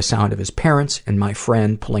saved by the sound of his parents and my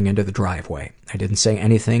friend pulling into the driveway. I didn't say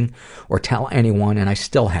anything or tell anyone, and I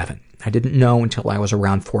still haven't. I didn't know until I was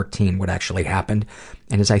around 14 what actually happened,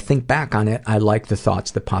 and as I think back on it, I like the thoughts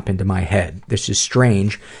that pop into my head. This is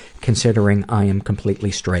strange, considering I am completely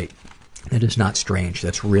straight. It is not strange.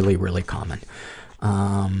 That's really, really common.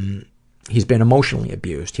 He's been emotionally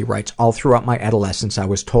abused. He writes, all throughout my adolescence, I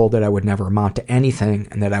was told that I would never amount to anything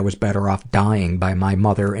and that I was better off dying by my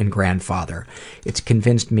mother and grandfather. It's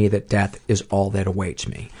convinced me that death is all that awaits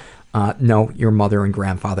me. No, your mother and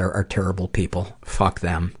grandfather are terrible people. Fuck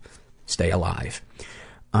them. Stay alive.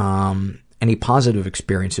 Any positive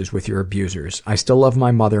experiences with your abusers? I still love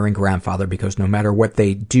my mother and grandfather because no matter what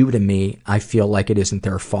they do to me, I feel like it isn't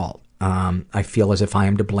their fault. I feel as if I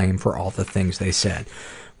am to blame for all the things they said.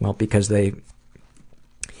 Well, because they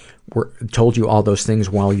told you all those things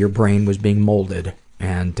while your brain was being molded.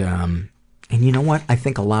 And you know what? I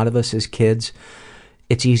think a lot of us as kids,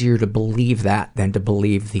 it's easier to believe that than to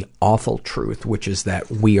believe the awful truth, which is that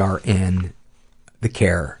we are in the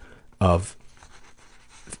care of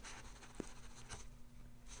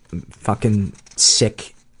fucking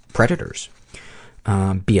sick predators.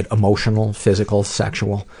 Be it emotional, physical,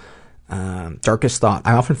 sexual. Darkest thought.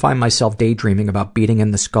 I often find myself daydreaming about beating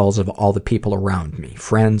in the skulls of all the people around me.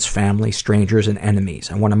 Friends, family, strangers, and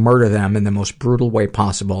enemies. I want to murder them in the most brutal way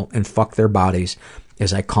possible and fuck their bodies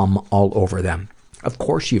as I come all over them. Of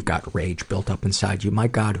course you've got rage built up inside you. My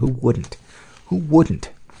God, who wouldn't? Who wouldn't?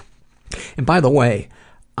 And by the way,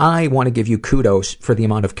 I want to give you kudos for the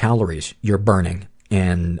amount of calories you're burning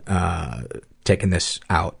in taking this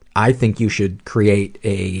out. I think you should create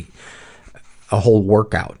a whole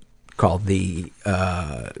workout called the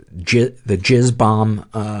Jizz Bomb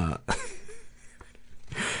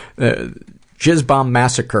Jizz Bomb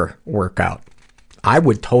Massacre workout. I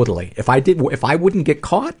would totally. If I wouldn't get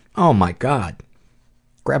caught, oh my God.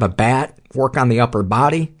 Grab a bat, work on the upper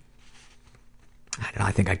body.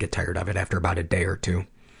 I think I'd get tired of it after about a day or two.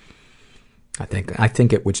 I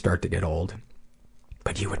think it would start to get old.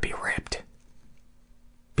 But you would be ripped.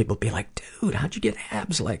 People would be like, dude, how'd you get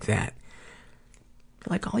abs like that?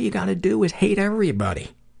 Like, all you gotta do is hate everybody.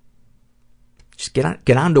 Just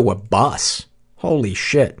get onto a bus. Holy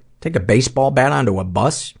shit. Take a baseball bat onto a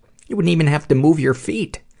bus? You wouldn't even have to move your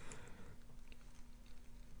feet.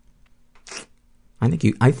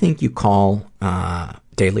 I think you call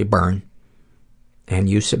Daily Burn and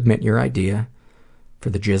you submit your idea for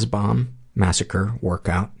the Jizz Bomb Massacre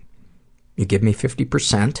workout. You give me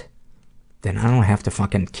 50%. Then I don't have to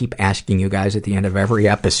fucking keep asking you guys at the end of every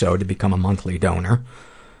episode to become a monthly donor.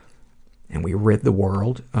 And we rid the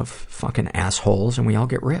world of fucking assholes and we all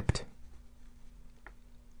get ripped.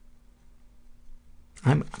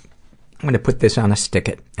 I'm going to put this on a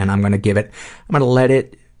stick-it and I'm going to let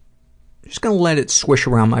it swish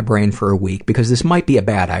around my brain for a week because this might be a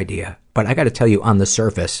bad idea. But I got to tell you, on the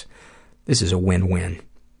surface, this is a win-win.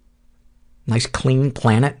 Nice clean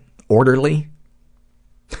planet, orderly.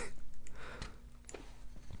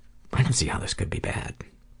 I don't see how this could be bad.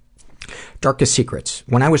 Darkest secrets.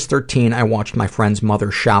 When I was 13, I watched my friend's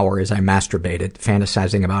mother shower as I masturbated,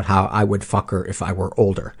 fantasizing about how I would fuck her if I were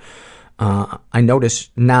older. I notice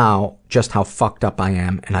now just how fucked up I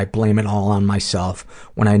am, and I blame it all on myself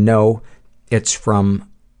when I know it's from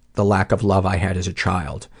the lack of love I had as a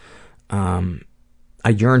child. I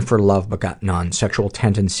yearned for love but got none. Sexual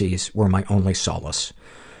tendencies were my only solace.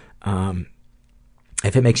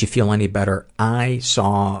 If it makes you feel any better, I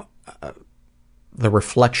saw the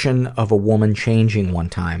reflection of a woman changing one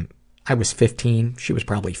time. I was 15. She was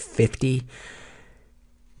probably 50.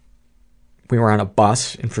 We were on a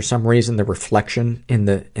bus, and for some reason, the reflection in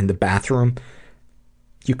the bathroom,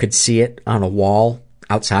 you could see it on a wall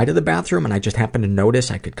outside of the bathroom, and I just happened to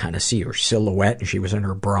notice. I could kind of see her silhouette, and she was in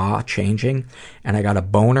her bra changing, and I got a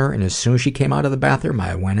boner, and as soon as she came out of the bathroom,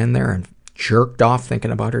 I went in there and jerked off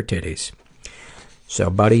thinking about her titties. So,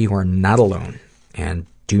 buddy, you are not alone, and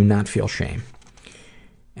do not feel shame.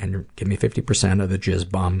 And give me 50% of the Jizz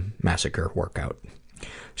Bomb Massacre workout.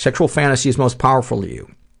 Sexual fantasies most powerful to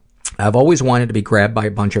you. I've always wanted to be grabbed by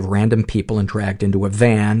a bunch of random people and dragged into a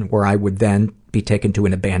van where I would then be taken to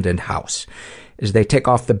an abandoned house. As they take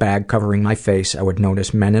off the bag covering my face, I would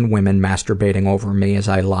notice men and women masturbating over me as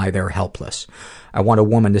I lie there helpless. I want a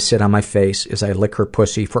woman to sit on my face as I lick her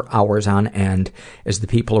pussy for hours on end as the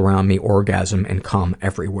people around me orgasm and cum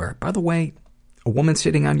everywhere. By the way, a woman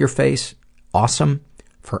sitting on your face, awesome,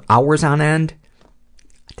 for hours on end,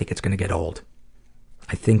 I think it's going to get old.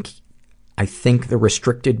 I think the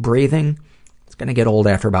restricted breathing, it's going to get old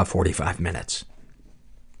after about 45 minutes.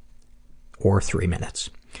 Or 3 minutes.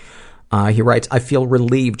 He writes, I feel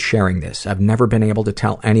relieved sharing this. I've never been able to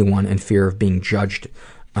tell anyone in fear of being judged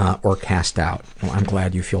or cast out. Well, I'm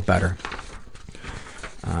glad you feel better.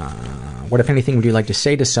 What, if anything, would you like to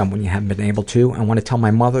say to someone you haven't been able to? I want to tell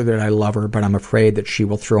my mother that I love her, but I'm afraid that she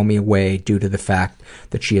will throw me away due to the fact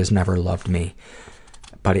that she has never loved me.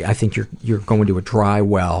 Buddy, I think you're going to a dry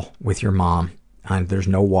well with your mom, and there's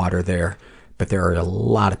no water there, but there are a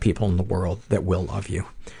lot of people in the world that will love you.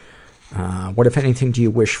 What, if anything, do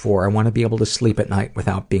you wish for? I want to be able to sleep at night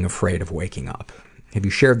without being afraid of waking up. Have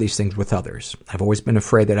you shared these things with others? I've always been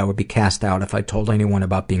afraid that I would be cast out if I told anyone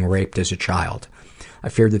about being raped as a child. I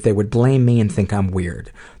feared that they would blame me and think I'm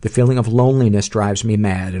weird. The feeling of loneliness drives me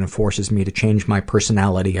mad, and it forces me to change my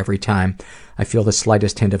personality every time I feel the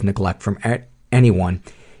slightest hint of neglect from anyone,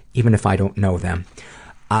 even if I don't know them.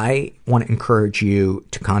 I want to encourage you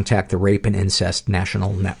to contact the Rape and Incest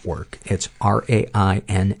National Network. It's RAINN.org,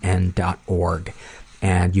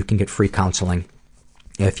 and you can get free counseling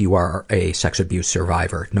if you are a sex abuse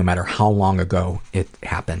survivor, no matter how long ago it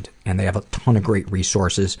happened. And they have a ton of great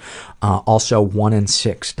resources. Also,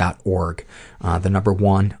 1in6.org, the number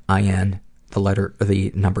 1, IN,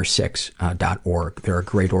 the number 6.org. They're a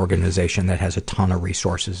great organization that has a ton of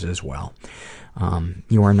resources as well.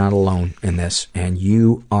 You are not alone in this, and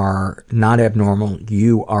you are not abnormal.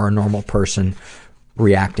 You are a normal person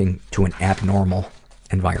reacting to an abnormal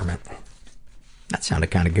environment. That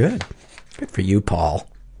sounded kind of good. Good for you, Paul.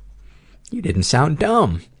 You didn't sound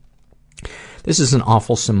dumb. This is an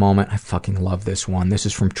awfulsome moment. I fucking love this one. This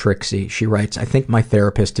is from Trixie. She writes, I think my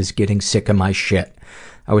therapist is getting sick of my shit.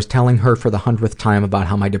 I was telling her for the 100th time about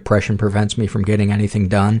how my depression prevents me from getting anything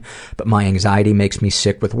done, but my anxiety makes me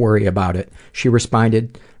sick with worry about it. She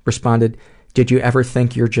responded, did you ever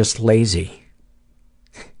think you're just lazy?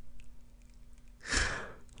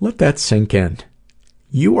 Let that sink in.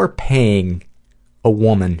 You are paying a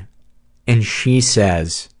woman, and she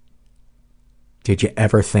says, did you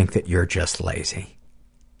ever think that you're just lazy?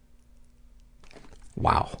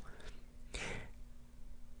 Wow.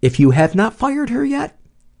 If you have not fired her yet,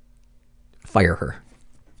 fire her.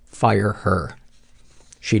 Fire her.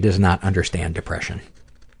 She does not understand depression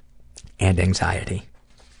and anxiety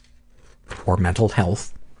or mental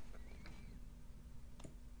health.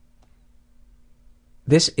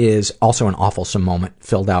 This is also an awfulsome moment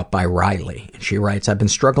filled out by Riley. She writes, I've been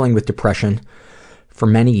struggling with depression for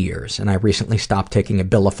many years, and I recently stopped taking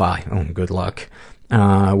Abilify. Oh, good luck.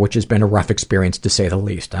 Which has been a rough experience, to say the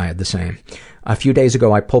least. I had the same. A few days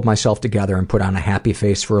ago, I pulled myself together and put on a happy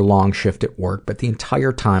face for a long shift at work, but the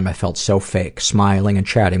entire time I felt so fake, smiling and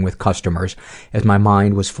chatting with customers as my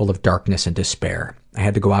mind was full of darkness and despair. I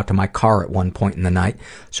had to go out to my car at one point in the night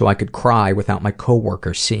so I could cry without my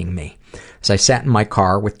coworkers seeing me. As I sat in my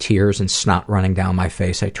car with tears and snot running down my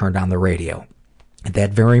face, I turned on the radio. At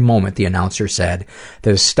that very moment, the announcer said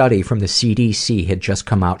that a study from the CDC had just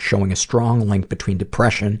come out showing a strong link between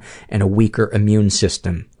depression and a weaker immune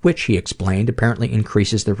system, which, he explained, apparently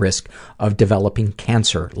increases the risk of developing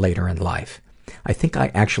cancer later in life. I think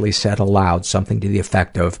I actually said aloud something to the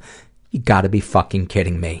effect of, you gotta be fucking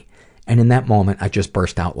kidding me. And in that moment, I just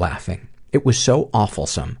burst out laughing. It was so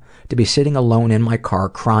awfulsome to be sitting alone in my car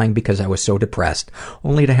crying because I was so depressed,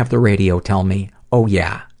 only to have the radio tell me, oh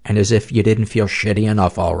yeah, and as if you didn't feel shitty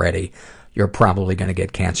enough already, you're probably going to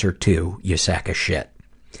get cancer too, you sack of shit.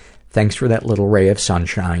 Thanks for that little ray of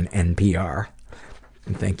sunshine, NPR.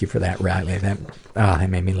 And thank you for that, Riley. That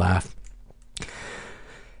made me laugh.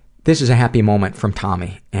 This is a happy moment from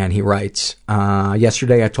Tommy, and he writes,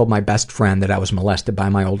 yesterday I told my best friend that I was molested by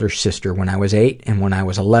my older sister when I was 8 and when I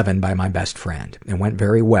was 11 by my best friend. It went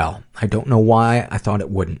very well. I don't know why I thought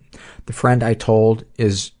it wouldn't. The friend I told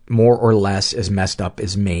is more or less as messed up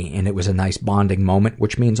as me, and it was a nice bonding moment,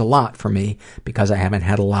 which means a lot for me because I haven't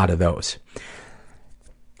had a lot of those.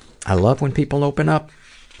 I love when people open up.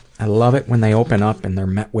 I love it when they open up and they're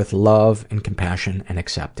met with love and compassion and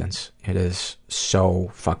acceptance. It is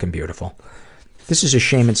so fucking beautiful. This is a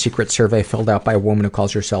shame and secret survey filled out by a woman who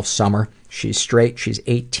calls herself Summer. She's straight. She's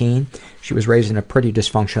 18. She was raised in a pretty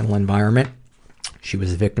dysfunctional environment. She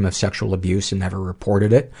was the victim of sexual abuse and never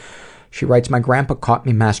reported it. She writes, my grandpa caught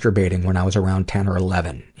me masturbating when I was around 10 or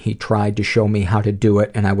 11. He tried to show me how to do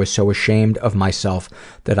it, and I was so ashamed of myself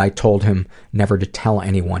that I told him never to tell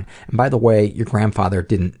anyone. And by the way, your grandfather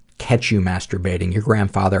didn't catch you masturbating. Your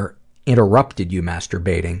grandfather interrupted you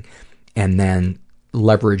masturbating and then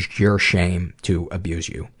leveraged your shame to abuse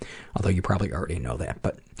you. Although you probably already know that.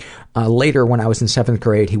 But later, when I was in 7th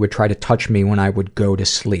grade, he would try to touch me when I would go to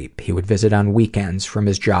sleep. He would visit on weekends from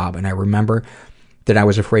his job, and I remember that I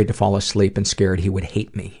was afraid to fall asleep and scared he would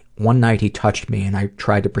hate me. One night he touched me, and I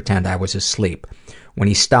tried to pretend I was asleep. When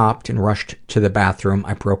he stopped and rushed to the bathroom,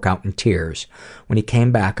 I broke out in tears. When he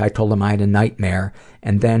came back, I told him I had a nightmare,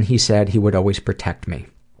 and then he said he would always protect me.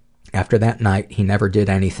 After that night, he never did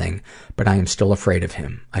anything, but I am still afraid of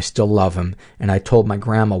him. I still love him, and I told my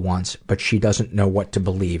grandma once, but she doesn't know what to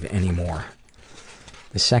believe anymore.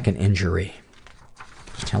 The second injury.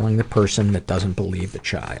 Telling the person that doesn't believe the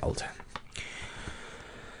child.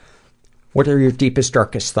 What are your deepest,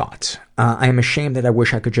 darkest thoughts? I am ashamed that I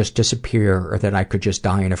wish I could just disappear or that I could just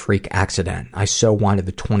die in a freak accident. I so wanted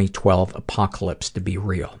the 2012 apocalypse to be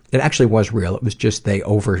real. It actually was real. It was just they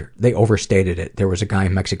overstated it. There was a guy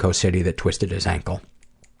in Mexico City that twisted his ankle.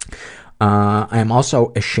 I am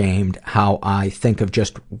also ashamed how I think of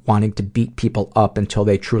just wanting to beat people up until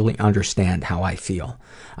they truly understand how I feel.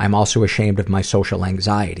 I'm also ashamed of my social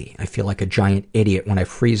anxiety. I feel like a giant idiot when I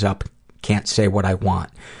freeze up, can't say what I want.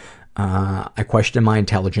 I question my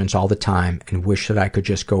intelligence all the time and wish that I could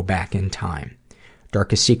just go back in time.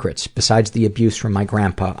 Darkest secrets. Besides the abuse from my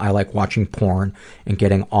grandpa, I like watching porn and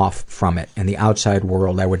getting off from it. In the outside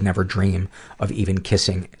world, I would never dream of even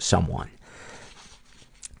kissing someone.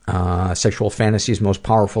 Sexual fantasies most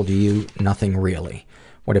powerful to you? Nothing really.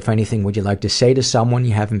 What, if anything, would you like to say to someone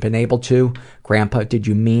you haven't been able to? Grandpa, did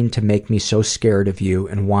you mean to make me so scared of you,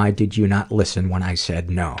 and why did you not listen when I said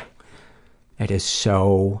no? That is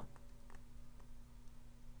so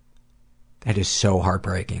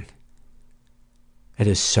heartbreaking. It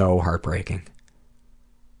is so heartbreaking.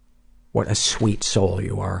 What a sweet soul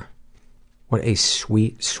you are. What a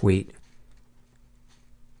sweet, sweet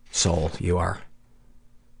soul you are.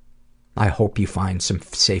 I hope you find some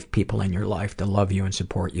safe people in your life to love you and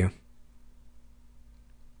support you.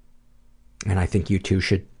 And I think you too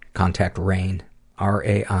should contact RAINN,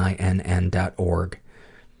 RAINN.org.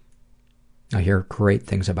 I hear great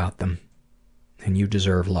things about them, and you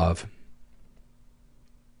deserve love.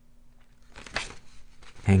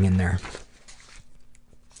 Hang in there.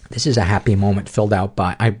 This is a happy moment filled out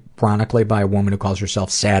by, ironically, by a woman who calls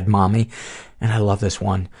herself Sad Mommy, and I love this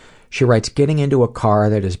one. She writes, getting into a car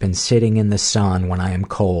that has been sitting in the sun when I am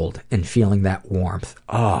cold and feeling that warmth.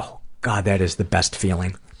 Oh, God, that is the best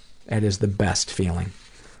feeling. That is the best feeling.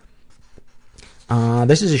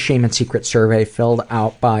 This is a shame and secret survey filled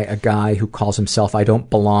out by a guy who calls himself I don't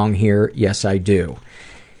belong here, yes I do.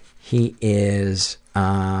 He is, he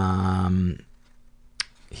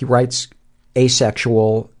writes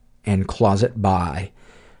asexual and closet bi.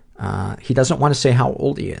 He doesn't want to say how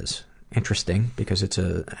old he is. Interesting, because it's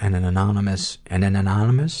an anonymous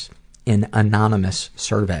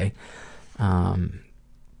survey.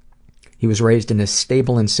 He was raised in a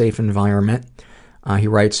stable and safe environment. He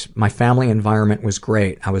writes, my family environment was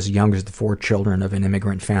great. I was the youngest of 4 children of an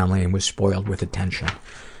immigrant family and was spoiled with attention.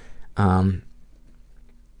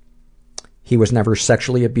 He was never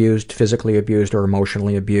sexually abused, physically abused, or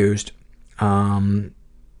emotionally abused.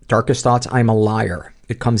 Darkest thoughts, I'm a liar.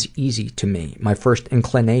 It comes easy to me. My first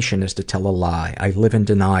inclination is to tell a lie. I live in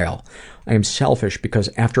denial. I am selfish because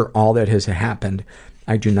after all that has happened,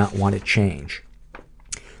 I do not want to change.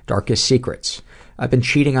 Darkest secrets. I've been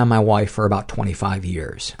cheating on my wife for about 25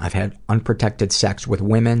 years. I've had unprotected sex with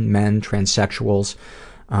women, men, transsexuals,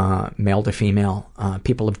 male to female,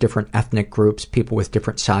 people of different ethnic groups, people with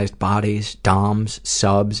different sized bodies, doms,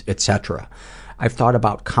 subs, etc. I've thought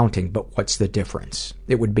about counting, but what's the difference?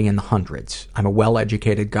 It would be in the hundreds. I'm a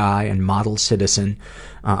well-educated guy and model citizen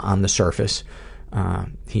on the surface.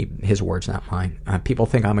 His words, not mine. People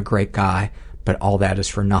think I'm a great guy, but all that is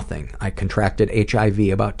for nothing. I contracted HIV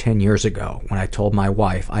about 10 years ago. When I told my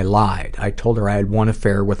wife, I lied. I told her I had one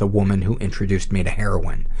affair with a woman who introduced me to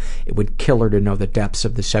heroin. It would kill her to know the depths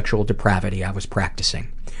of the sexual depravity I was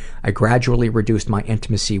practicing. I gradually reduced my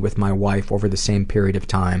intimacy with my wife over the same period of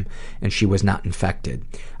time, and she was not infected.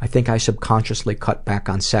 I think I subconsciously cut back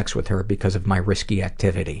on sex with her because of my risky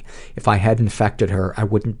activity. If I had infected her, I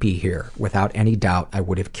wouldn't be here. Without any doubt, I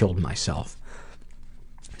would have killed myself.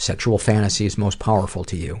 Sexual fantasies most powerful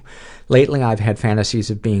to you. Lately, I've had fantasies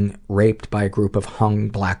of being raped by a group of hung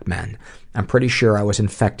black men. I'm pretty sure I was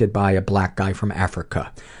infected by a black guy from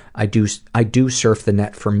Africa. I do surf the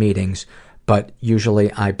net for meetings, but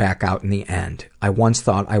usually I back out in the end. I once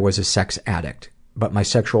thought I was a sex addict, but my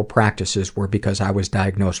sexual practices were because I was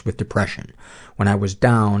diagnosed with depression. When I was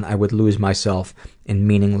down, I would lose myself in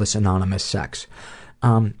meaningless anonymous sex.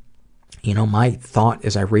 My thought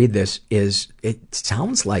as I read this is it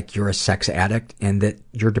sounds like you're a sex addict and that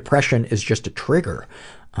your depression is just a trigger.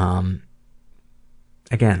 Again,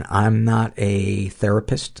 I'm not a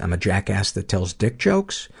therapist. I'm a jackass that tells dick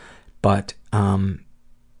jokes, but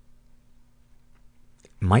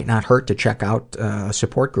might not hurt to check out a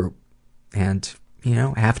support group and,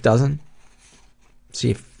 half dozen.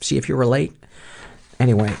 See if you relate.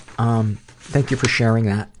 Anyway, thank you for sharing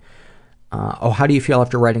that. How do you feel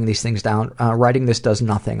after writing these things down? Writing this does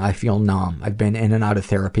nothing. I feel numb. I've been in and out of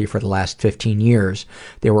therapy for the last 15 years.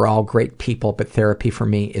 They were all great people, but therapy for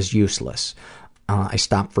me is useless. I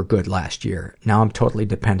stopped for good last year. Now I'm totally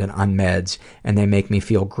dependent on meds, and they make me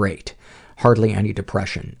feel great. Hardly any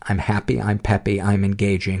depression. I'm happy, I'm peppy, I'm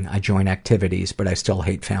engaging, I join activities, but I still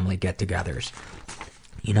hate family get-togethers.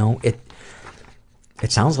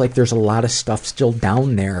 It sounds like there's a lot of stuff still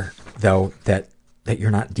down there, though, that you're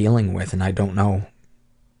not dealing with, and I don't know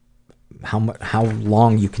how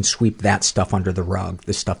long you can sweep that stuff under the rug,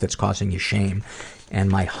 the stuff that's causing you shame. And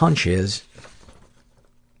my hunch is,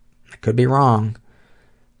 I could be wrong,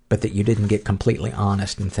 but that you didn't get completely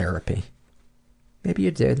honest in therapy. Maybe you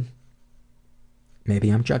did.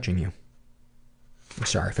 Maybe I'm judging you. I'm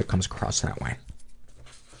sorry if it comes across that way.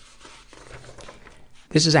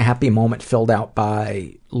 This is a happy moment filled out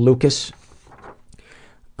by Lucas.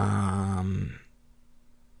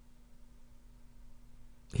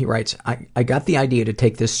 He writes, I got the idea to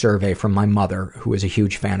take this survey from my mother, who is a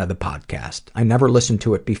huge fan of the podcast. I never listened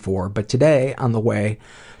to it before, but today, on the way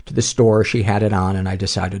to the store, she had it on and I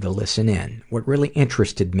decided to listen in. What really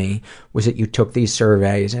interested me was that you took these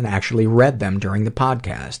surveys and actually read them during the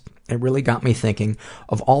podcast. It really got me thinking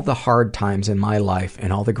of all the hard times in my life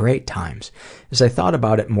and all the great times. As I thought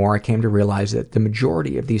about it more, I came to realize that the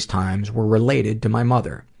majority of these times were related to my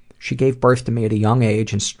mother. She gave birth to me at a young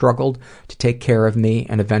age and struggled to take care of me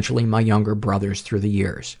and eventually my younger brothers through the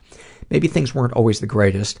years. Maybe things weren't always the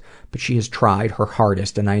greatest, but she has tried her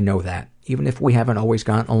hardest, and I know that. Even if we haven't always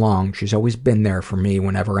gotten along, she's always been there for me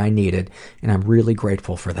whenever I needed, and I'm really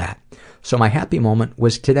grateful for that. So my happy moment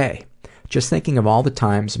was today. Just thinking of all the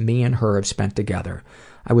times me and her have spent together.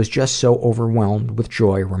 I was just so overwhelmed with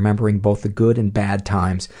joy remembering both the good and bad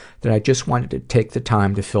times that I just wanted to take the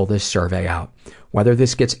time to fill this survey out. Whether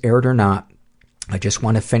this gets aired or not, I just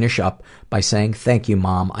want to finish up by saying thank you,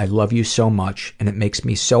 Mom. I love you so much, and it makes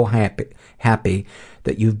me so happy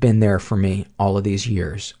that you've been there for me all of these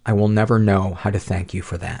years. I will never know how to thank you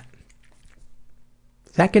for that.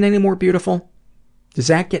 Does that get any more beautiful? Does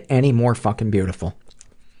that get any more fucking beautiful?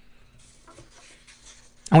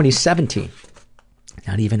 Oh, and he's 17.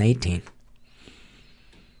 Not even 18.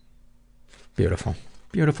 Beautiful.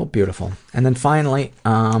 Beautiful, beautiful. And then finally,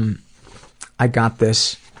 I got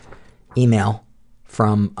this email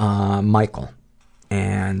from Michael.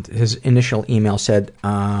 And his initial email said,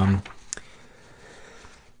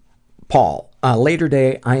 Paul, later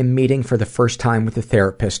day, I am meeting for the first time with a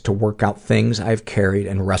therapist to work out things I've carried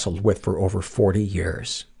and wrestled with for over 40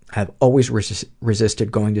 years. I've always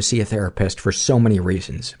resisted going to see a therapist for so many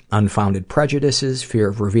reasons. Unfounded prejudices, fear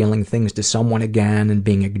of revealing things to someone again and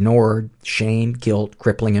being ignored, shame, guilt,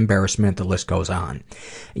 crippling embarrassment, the list goes on.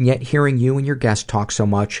 And yet hearing you and your guests talk so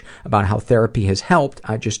much about how therapy has helped,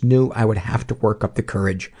 I just knew I would have to work up the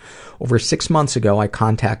courage. Over 6 months ago, I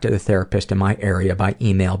contacted a therapist in my area by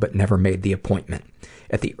email but never made the appointment.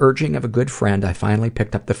 At the urging of a good friend, I finally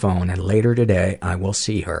picked up the phone, and later today, I will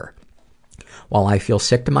see her. While I feel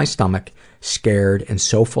sick to my stomach, scared, and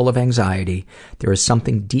so full of anxiety, there is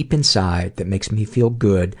something deep inside that makes me feel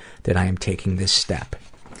good that I am taking this step.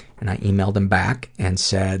 And I emailed him back and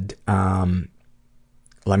said,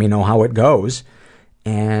 let me know how it goes.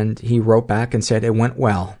 And he wrote back and said, it went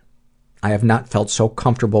well. I have not felt so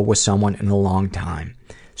comfortable with someone in a long time.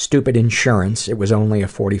 Stupid insurance, it was only a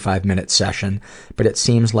 45-minute session, but it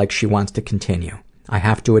seems like she wants to continue. I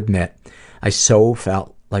have to admit, I so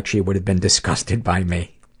felt like she would have been disgusted by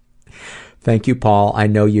me. Thank you, Paul. I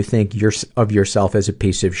know you think of yourself as a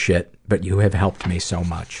piece of shit, but you have helped me so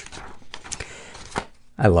much.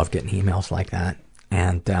 I love getting emails like that.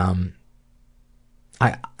 And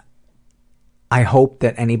I hope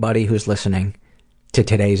that anybody who's listening to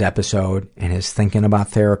today's episode and is thinking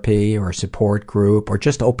about therapy or a support group or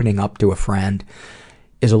just opening up to a friend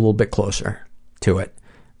is a little bit closer to it.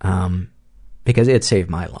 Because it saved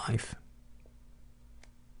my life.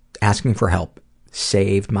 Asking for help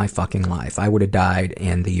saved my fucking life. I would have died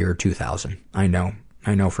in the year 2000. I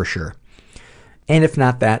know for sure. And if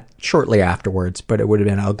not that, shortly afterwards, but it would have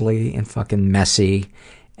been ugly and fucking messy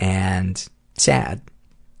and sad.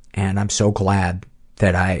 And I'm so glad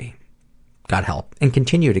that I got help and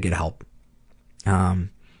continue to get help.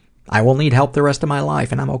 I will need help the rest of my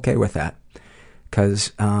life, and I'm okay with that.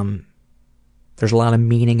 Because there's a lot of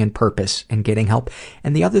meaning and purpose in getting help.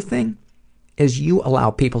 And the other thing is you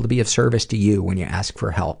allow people to be of service to you when you ask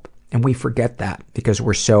for help. And we forget that because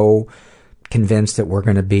we're so convinced that we're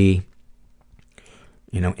going to be,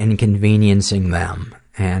 inconveniencing them.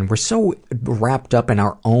 And we're so wrapped up in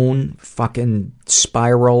our own fucking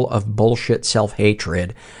spiral of bullshit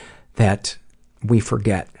self-hatred that we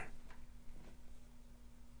forget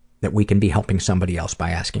that we can be helping somebody else by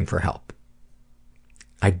asking for help.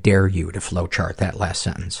 I dare you to flowchart that last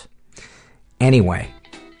sentence. Anyway,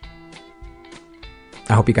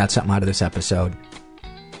 I hope you got something out of this episode.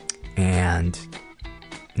 And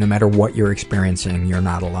no matter what you're experiencing, you're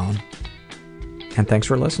not alone. And thanks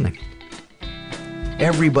for listening.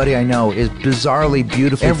 Everybody I know is bizarrely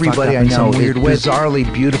beautifully Everybody I know is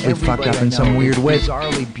bizarrely beautifully fucked up in some weird way.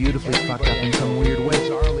 Bizarrely beautifully fucked up in some weird way.